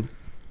then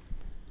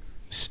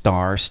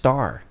Star.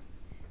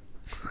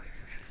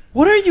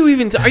 What are you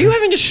even? Are you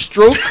having a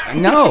stroke?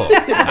 No,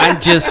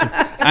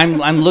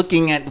 I'm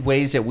looking at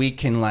ways that we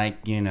can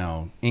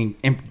and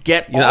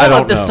get Yeah, all I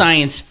don't of the know.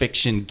 science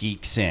fiction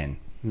geeks in.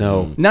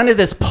 No. None of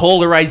this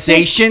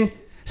polarization,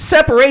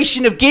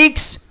 separation of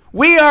geeks.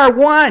 We are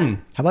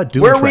one. How about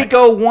Doom Where Trek? we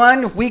go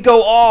one, we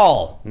go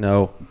all.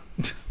 No.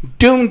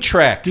 Doom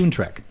Trek. Dune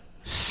Trek.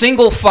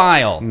 Single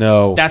file.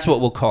 No. That's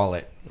what we'll call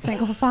it.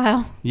 Single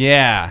file.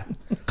 Yeah.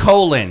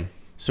 Colon.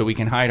 So we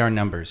can hide our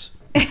numbers.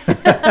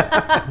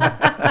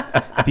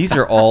 These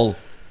are all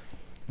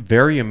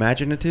very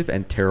imaginative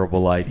and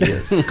terrible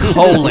ideas.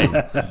 Colon.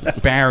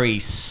 Barry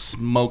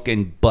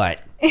smoking butt.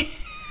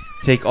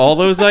 Take all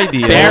those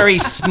ideas. Barry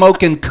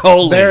smoking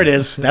colon. There it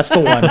is. That's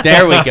the one.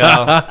 There we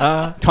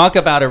go. Talk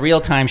about a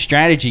real-time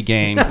strategy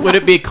game. Would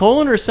it be a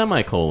colon or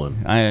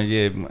semicolon?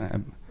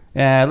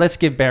 Let's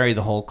give Barry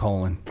the whole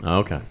colon.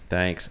 Okay.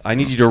 Thanks. I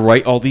need you to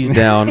write all these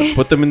down,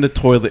 put them in the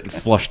toilet, and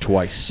flush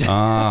twice.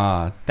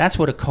 That's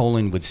what a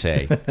colon would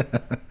say.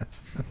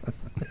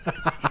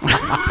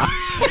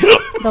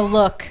 The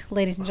look,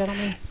 ladies and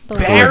gentlemen. The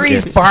look.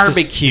 Barry's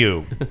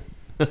barbecue.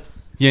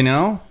 You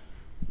know?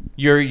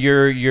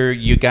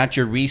 You got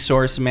your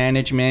resource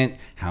management,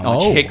 how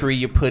much hickory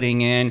you're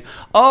putting in.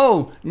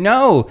 Oh,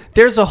 no,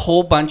 there's a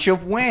whole bunch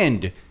of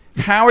wind.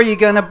 How are you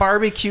going to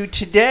barbecue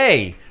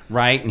today?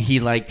 Right? And he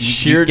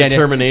sheer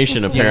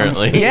determination,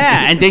 apparently.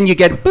 Yeah, and then you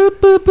get boop,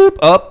 boop, boop,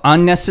 up,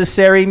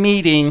 unnecessary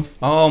meeting.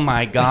 Oh,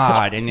 my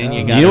God. And then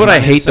you got You know what I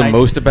hate the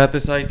most about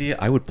this idea?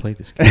 I would play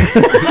this game.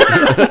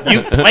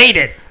 You played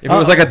it. If it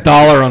was like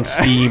 $1 on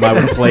Steam, I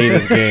would play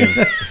this game.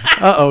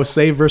 Uh-oh,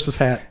 save versus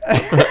hat.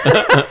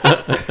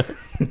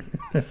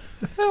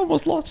 I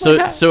almost lost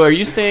So are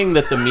you saying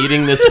that the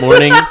meeting this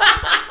morning,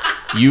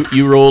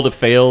 you rolled a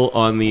fail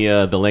on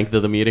the length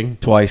of the meeting?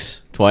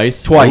 Twice.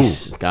 Twice?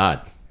 Twice. Ooh,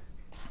 God.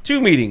 2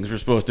 meetings were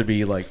supposed to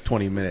be like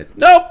 20 minutes.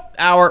 Nope,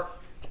 hour.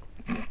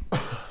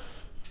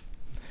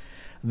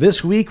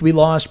 This week, we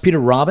lost Peter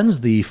Robbins,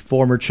 the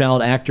former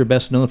child actor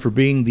best known for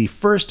being the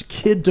first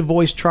kid to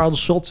voice Charles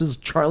Schultz's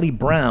Charlie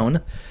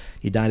Brown.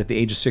 He died at the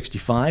age of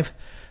 65.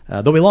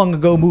 Though he long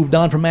ago moved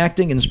on from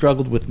acting and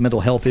struggled with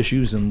mental health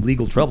issues and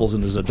legal troubles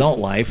in his adult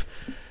life.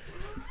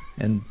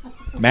 And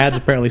Matt's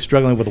apparently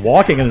struggling with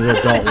walking in his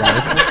adult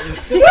life.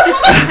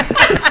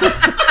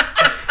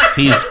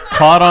 He's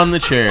caught on the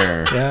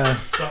chair. Yeah.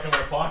 Stuck in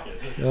my pocket.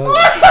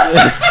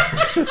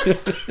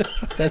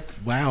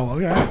 Wow. All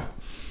right.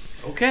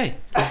 Okay.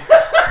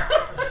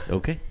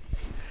 Okay.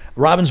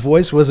 Robbins'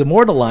 voice was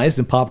immortalized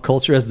in pop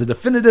culture as the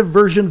definitive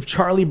version of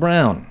Charlie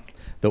Brown.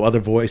 Though other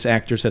voice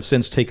actors have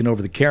since taken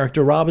over the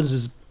character, Robbins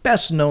is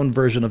best known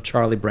version of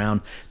Charlie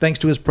Brown thanks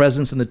to his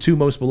presence in the two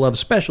most beloved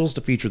specials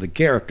to feature the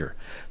character,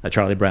 The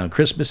Charlie Brown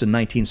Christmas in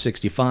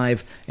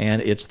 1965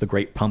 and It's the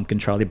Great Pumpkin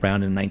Charlie Brown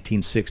in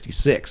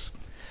 1966.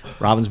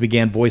 Robbins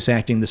began voice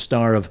acting the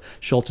star of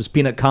Schultz's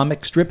Peanut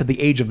comic strip at the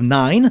age of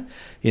 9 in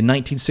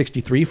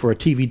 1963 for a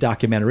TV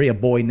documentary, A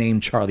Boy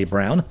Named Charlie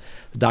Brown.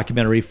 The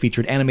documentary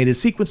featured animated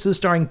sequences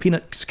starring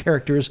Peanut's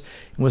characters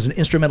and was an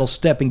instrumental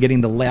step in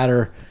getting the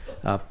latter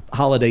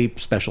holiday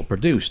special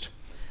produced.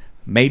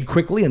 Made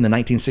quickly in the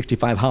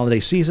 1965 holiday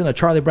season, A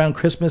Charlie Brown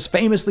Christmas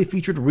famously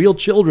featured real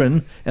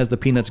children as the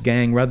Peanuts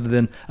gang rather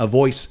than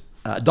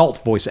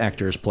adult voice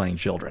actors playing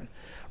children.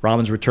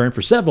 Robbins returned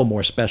for several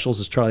more specials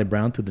as Charlie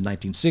Brown through the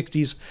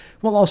 1960s,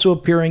 while also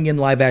appearing in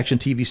live-action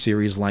TV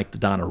series like The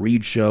Donna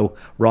Reed Show,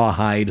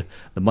 Rawhide,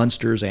 The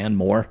Munsters, and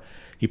more.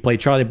 He played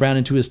Charlie Brown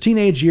into his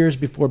teenage years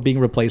before being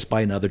replaced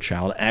by another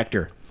child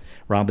actor.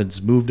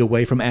 Robbins moved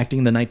away from acting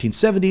in the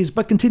 1970s,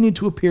 but continued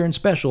to appear in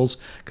specials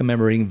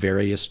commemorating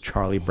various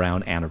Charlie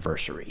Brown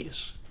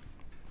anniversaries.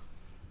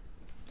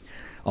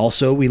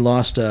 Also, we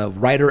lost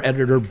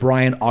writer-editor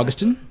Brian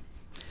Augustin.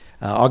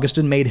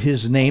 Augustin made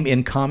his name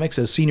in comics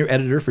as senior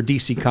editor for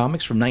DC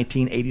Comics from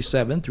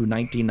 1987 through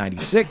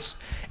 1996,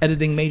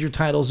 editing major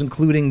titles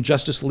including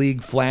Justice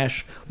League,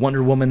 Flash,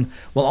 Wonder Woman,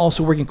 while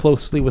also working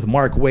closely with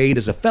Mark Waid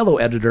as a fellow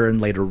editor and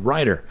later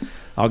writer.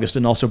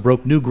 Augustin also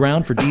broke new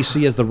ground for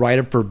DC as the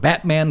writer for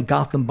Batman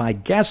Gotham by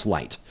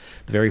Gaslight,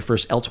 the very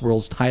first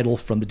Elseworlds title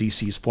from the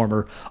DC's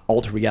former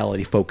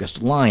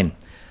alt-reality-focused line.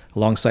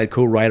 Alongside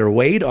co-writer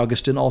Waid,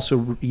 Augustin also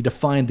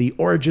redefined the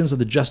origins of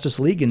the Justice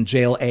League in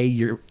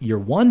JLA Year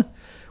One,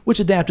 which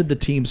adapted the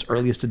team's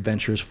earliest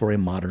adventures for a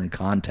modern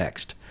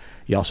context.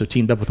 He also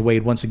teamed up with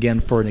Waid once again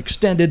for an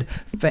extended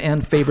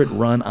fan-favorite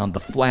run on The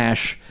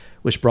Flash,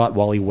 which brought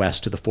Wally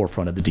West to the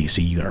forefront of the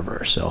DC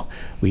universe, so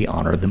we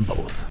honor them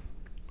both.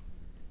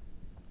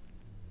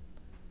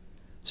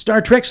 Star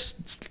Trek's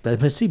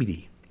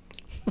CBD.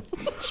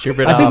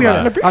 I think we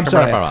are. I'm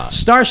sorry.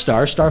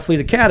 Starfleet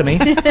Academy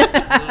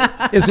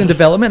is in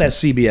development at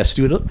CBS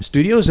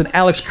Studios, and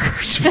Alex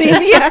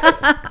Kurtzman.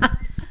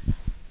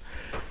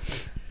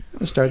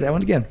 Let's start that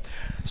one again.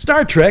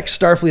 Star Trek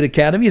Starfleet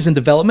Academy is in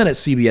development at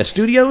CBS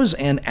Studios,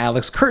 and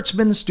Alex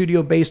Kurtzman,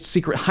 studio-based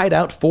secret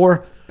hideout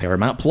for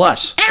Paramount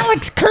Plus.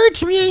 Alex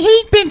Kurtzman,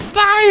 he's been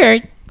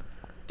fired.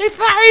 They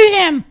fired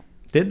him.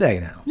 Did they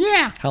now?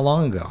 Yeah. How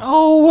long ago?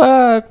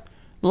 Oh,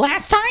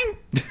 last time?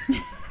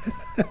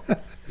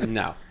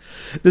 No.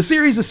 The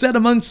series is set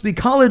amongst the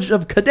College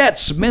of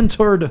Cadets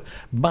mentored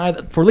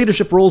for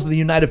leadership roles in the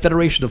United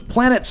Federation of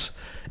Planets.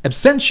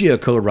 Absentia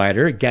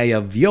co-writer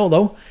Gaia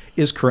Violo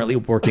is currently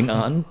working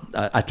on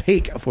a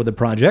take for the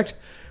project.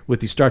 With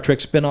the Star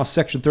Trek spin-off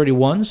Section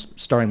 31,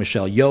 starring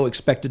Michelle Yeoh,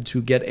 expected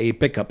to get a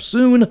pickup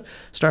soon,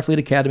 Starfleet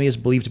Academy is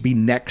believed to be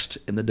next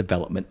in the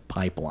development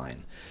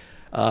pipeline.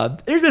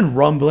 There's been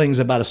rumblings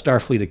about a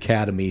Starfleet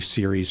Academy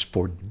series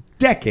for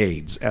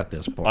decades at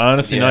this point.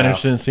 Honestly, not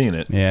interested in seeing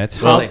it. Yeah,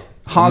 it's Really?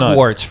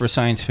 Hogwarts for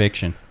science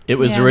fiction. It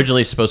was Yeah.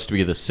 originally supposed to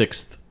be the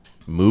 6th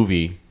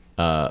movie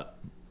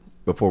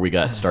before we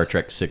got Star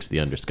Trek 6: The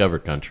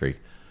Undiscovered Country.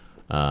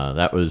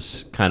 That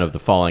was kind of the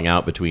falling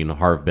out between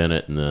Harv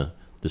Bennett and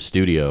the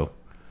studio,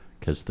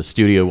 because the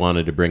studio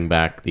wanted to bring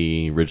back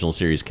the original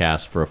series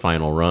cast for a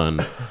final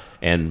run,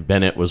 and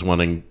Bennett was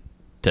wanting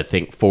to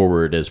think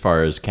forward as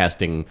far as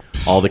casting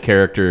all the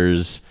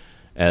characters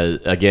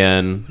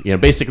again.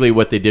 Basically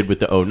what they did with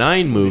the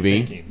 09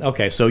 movie.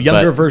 Okay, so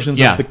younger But, versions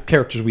yeah. of the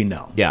characters we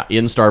know. Yeah,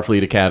 in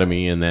Starfleet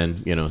Academy, and then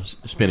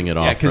spinning it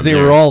off. Yeah, because from they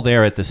there. were all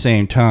there at the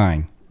same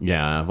time.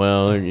 Yeah,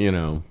 well,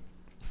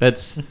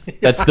 that's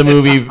the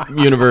movie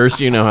universe.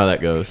 You know how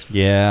that goes.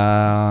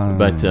 Yeah.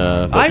 But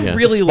I yeah.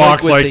 really like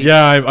Spock's what like, they,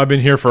 yeah, I've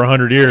been here for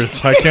 100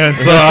 years. I can't.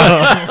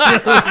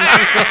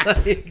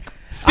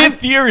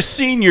 5th year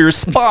senior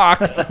Spock.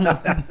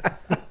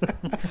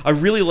 I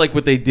really like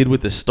what they did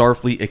with the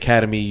Starfleet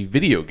Academy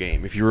video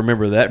game. If you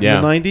remember that from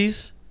Yeah. the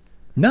 90s.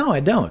 No, I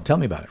don't. Tell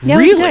me about it. Yeah,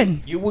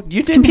 Really? it was good.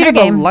 You didn't computer have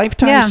game. a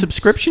lifetime Yeah.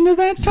 subscription to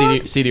that?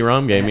 Todd?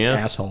 CD-ROM game, yeah.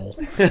 Asshole.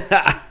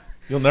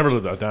 You'll never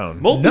live that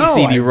down.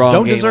 Multi-CD-ROM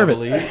don't game, deserve I it.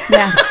 believe.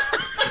 Yeah.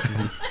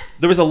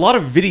 There was a lot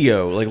of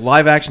video, like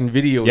live action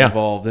video Yeah.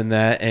 involved in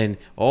that, and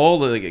all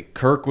the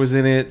Kirk was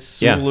in it,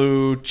 Yeah.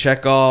 Sulu,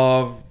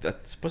 Chekhov,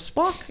 was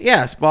Spock?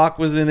 Yeah, Spock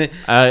was in it.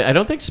 I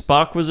don't think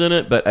Spock was in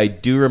it, but I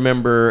do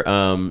remember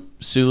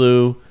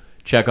Sulu,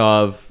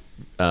 Chekhov,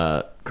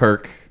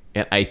 Kirk,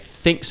 and I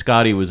think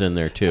Scotty was in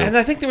there too. And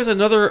I think there was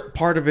another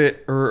part of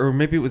it, or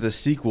maybe it was a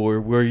sequel,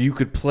 where you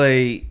could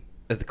play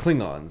as the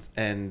Klingons,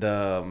 and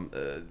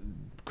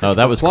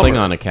that was Plummer.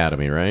 Klingon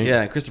Academy, right?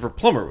 Yeah, and Christopher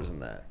Plummer was in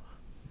that.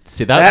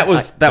 See, That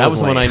was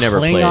one I lame. never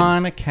played.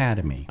 Klingon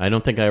Academy. I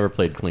don't think I ever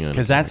played Klingon.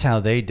 Because that's how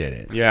they did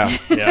it. Yeah.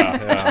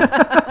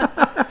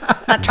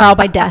 Not trial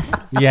by death.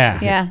 Yeah.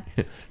 Yeah.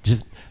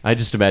 I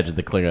just imagine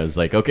the Klingons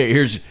like, okay,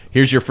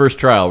 here's your first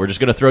trial. We're just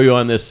gonna throw you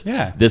on this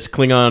Yeah. this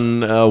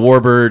Klingon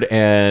warbird,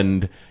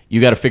 and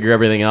you got to figure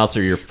everything else,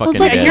 or you're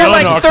fucking like, dead. you're no,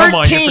 like no, come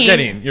on, you're 13.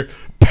 forgetting. You're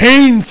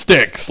pain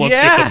sticks. Let's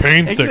get the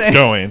pain sticks exactly.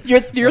 going.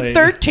 You're Like-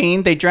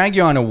 13. They drag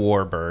you on a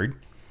warbird,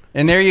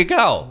 and there you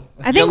go.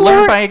 I think you learn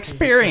Laura- by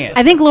experience.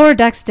 I think Lower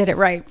Decks did it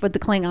right with the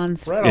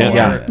Klingons. Right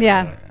Yeah. on.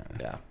 Yeah.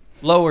 Yeah.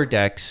 Lower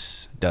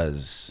Decks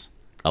does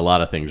A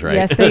lot of things, right?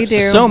 Yes, they do.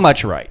 so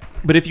much right.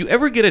 But if you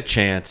ever get a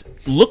chance,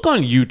 look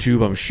on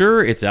YouTube. I'm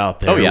sure it's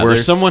out there. Oh, yeah, where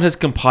there's- someone has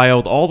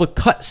compiled all the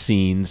cut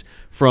scenes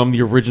from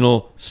the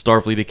original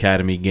Starfleet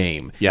Academy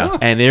game. Yeah.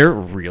 And they're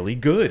really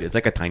good. It's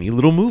like a tiny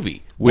little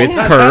movie with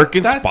Yeah, Kirk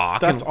and that's,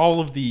 Spock. That's and,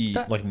 all of the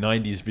like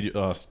 90s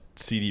video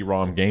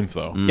CD-ROM games,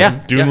 though.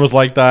 Yeah, Dune yeah. was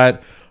like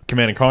that.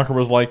 Command and Conquer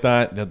was like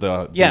that.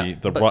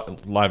 The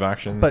live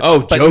action.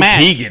 Oh, Joe Matt,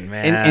 Keegan,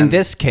 man. In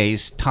this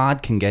case,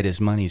 Todd can get his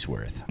money's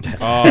worth.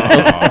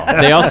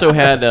 They also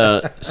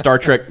had Star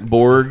Trek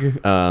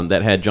Borg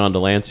that had John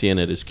Delancey in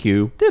it as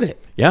Q. did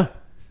it. Yeah.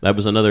 That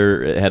was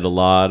another. It had a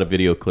lot of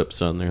video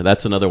clips on there.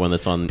 That's another one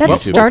that's on. That's YouTube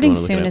if you starting wanna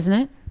look soon, at it. isn't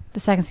it? The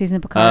second season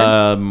of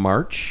Picard.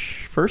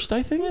 March 1st,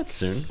 I think. That's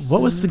soon.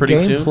 What was the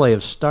Pretty soon. gameplay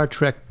of Star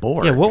Trek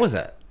Borg? Yeah, what was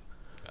that?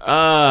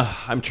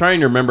 I'm trying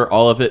to remember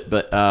all of it,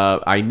 but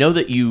I know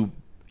that you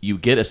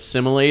get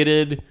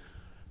assimilated,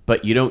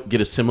 but you don't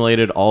get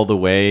assimilated all the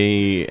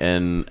way,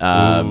 and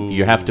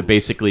you have to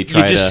basically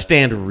try You just to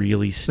stand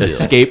really still.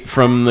 escape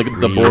from the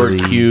Borg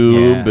cube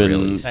yeah, and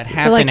really. That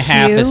half like and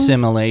half Q?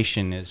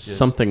 assimilation is just,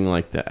 something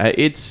like that.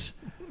 It's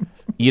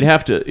you'd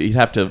have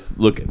to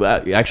look.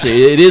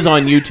 Actually, it is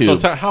on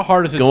YouTube. so how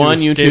hard is it Go to on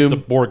escape YouTube. the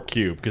Borg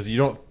cube? Because you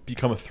don't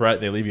become a threat;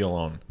 they leave you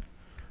alone.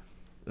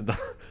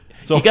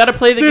 So You gotta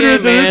play the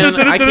game, man.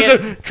 I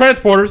can't.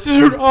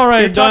 Transporters. All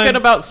right, You're talking done.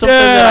 about something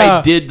that I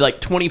Yeah. did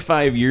like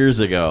 25 years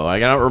ago. I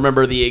don't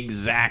remember the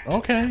exact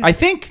Okay. I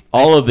think,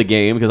 all of the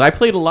game because I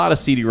played a lot of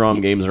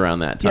CD-ROM games around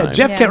that time. Yeah,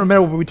 Jeff Yeah. can't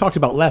remember what we talked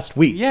about last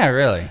week. yeah,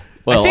 really.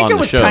 Well, I think on it the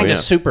was show, kind yeah. of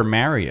Super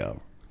Mario.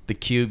 The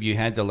cube, you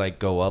had to like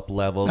go up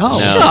levels. Oh,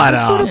 No. shut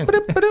up.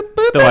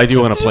 Though I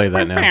do want to play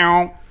that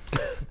now.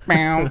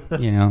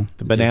 You know,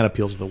 The banana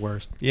peel's the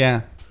worst.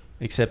 yeah.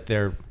 Except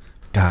they're,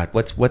 God,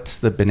 what's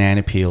the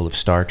banana peel of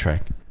Star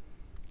Trek?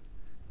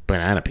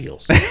 Banana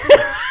peels. I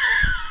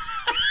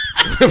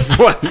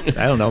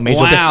don't know. Major,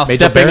 Wow, Major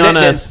Stepping Barrett? on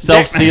a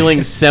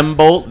self-sealing SEM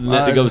bolt. And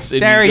it goes,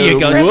 there you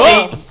go.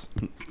 Whoa! See,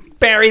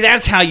 Barry,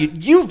 that's how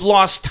you've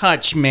lost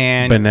touch,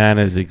 man.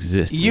 Bananas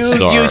exist in You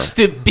Star used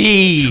to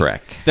be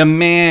Trek. the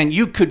man.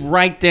 You could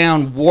write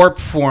down warp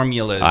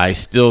formulas. I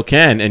still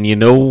can. And you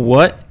know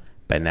what?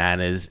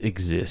 Bananas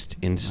exist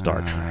in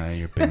Star Trek.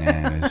 Your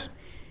bananas.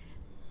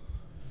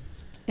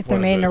 if they're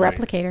what made is in a it, like-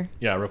 replicator.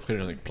 Yeah,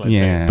 replicator like plantains.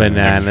 Yeah.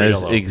 Bananas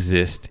Extra yellow.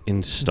 exist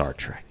in Star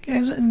Trek.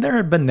 Isn't there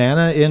a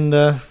banana in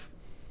the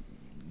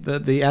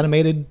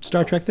animated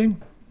Star Trek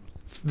thing?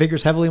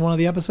 Figures heavily in one of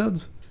the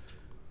episodes.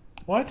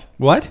 What?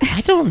 What?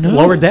 I don't know.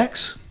 Lower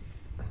Decks.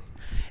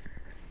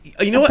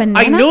 You know what? banana?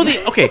 I know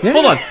the. Okay,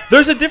 hold on.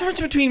 There's a difference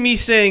between me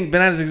saying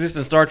bananas exist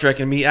in Star Trek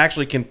and me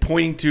actually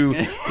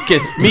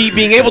me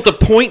being able to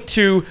point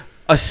to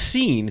a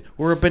scene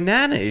where a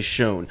banana is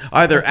shown,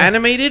 either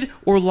animated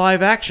or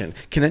live action.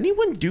 Can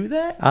anyone do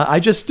that? I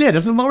just did.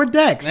 It's in Lower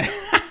Decks.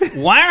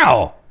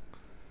 Wow.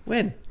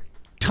 When?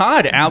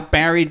 Todd out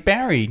buried.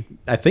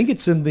 I think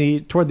it's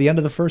toward the end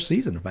of the first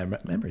season, if my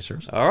memory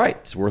serves. All right,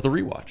 it's worth a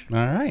rewatch.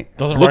 All right.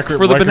 Doesn't Look Riker,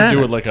 for the Riker banana.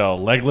 do it like a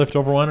leg lift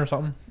over one or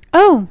something?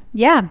 Oh,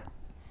 yeah.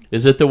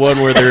 Is it the one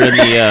where they're in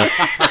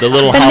the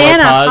little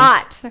Banana holopods?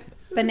 hot.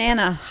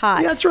 Banana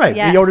hot. Yeah, that's right.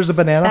 He orders a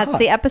banana That's hot.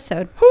 the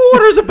episode. Who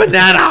orders a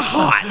banana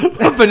hot?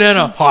 A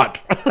banana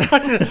hot.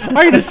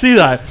 I need to see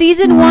that.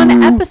 Season 1,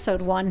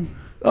 episode 1.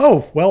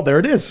 Oh, well, there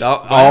it is.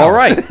 All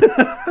right.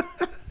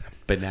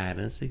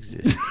 Bananas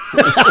exist.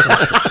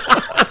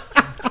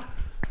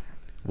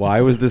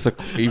 Why was this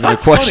even a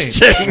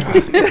question?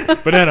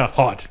 Banana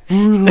hot.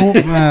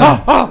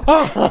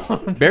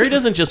 Barry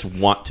doesn't just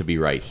want to be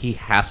right; he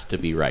has to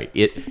be right.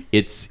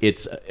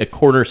 It's a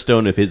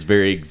cornerstone of his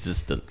very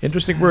existence.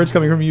 Interesting words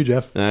coming from you,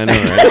 Jeff. I know,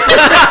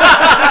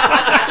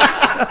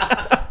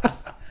 right?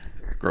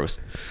 Gross.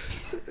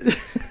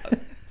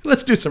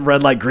 Let's do some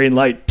red light, green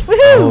light.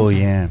 Oh,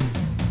 yeah.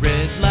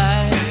 Red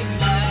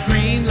light,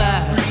 green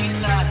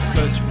light,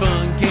 such a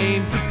fun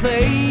game to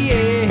play.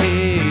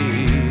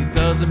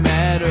 Doesn't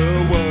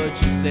matter what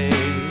you say,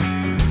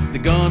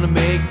 they're gonna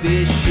make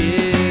this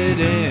shit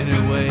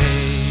anyway.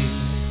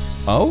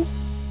 Oh?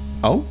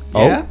 Oh?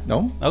 Yeah? Oh?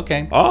 No?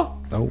 Okay. Oh,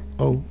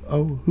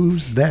 Oh,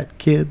 who's that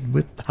kid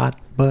with the hot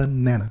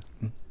banana?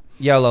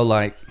 Yellow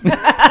light.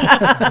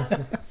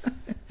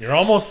 You're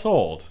almost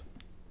sold.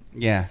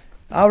 Yeah.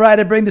 All right,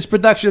 I bring this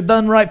production of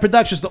Done Right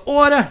Productions to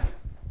order.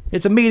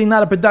 It's a meeting,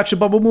 not a production,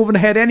 but we're moving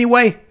ahead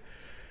anyway.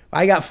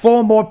 I got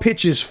 4 more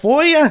pitches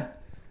for you,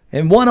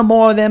 and one or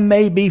more of them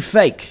may be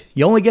fake.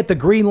 You only get the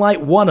green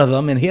light one of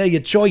them, and here are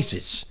your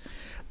choices.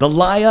 The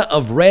Liar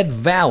of Red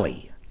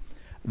Valley,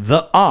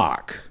 The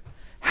Ark,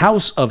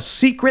 House of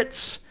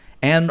Secrets,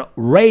 and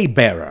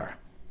Raybearer.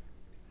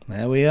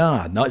 There we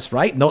are. No, it's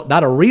right. No,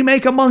 not a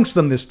remake amongst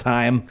them this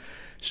time.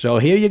 So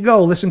here you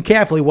go. Listen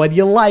carefully. What do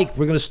you like?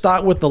 We're going to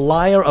start with The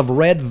Liar of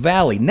Red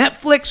Valley.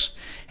 Netflix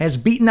has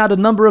beaten out a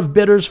number of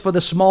bidders for the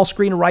small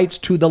screen rights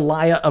to The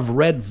Liar of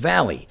Red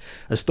Valley,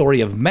 a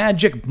story of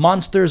magic,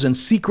 monsters, and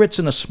secrets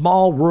in a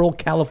small rural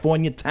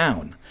California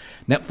town.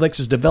 Netflix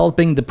is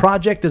developing the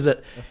project as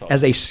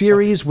a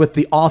series with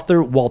the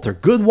author Walter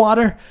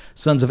Goodwater.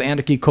 Sons of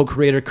Anarchy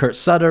co-creator Kurt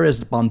Sutter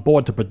is on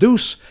board to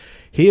produce.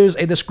 Here's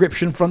a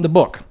description from the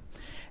book.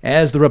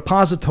 As the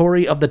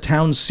repository of the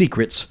town's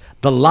secrets,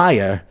 the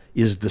liar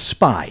is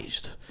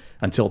despised.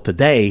 Until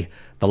today,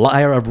 the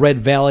Liar of Red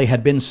Valley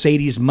had been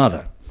Sadie's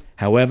mother.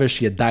 However,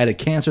 she had died of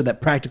cancer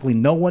that practically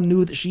no one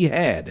knew that she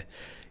had.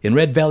 In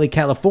Red Valley,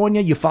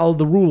 California, you follow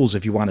the rules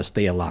if you want to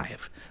stay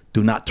alive.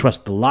 Do not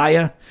trust the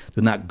liar.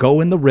 Do not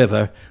go in the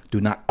river. Do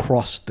not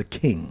cross the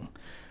king.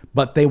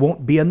 But they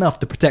won't be enough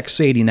to protect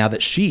Sadie now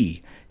that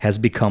she has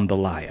become the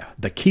liar,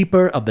 the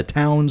keeper of the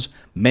town's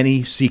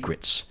many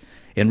secrets.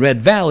 In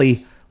Red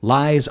Valley,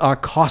 lies are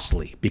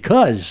costly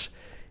because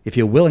if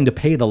you're willing to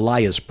pay the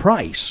liar's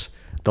price,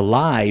 the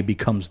lie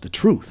becomes the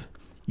truth.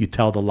 You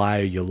tell the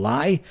liar you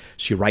lie,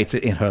 she writes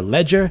it in her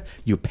ledger,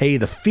 you pay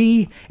the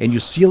fee, and you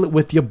seal it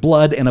with your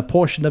blood and a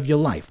portion of your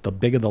life. The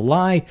bigger the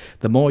lie,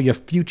 the more your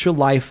future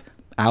life,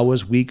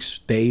 hours, weeks,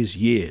 days,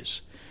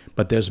 years.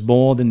 But there's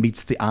more than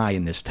meets the eye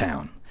in this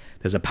town.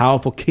 There's a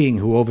powerful king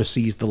who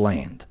oversees the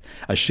land,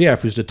 a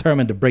sheriff who's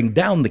determined to bring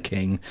down the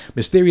king,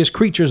 mysterious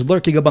creatures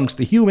lurking amongst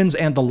the humans,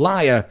 and the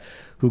liar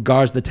who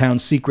guards the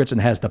town's secrets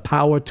and has the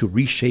power to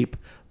reshape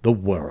the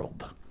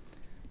world.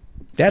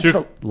 That's Too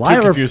the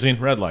Liar confusing.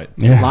 Red light.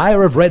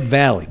 Liar of Red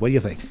Valley. What do you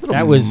think?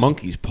 That was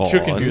monkey's paw. Too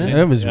isn't it? confusing.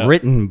 That was Yeah.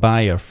 written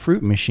by a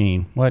fruit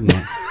machine, wasn't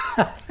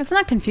it? It's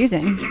not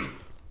confusing.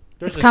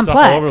 There's It's just stuff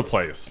complex. all over the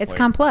place. It's Like,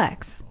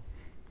 complex.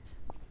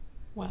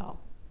 Well,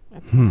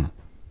 that's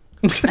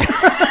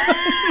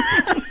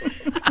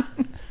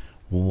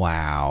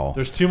Wow.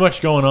 There's too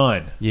much going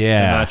on.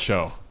 Yeah. In that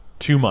show.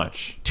 Too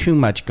much. Too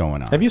much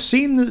going on. Have you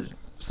seen The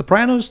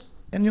Sopranos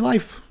in your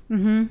life?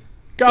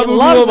 Gobble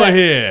loves over it.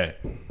 here.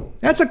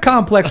 That's a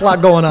complex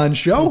lot going on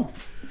show.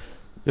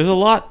 There's a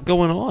lot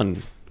going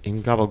on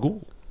in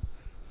Gabagool.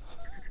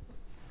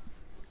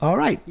 All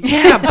right.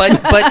 Yeah,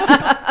 but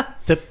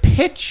the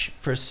pitch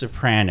for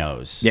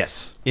Sopranos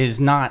Yes, is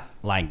not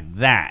like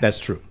that. that's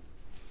true.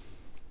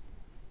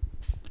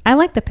 I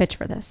like the pitch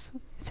for this.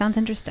 It sounds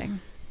interesting.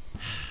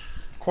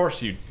 Of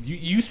course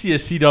you see a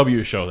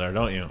CW show there,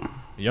 don't you?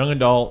 A young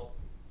adult.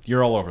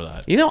 You're all over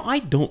that. You know, I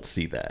don't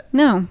see that.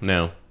 No.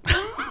 No.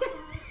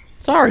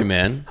 Sorry,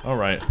 man. All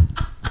right.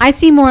 I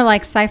see more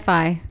like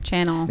Sci-Fi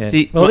Channel. Yeah.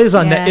 See, well, it is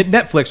on Yeah.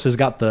 Netflix has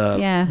got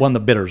Yeah. won the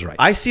bidders right.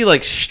 I see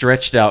like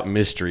stretched out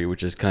mystery,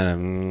 which is kind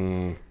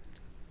of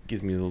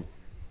gives me a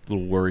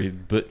little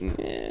worried. But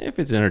if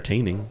it's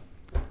entertaining,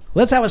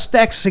 Let's have a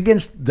stacks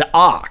against the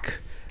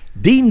Ark.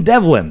 Dean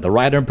Devlin, the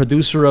writer and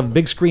producer of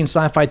big screen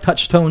sci-fi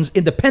touchstones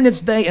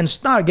Independence Day and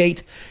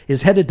Stargate,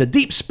 is headed to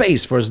deep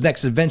space for his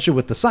next adventure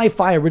with the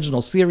sci-fi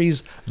original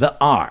series, The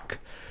Ark.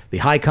 The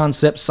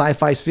high-concept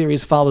sci-fi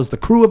series follows the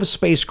crew of a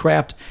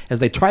spacecraft as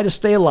they try to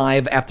stay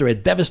alive after a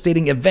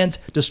devastating event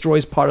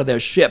destroys part of their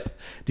ship,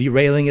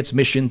 derailing its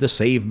mission to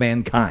save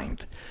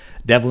mankind.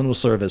 Devlin will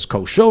serve as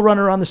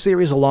co-showrunner on the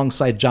series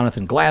alongside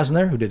Jonathan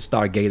Glasner, who did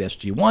Stargate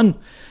SG-1.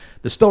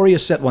 The story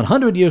is set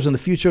 100 years in the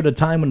future at a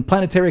time when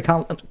planetary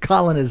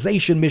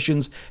colonization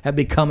missions have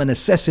become a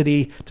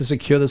necessity to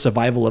secure the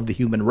survival of the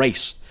human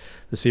race.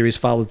 The series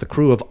follows the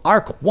crew of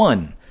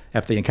Ark-1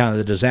 after they encounter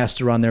the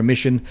disaster on their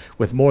mission,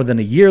 with more than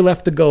a year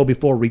left to go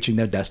before reaching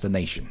their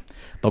destination.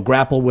 They'll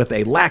grapple with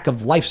a lack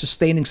of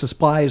life-sustaining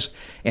supplies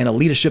and a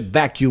leadership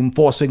vacuum,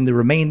 forcing the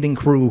remaining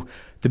crew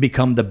to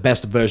become the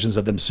best versions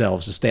of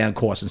themselves to stay on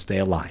course and stay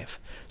alive.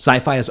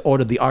 Sci-Fi has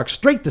ordered the Ark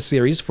straight to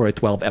series for a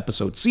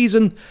 12-episode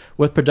season,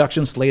 with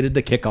production slated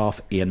to kick off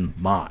in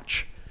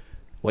March.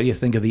 What do you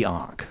think of the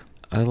Ark?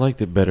 I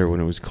liked it better when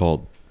it was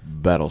called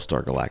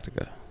Battlestar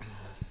Galactica.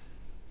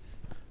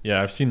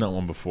 Yeah, I've seen that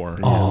one before.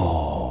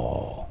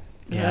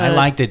 Yeah, I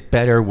liked it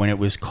better when it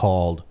was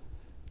called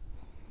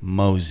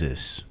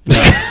Moses.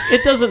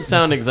 It doesn't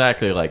sound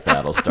exactly like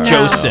Battlestar.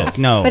 Joseph,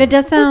 no. But it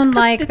does sound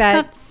like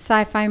that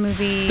sci-fi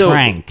movie.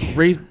 Frank.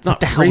 Raised hell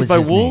Raised is by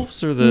his name?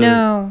 Wolves or the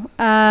No,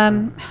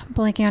 I'm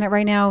blanking on it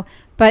right now.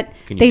 But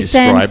Can you they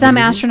send describe some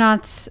the movie?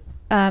 astronauts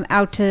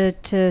out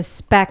to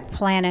spec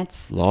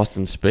planets, Lost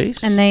in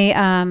Space? and they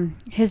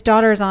his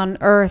daughter's on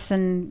Earth,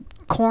 and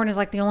corn is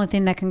like the only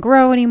thing that can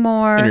grow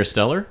anymore.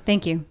 Interstellar?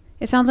 Thank you.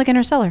 It sounds like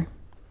Interstellar.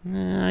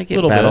 I get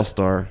Little bit.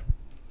 Battlestar.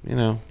 You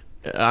know.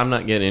 I'm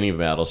not getting any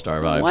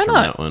Battlestar vibes Why from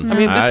not? that one. I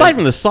mean, aside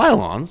from the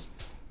Cylons.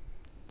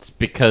 It's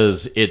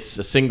because it's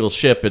a single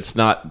ship. It's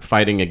not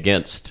fighting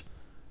against,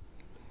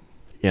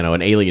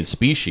 an alien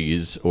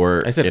species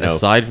or, I said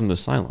aside from the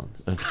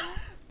Cylons.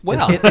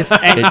 Well, because,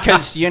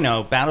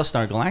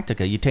 Battlestar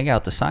Galactica, you take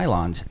out the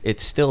Cylons,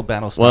 it's still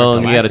Battlestar Well, Galactica.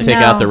 and you got to take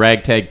out the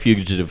ragtag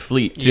fugitive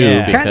fleet too,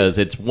 Yeah. because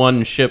it's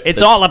one ship. It's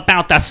that's all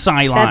about the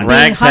Cylons.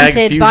 That's being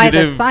hunted by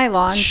the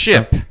Cylons.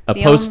 ship. a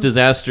the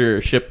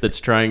post-disaster ship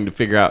that's trying to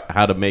figure out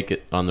how to make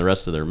it on the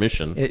rest of their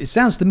mission. It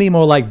sounds to me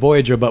more like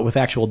Voyager, but with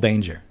actual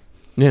danger.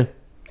 Yeah,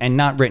 And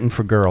not written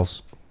for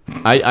girls.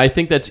 I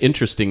think that's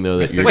interesting though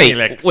that you're. Wait,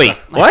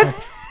 what?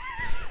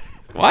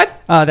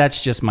 What?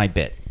 That's just my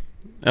bit.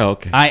 Oh,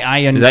 okay.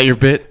 Is that your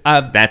bit?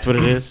 That's what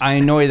it is. I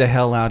annoy the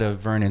hell out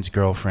of Vernon's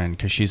girlfriend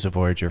because she's a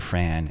Voyager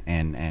fan,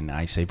 and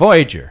I say,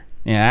 Voyager.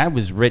 Yeah, that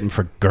was written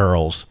for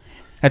girls.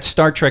 That's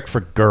Star Trek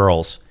for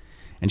girls.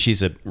 And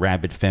she's a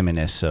rabid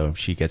feminist, so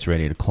she gets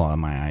ready to claw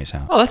my eyes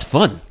out. Oh, that's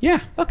fun.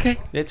 Yeah. Okay.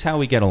 It's how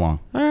we get along.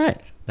 All right.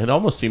 It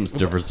almost seems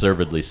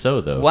deservedly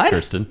so, though, What?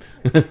 Kirsten.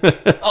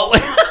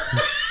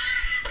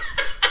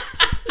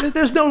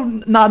 There's no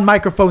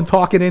non-microphone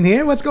talking in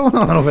here. What's going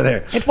on over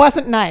there? It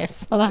wasn't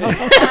nice.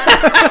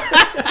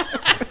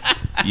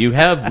 You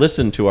have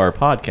listened to our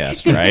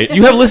podcast, right?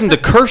 You have listened to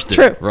Kirsten,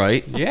 True.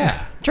 right?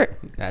 Yeah. True.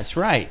 That's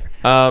right.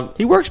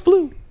 He works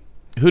blue.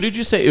 Who did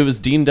you say? It was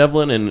Dean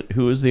Devlin, and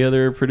who was the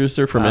other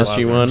producer from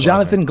SG-1?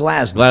 Jonathan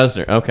Glasner.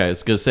 Glasner. Okay, I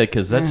was going to say,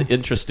 because that's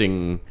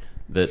interesting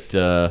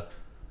that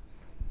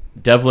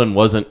Devlin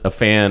wasn't a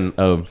fan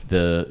of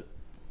the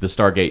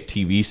Stargate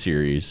TV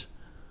series,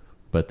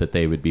 but that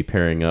they would be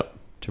pairing up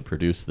to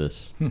produce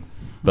this.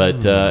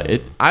 But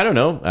I don't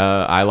know.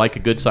 I like a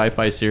good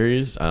sci-fi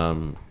series.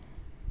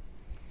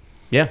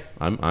 Yeah,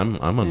 I'm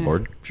on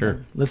board.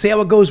 Sure. Let's see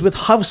how it goes with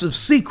House of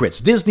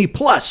Secrets. Disney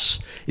Plus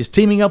is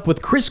teaming up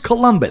with Chris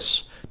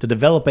Columbus to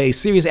develop a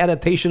series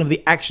adaptation of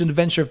the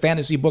action-adventure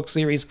fantasy book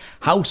series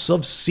House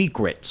of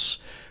Secrets.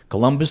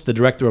 Columbus, the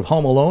director of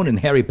Home Alone and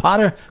Harry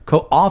Potter,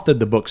 co-authored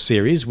the book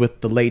series with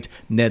the late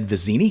Ned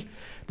Vizzini.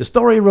 The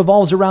story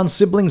revolves around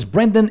siblings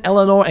Brendan,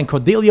 Eleanor, and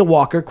Cordelia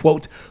Walker,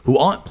 quote, who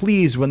aren't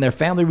pleased when their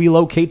family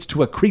relocates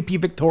to a creepy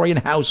Victorian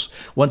house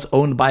once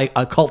owned by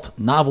occult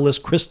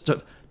novelist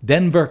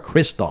Denver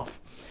Christoph.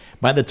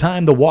 By the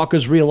time the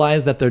Walkers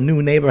realize that their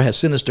new neighbor has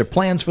sinister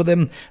plans for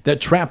them, they're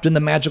trapped in the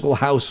magical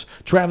house,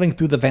 traveling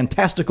through the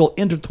fantastical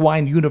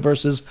intertwined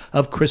universes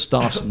of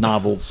Christoph's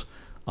novels,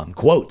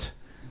 unquote.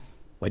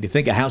 What do you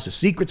think of House of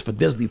Secrets for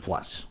Disney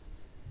Plus?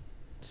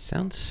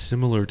 Sounds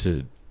similar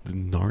to the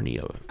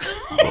Narnia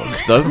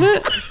books, doesn't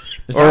it?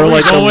 Is Or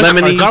like the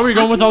Lemony. Is that where Lemonies. you're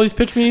going with all these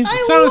pitch meetings?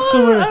 It sounds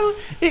similar.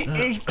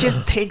 It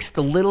just takes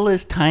the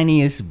littlest,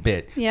 tiniest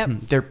bit. Yep.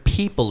 There are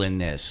people in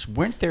this.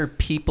 Weren't there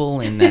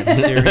people in that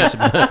series?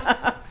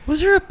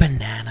 Was there a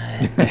banana?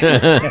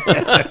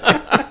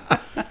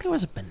 There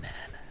was a banana.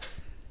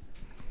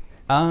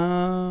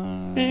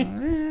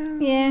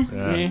 Yeah.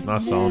 Yeah, it's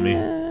not selling me.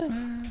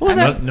 What was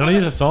that? None of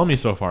these are selling me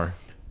so far.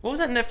 What was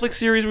that Netflix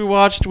series we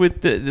watched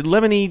with the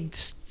Lemony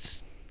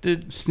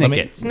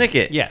Snicket.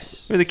 Snicket.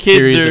 Yes. Where the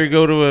kids Series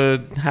go to a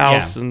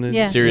house Yeah. and the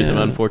Yes. Series of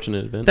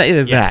unfortunate events.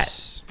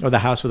 Yes. Or The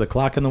House with a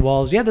Clock in the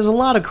Walls? Yeah, there's a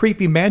lot of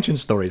creepy mansion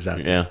stories out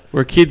there. Yeah.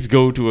 where kids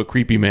go to a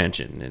creepy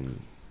mansion and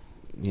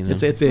You know,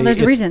 It's Well,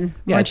 there's a reason.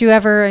 yeah, Weren't you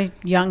ever a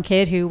young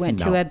kid who went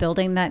No. to a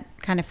building that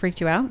kind of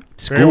freaked you out?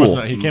 Barry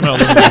wasn't- he came out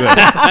looking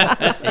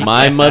good.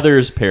 My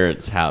mother's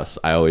parents' house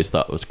I always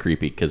thought was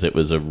creepy because it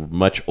was a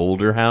much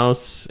older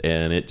house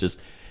and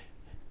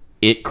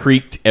it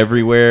creaked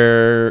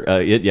everywhere.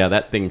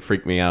 That thing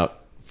freaked me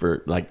out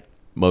for like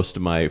most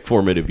of my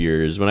formative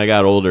years. When I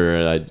got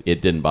older,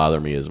 it didn't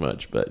bother me as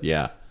much. But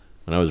yeah,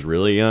 when I was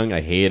really young,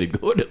 I hated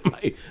going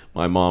to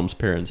my mom's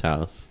parents'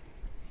 house.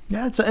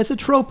 Yeah, it's a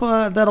trope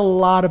that a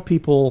lot of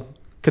people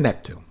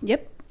connect to.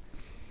 Yep.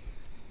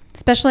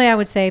 Especially, I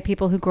would say,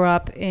 people who grew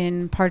up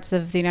in parts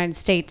of the United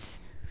States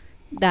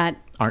that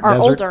Aren't are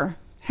desert? older.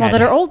 Well,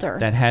 that are older.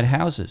 That had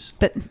houses.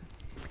 That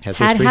Has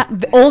had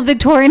history. old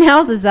Victorian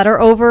houses that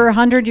are over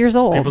 100 years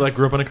old. People that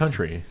grew up in a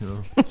country.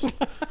 You know.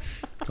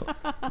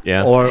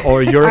 Yeah.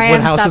 Or Europe I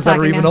with am houses stop that are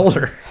talking even now.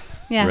 older.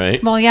 Yeah.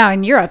 Right. Well, yeah,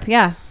 in Europe,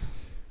 yeah.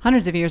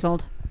 Hundreds of years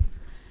old.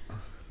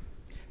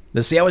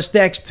 Let's see how it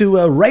stacks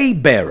to Ray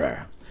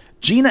Bearer.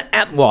 Gina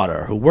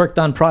Atwater, who worked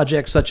on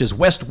projects such as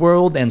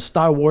Westworld and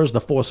Star Wars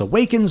The Force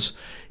Awakens,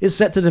 is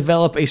set to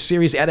develop a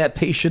series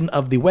adaptation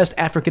of the West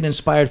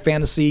African-inspired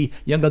fantasy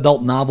young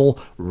adult novel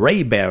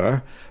Ray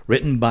Bearer,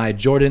 written by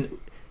Jordan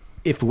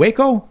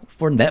Ifueko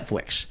for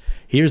Netflix.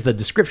 Here's the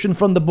description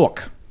from the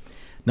book.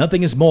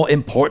 Nothing is more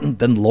important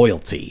than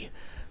loyalty.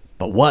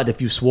 But what if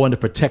you've sworn to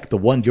protect the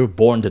one you're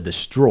born to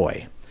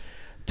destroy?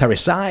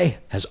 Teresai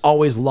has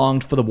always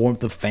longed for the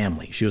warmth of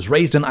family. She was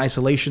raised in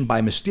isolation by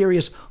a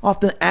mysterious,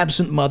 often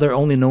absent mother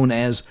only known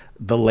as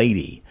the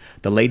Lady.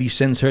 The Lady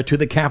sends her to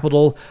the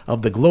capital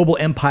of the global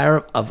empire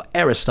of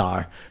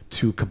Aristar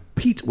to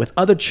compete with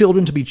other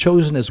children to be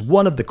chosen as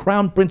one of the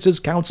Crown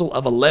Prince's Council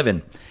of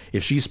 11.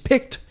 If she's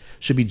picked,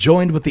 she'll be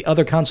joined with the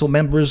other council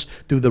members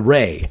through the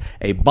Ray,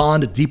 a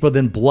bond deeper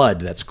than blood.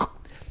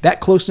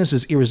 That closeness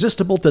is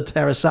irresistible to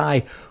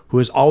Teresai, who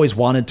has always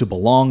wanted to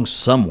belong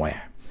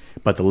somewhere.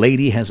 But the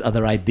Lady has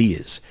other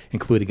ideas,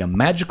 including a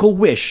magical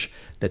wish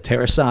that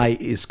Teresai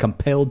is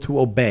compelled to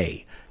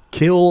obey.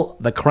 Kill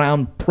the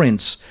Crown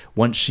Prince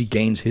once she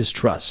gains his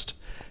trust.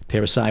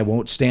 Teresai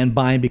won't stand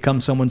by and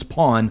become someone's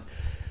pawn,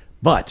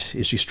 but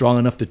is she strong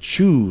enough to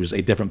choose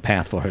a different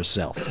path for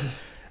herself?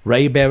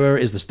 Ray Bearer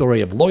is the story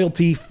of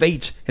loyalty,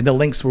 fate, and the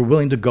lengths we're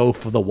willing to go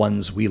for the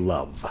ones we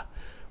love.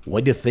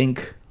 What do you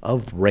think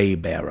of Ray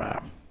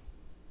Bearer?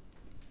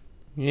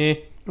 What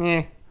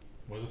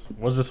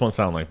does this one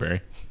sound like,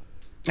 Barry?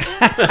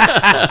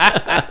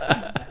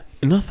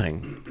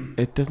 nothing.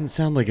 It doesn't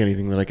sound like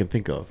anything that I can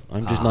think of.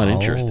 I'm just not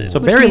interested. So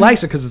Barry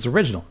likes it because it's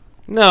original.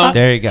 No.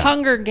 There you go.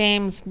 Hunger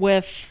Games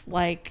with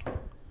like,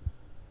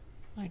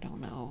 I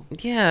don't know.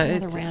 Yeah, Some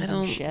other it's,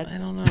 random shit. I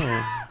don't know.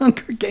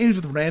 Hunger Games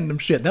with random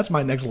shit. That's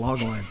my next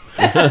log line.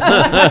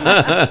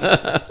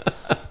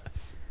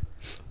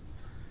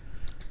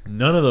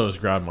 None of those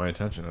grabbed my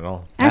attention at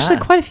all. Actually,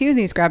 quite a few of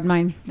these grabbed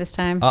mine this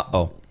time.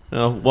 Uh-oh.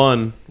 Well,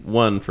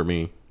 one for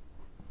me.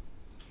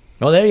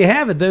 Well, there you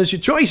have it. Those are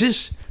your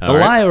choices. The All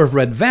right. Liar of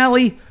Red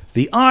Valley,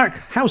 The Ark,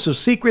 House of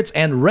Secrets,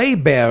 and Ray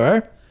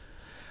Bearer.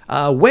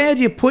 Where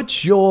do you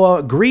put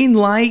your green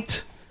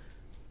light,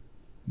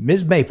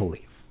 Ms. Maple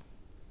Leaf?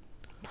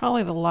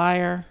 Probably The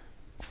Liar.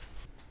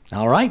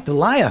 All right, The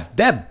Liar.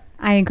 Deb.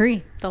 I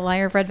agree. The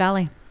Liar of Red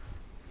Valley.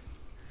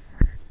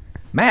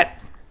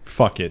 Matt.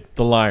 Fuck it.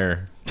 The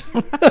Liar.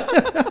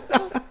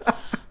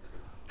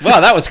 Wow,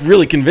 that was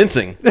really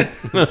convincing.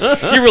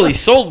 You really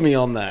sold me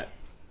on that.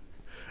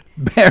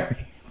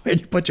 Barry. Where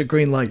do you put your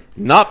green light?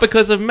 Not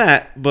because of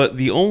Matt, but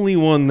the only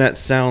one that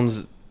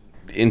sounds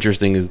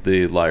interesting is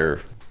the Liar.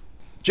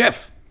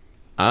 Jeff.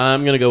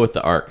 I'm gonna go with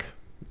the Ark.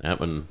 That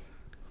one.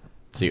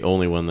 It's the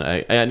only one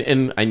that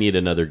and I need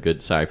another good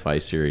sci-fi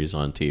series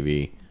on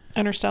TV.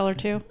 Interstellar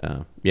too.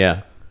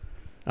 Yeah,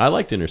 I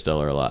liked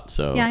Interstellar a lot.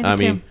 So Yeah, I did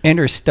mean, too.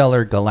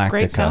 Interstellar Galactica.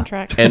 Great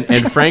soundtrack.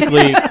 and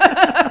frankly,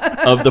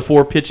 of the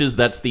 4 pitches,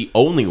 that's the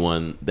only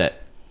one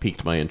that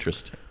piqued my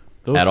interest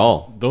at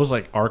all. Those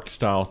like Ark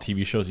style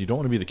TV shows, you don't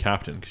want to be the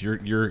captain because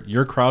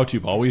your crowd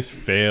tube always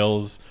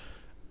fails,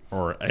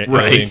 or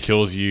alien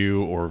kills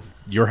you, or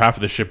your half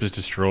of the ship is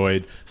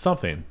destroyed.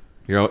 Something.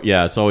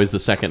 It's always the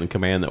second in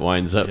command that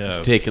winds up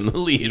taking the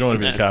lead. You don't want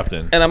to be the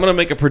captain. And I'm gonna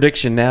make a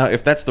prediction now.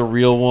 If that's the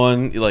real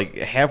one, like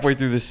halfway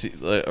through the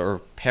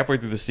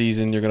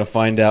season, you're gonna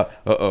find out.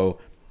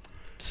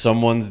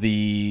 Someone's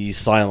the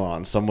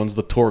Cylon, someone's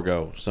the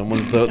Torgo,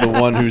 someone's the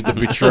one who's the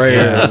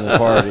betrayer in the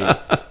party.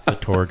 The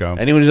Torgo.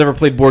 Anyone who's ever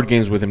played board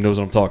games with him knows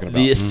what I'm talking about.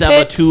 The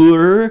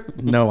Saboteur.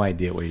 No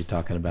idea what you're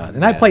talking about.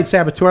 And I played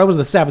Saboteur. I was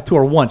the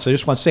Saboteur once. I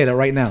just want to say that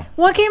right now.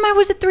 One game I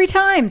was at 3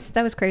 times.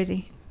 That was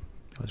crazy.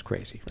 That was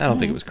crazy. I don't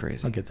think it was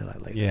crazy. I'll get to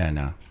that later. Yeah,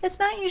 no. It's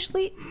not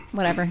usually...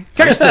 Whatever.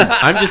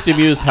 I'm just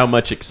amused how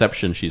much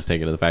exception she's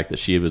taken to the fact that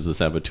she was the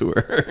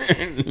Saboteur.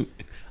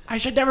 I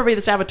should never be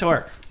the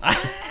Saboteur.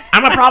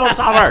 I'm a problem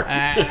solver.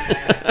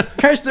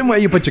 Kirsten, where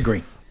you put your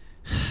green?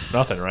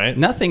 Nothing, right?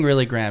 Nothing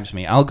really grabs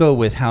me. I'll go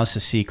with House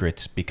of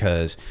Secrets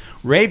because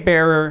Ray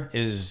Bearer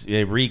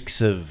it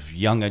reeks of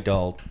young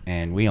adult,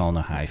 and we all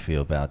know how I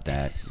feel about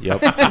that.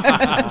 Yep.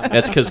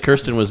 That's because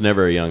Kirsten was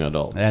never a young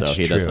adult, That's so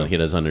he true.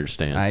 doesn't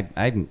understand.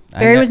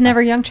 Barry was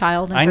never a young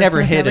child. And I Kirsten never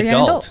was hit never a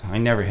young adult. I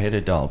never hit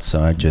adult,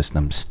 so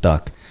I'm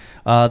stuck.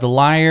 The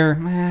Liar,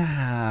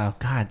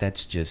 God,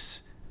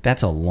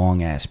 that's a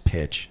long ass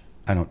pitch.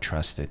 I don't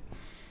trust it.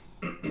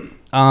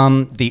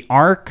 The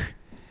Ark,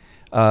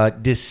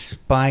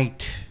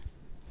 despite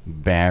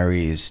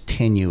Barry's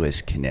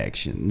tenuous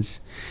connections,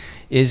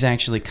 is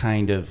actually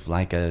kind of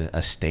like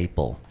a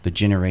staple. The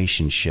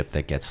generation ship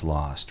that gets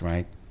lost,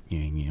 right?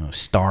 You know,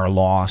 Star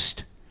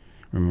Lost.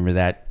 Remember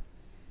that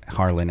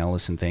Harlan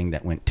Ellison thing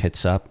that went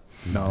tits up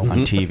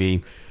on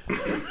TV?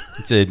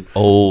 It's an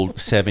old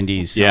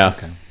 70s. Yeah.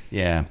 Okay.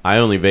 Yeah. I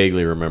only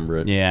vaguely remember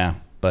it. Yeah,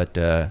 but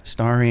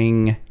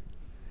starring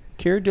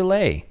Keir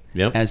Dullea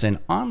Yep. as an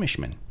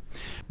Amishman.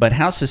 But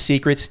House of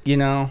Secrets, you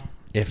know,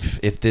 if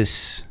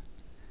this,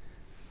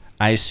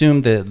 I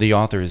assume the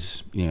author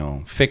is, you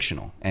know,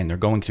 fictional, and they're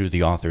going through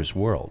the author's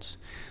worlds.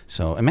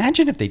 So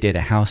imagine if they did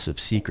a House of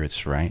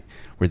Secrets, right,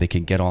 where they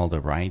could get all the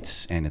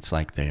rights, and it's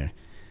like they're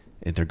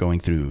going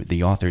through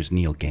the author's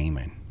Neil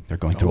Gaiman. They're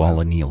going through all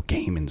of Neil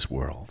Gaiman's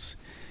worlds,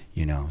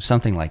 you know,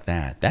 something like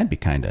that. That'd be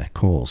kind of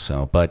cool.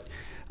 So, but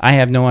I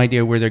have no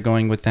idea where they're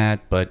going with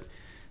that, but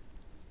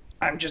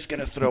I'm just going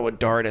to throw a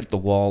dart at the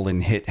wall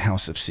and hit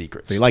House of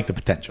Secrets. So you like the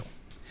potential.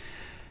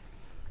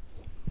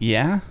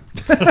 Yeah.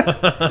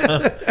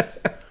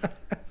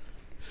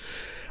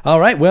 All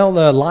right. Well,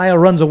 the Liar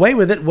runs away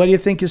with it. What do you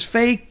think is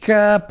fake,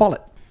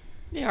 Paulette?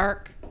 The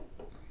Ark.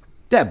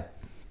 Deb?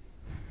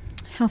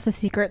 House of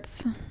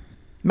Secrets.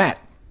 Matt?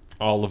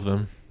 All of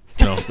them.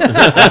 No.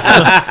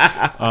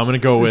 I'm going to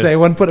go with... Say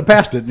one put it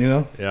past it, you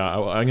know? Yeah,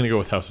 I'm going to go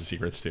with House of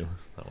Secrets, too.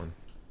 That one.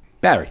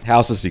 Barry?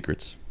 House of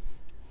Secrets.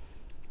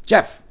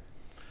 Jeff?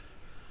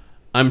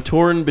 I'm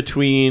torn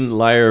between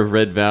Liar of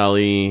Red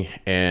Valley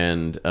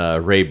and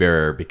Ray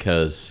Bearer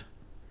because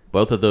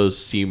both of those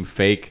seem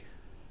fake,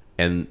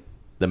 and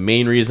the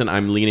main reason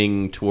I'm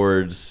leaning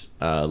towards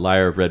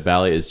Liar of Red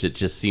Valley is it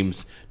just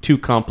seems too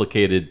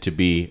complicated to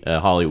be a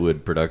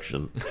Hollywood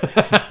production.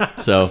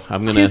 So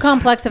I'm gonna Too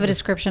complex of a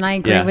description. I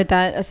agree Yeah. with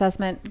that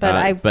assessment, but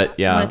I but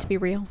yeah. want it to be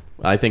real.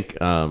 I think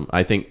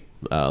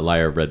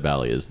Liar of Red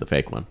Valley is the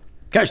fake one.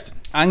 Kirsten?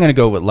 I'm going to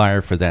go with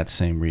Liar for that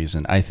same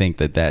reason. I think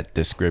that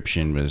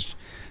description was...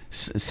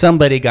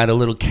 Somebody got a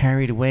little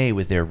carried away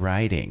with their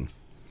writing.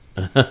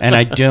 And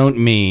I don't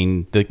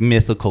mean the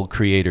mythical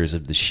creators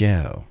of the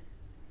show.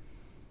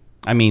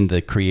 I mean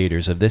the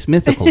creators of this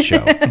mythical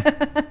show.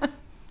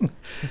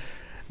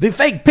 The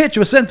fake pitch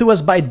was sent to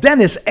us by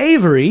Dennis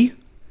Avery,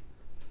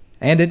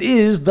 and it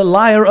is The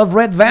Liar of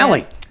Red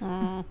Valley.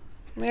 Man,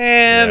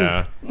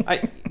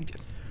 Yeah.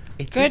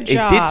 Good it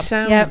job. did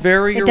sound Yep.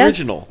 very It does.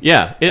 original.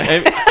 Yeah,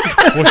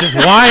 Which is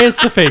why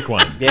it's the fake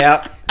one.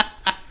 Yeah.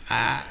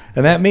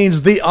 And that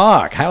means The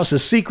Ark, House of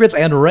Secrets,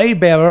 and Ray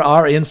Bearer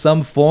are in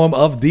some form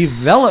of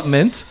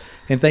development.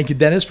 And thank you,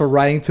 Dennis, for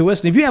writing to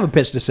us. And if you have a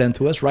pitch to send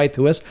to us, write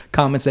to us.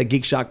 Comments at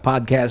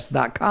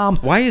geekshockpodcast.com.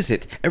 Why is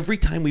it every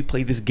time we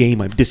play this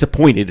game, I'm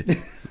disappointed?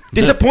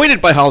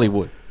 Disappointed by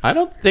Hollywood. I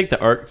don't think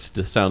the art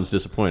sounds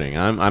disappointing.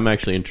 I'm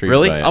actually intrigued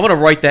Really? by it. I'm gonna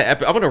write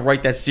that. I'm gonna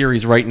write that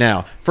series right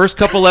now. First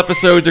couple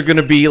episodes are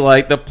gonna be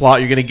like the plot.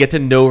 You're gonna get to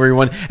know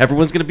everyone.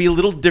 Everyone's gonna be a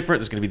little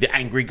different. There's gonna be the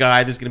angry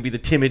guy. There's gonna be the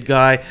timid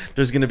guy.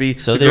 There's gonna be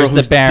So the there's girl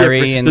the who's Barry,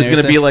 different. and there's there's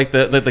gonna be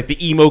the- like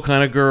the emo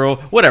kind of girl.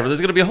 Whatever. There's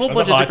gonna be a whole Or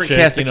bunch the of hot different chick,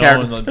 cast of you know,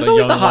 characters. and the There's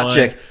always the young hot one.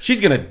 chick.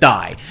 She's gonna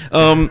die.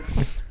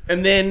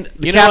 And then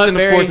the You know captain,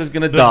 what, of course, Barry? is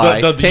gonna The,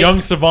 die. the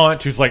young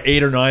savant who's like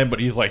 8 or 9, but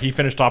he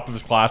finished top of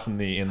his class in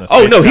the Oh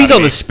Space no, he's on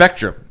Academy. the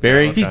spectrum.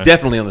 Barry, Okay. He's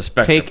definitely on the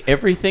spectrum. Take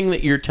everything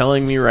that you're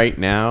telling me right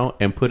now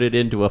and put it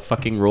into a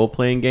fucking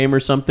role-playing game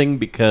or something,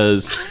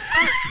 because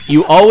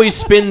you always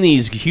spin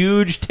these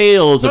huge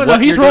tales of No,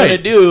 what he's you're going to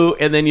right. do,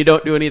 and then you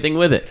don't do anything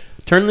with it.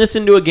 Turn this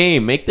into a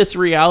game. Make this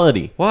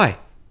reality. Why?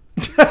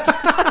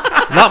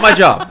 Not my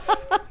job.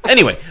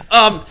 Anyway,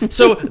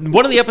 so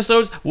one of the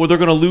episodes where they're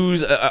going to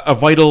lose a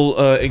vital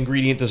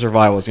ingredient to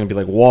survival. It's going to be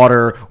like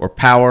water or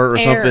power or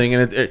Air. something,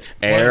 and it's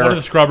air. One of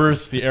the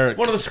scrubbers, the air.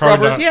 One of the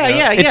carbon scrubbers. Yeah, dioxide.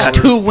 yeah, yeah. It's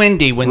too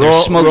windy when they're Roll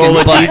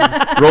smoking a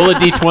butt. roll a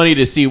d20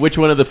 to see which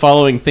one of the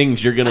following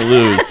things you're going to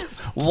lose.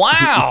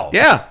 Wow.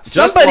 Yeah, just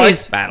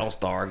Somebody's- like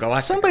Battlestar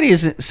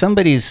Galactica.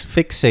 somebody's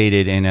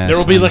fixated in a. There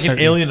will be on a like an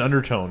certain- alien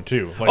undertone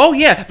too. Like, Oh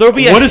yeah, there'll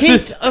be a what is hint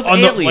this of on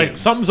the, alien. like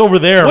something's over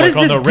there, What like is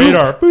on this the goop?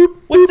 radar. Boop.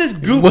 What's this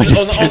goop What on, is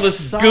on the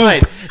this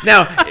side?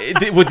 Now,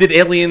 did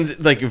aliens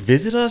like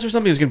visit us or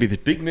something? It's gonna be this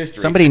big mystery.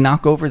 Somebody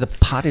knock over the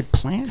potted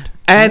plant.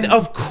 And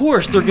of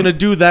course, they're going to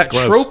do that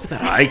trope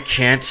that I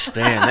can't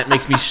stand. That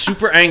makes me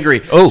super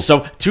angry. Oh.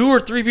 So 2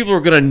 or 3 people are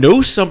going to know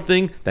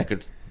something that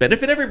could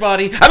benefit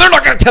everybody, and they're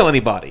not going to tell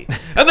anybody.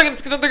 And one of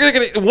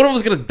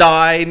them's going to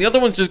die, and the other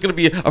one's just going to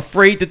be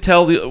afraid to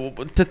tell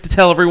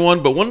tell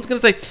everyone. But one's going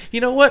to say,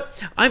 you know what?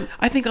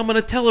 I think I'm going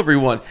to tell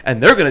everyone,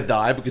 and they're going to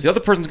die because the other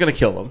person's going to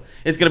kill them.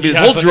 It's going to be this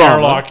whole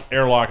drama.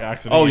 Airlock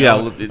accident. Oh yeah,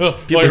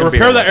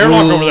 repair that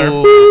airlock over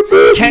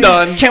there.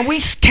 Done. Can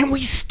we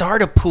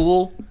start a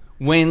pool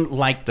when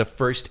like the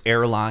first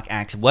airlock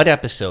accident? What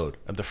episode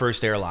of the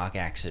first airlock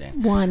accident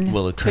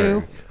will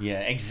occur? 2. Yeah,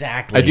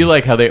 exactly. I do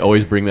like how they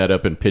always bring that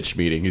up in pitch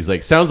meeting. He's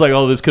like, sounds like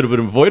all this could have been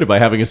avoided by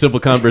having a simple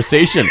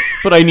conversation,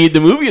 but I need the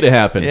movie to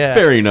happen. Yeah.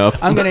 Fair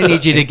enough. I'm gonna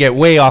need you to get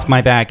way off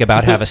my back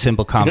about have a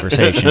simple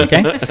conversation,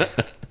 okay?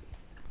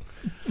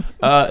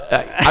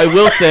 I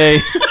will say,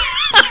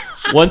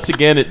 once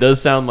again, it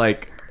does sound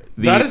like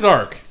That is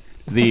arc.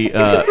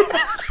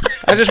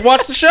 I just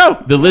watched the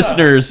show. The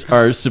listeners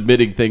are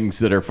submitting things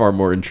that are far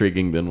more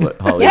intriguing than what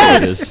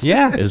Hollywood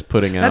is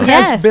putting out.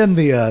 That has been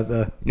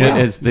the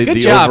It's the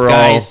Good job, overall,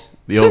 guys.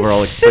 The overall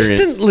experience.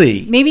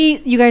 Consistently.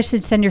 Maybe you guys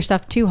should send your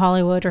stuff to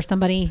Hollywood or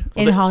somebody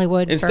in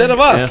Hollywood instead for of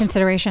us.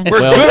 consideration.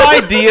 Where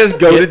good ideas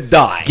go to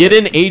die. Get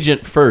an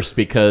agent first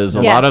because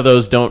a Yes. lot of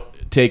those don't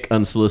take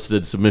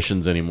unsolicited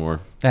submissions anymore.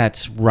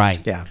 That's right.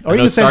 Yeah. I Or you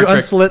know can send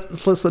your Star Trek-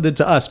 unsolicited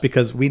to us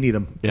because we need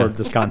them for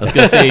this I content. was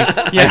gonna say,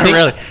 Yeah, I think,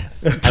 really.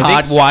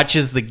 Todd think-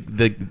 watches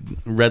the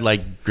red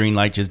light, green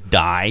light just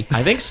die.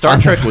 I think Star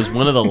Trek was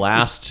one of the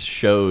last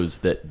shows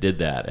that did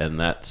that, and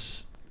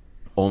that's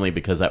only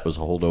because that was a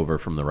holdover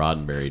from the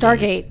Roddenberry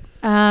Stargate.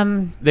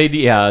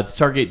 days.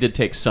 Stargate did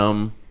take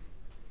some,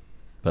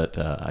 but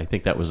I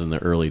think that was in the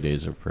early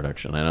days of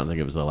production. I don't think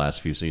it was the last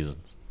few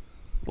seasons.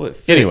 Well, it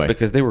fit Anyway.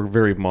 because they were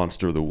very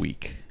monster of the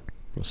week.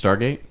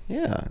 Stargate?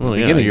 Yeah. Well,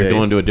 yeah, beginning you're days.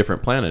 going to a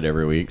different planet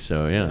every week,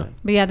 so yeah.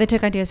 But yeah, they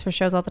took ideas for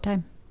shows all the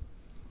time.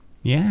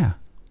 Yeah.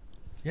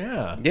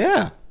 Yeah.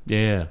 Yeah.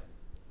 Yeah.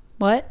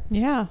 What?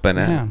 Yeah.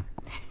 Banana. Yeah.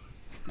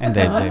 And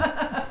then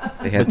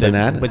They had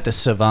bananas. with the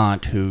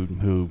savant who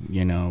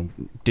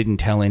didn't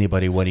tell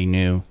anybody what he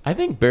knew. I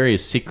think Barry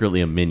is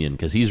secretly a minion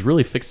because he's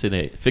really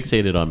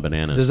fixated on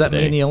bananas. Does that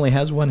today. mean he only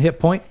has one hit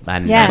point?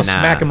 Banana. Yes. I'll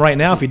smack him right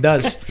now if he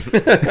does. Do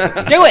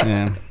it.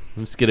 Yeah.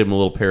 Let's get him a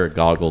little pair of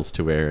goggles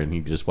to wear, and he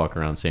can just walk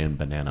around saying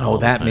banana. all Oh,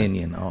 the that time.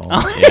 minion. Oh.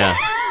 Yeah.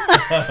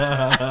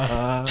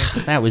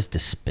 That was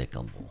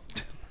despicable.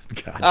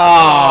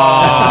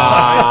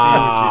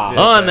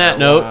 On that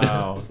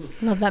note,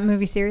 Love that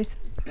movie series.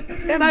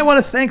 And I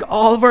want to thank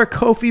all of our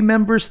Ko-fi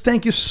members.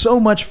 Thank you so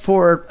much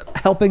for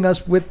helping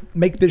us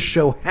make this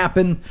show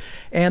happen.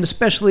 And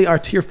especially our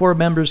Tier 4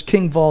 members,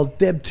 King Vol,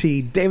 Deb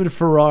T, David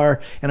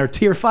Farrar, and our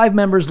Tier 5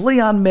 members,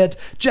 Leon Mitt,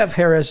 Jeff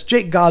Harris,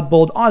 Jake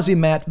Godbold, Ozzy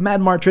Matt, Mad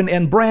Martin,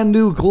 and brand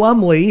new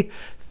Glumley.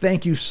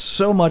 Thank you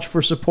so much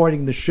for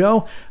supporting the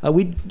show.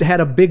 We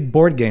had a big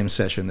board game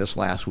session this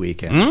last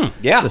weekend.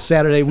 Yeah. The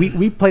Saturday.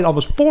 We played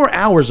almost 4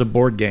 hours of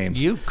board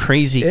games. You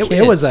crazy It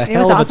kids. was a It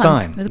hell was of awesome. a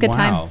time. It was a good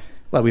time.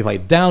 Well, we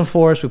played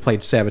Downforce, we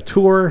played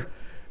Saboteur,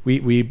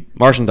 we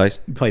Martian dice.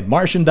 played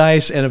Martian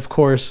Dice, and of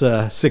course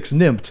Six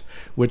Nimpt,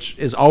 which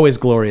is always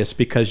glorious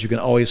because you can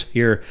always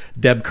hear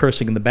Deb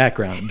cursing in the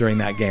background during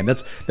that game.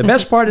 That's the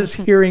best part is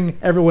hearing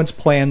everyone's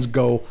plans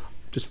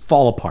just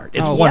fall apart.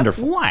 It's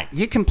wonderful. What?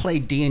 You can play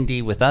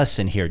D&D with us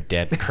and hear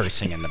Deb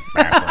cursing in the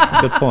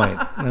background. Good point.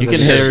 you can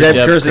hear Dead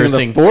Deb cursing in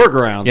the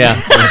foreground. Yeah.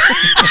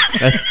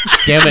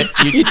 Damn it!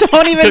 You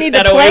don't even took need to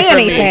that away play from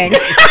me. anything.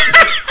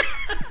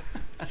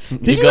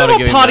 Did you gotta have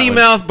give a him potty that one.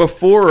 mouth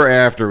before or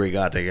after we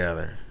got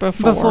together?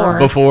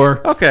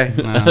 Before. Okay.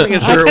 Just making I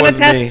sure it can wasn't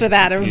attest me. to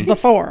that. It was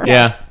before.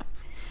 Yeah.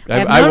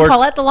 I've known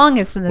Paulette the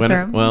longest in this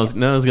room. Well, I was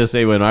gonna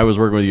say when I was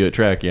working with you at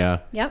Trek, yeah.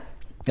 Yep.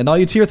 And all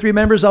you Tier 3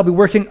 members, I'll be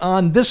working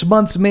on this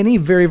month's mini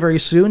very, very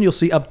soon. You'll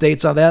see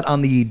updates on that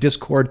on the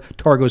Discord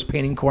Torgo's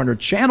Painting Corner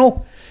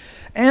channel.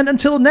 And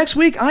until next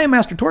week, I am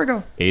Master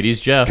Torgo.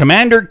 80s Jeff.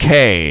 Commander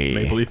K.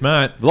 Maple Leaf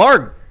Matt.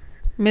 Lord.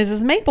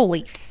 Mrs. Maple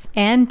Leaf.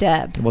 And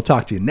Deb. And we'll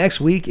talk to you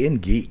next week in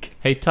Geek.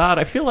 Hey Todd,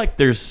 I feel like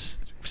there's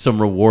some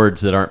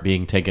rewards that aren't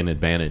being taken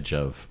advantage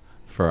of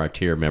for our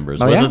tier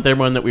members. Oh, yeah? Wasn't there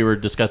one that we were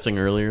discussing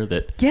earlier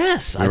that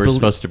Yes, we were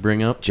supposed to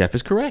bring up? Jeff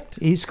is correct.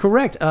 He's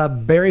correct.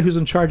 Barry, who's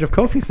in charge of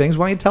Ko-fi things,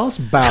 why don't you tell us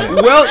about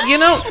it?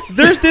 Well,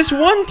 there's this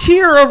one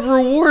tier of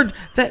reward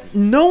that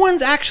no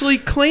one's actually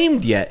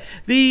claimed yet.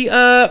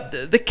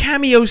 The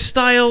cameo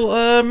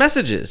style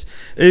messages.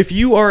 If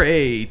you are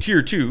a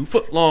tier 2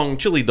 foot-long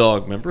chili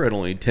dog member at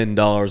only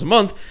 $10 a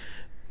month,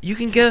 you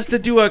can get us to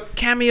do a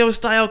cameo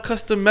style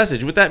custom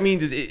message. What that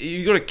means is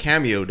you go to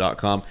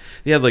cameo.com.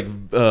 They have like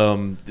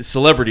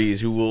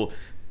celebrities who will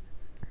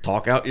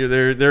talk out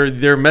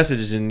their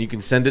messages, and you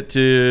can send it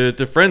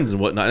to friends and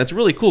whatnot. And it's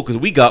really cool because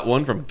we got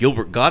one from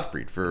Gilbert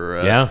Gottfried for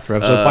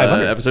episode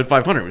 500. Episode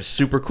 500. It was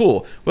super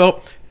cool.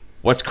 Well,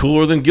 what's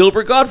cooler than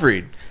Gilbert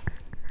Gottfried?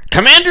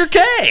 Commander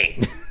K.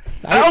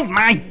 Oh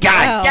my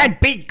God, that'd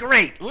be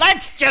great.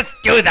 Let's just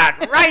do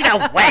that right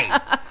away.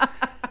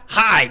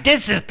 Hi,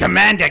 this is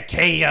Commander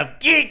K of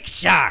Geek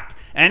Shock,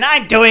 and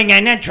I'm doing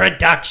an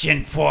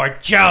introduction for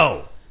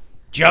Joe.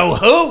 Joe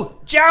who?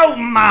 Joe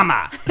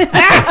Mama.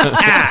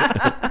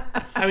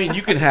 I mean,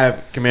 you could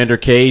have Commander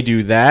K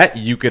do that.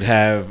 You could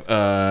have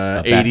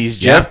 80s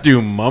Jeff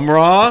do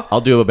Mum-Ra.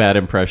 I'll do a bad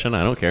impression.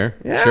 I don't care.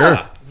 Yeah. Sure.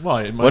 Well,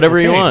 it might Whatever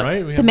be you cocaine, want.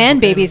 Right? We The have man cocaine.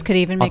 babies could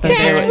even make I it. think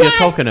That's you're right.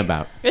 talking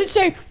about. It's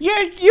like,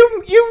 yeah,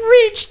 you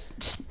reached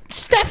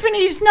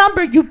Stephanie's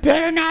number. You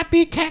better not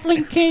be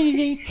Kathleen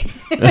Kennedy.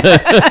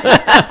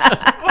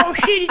 Oh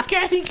shit, it's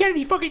Kathleen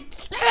Kennedy. Fucking.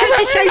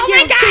 Oh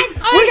my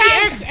God! Oh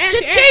my God!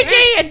 JJ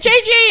it!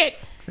 JJ it!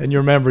 And you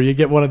remember, you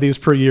get one of these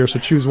per year, so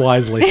choose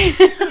wisely.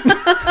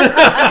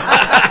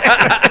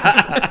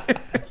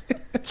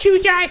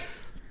 Choose us.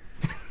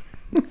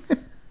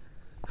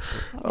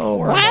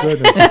 Oh my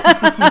goodness.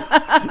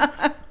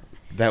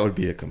 That would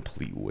be a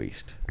complete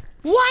waste.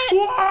 What?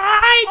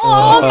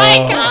 Oh my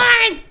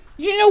God!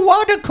 You know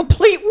what a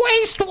complete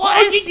waste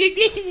was? Listen to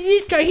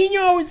this guy. He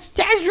knows.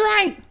 That's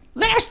right.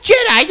 Last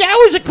Jedi.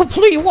 That was a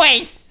complete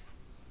waste.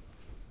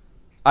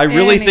 I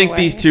really think Anyway.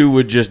 these two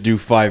would just do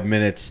 5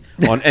 minutes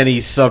on any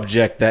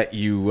subject that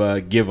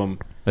you give them.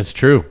 That's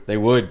true. They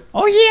would.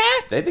 Oh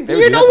yeah. They think they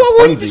would You do know that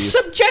what for would funsies.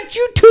 subject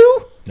you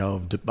to?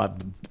 No,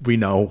 we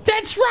know.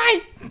 That's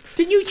right.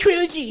 The new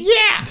trilogy.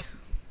 Yeah.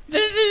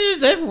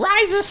 The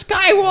Rise of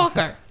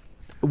Skywalker.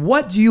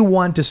 What do you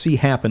want to see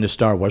happen to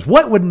Star Wars?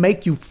 What would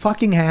make you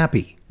fucking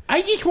happy?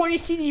 I just want to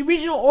see the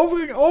original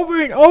over and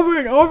over and over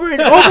and over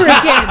and over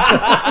again.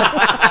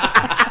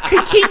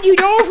 Continued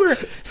over.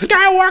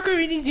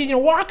 Skywalker and he's in a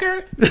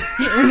walker.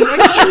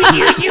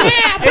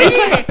 Yeah, but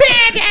he's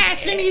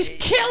badass and he's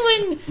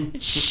killing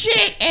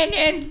shit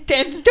and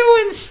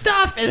doing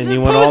stuff as And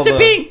you want all opposed to the-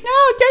 being,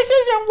 no, this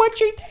isn't what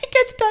you think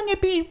it's gonna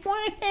be.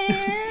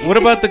 What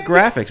about the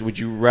graphics? Would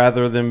you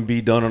rather them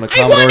be done on a I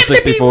Commodore want it to be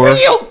 64?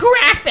 real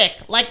graphic,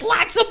 like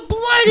lots of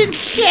blood and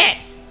shit.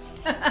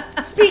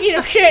 Speaking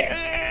of shit,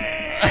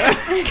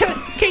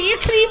 can you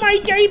clean my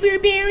diaper,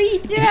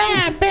 Barry?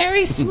 Yeah,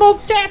 Barry,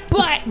 smoke that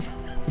butt.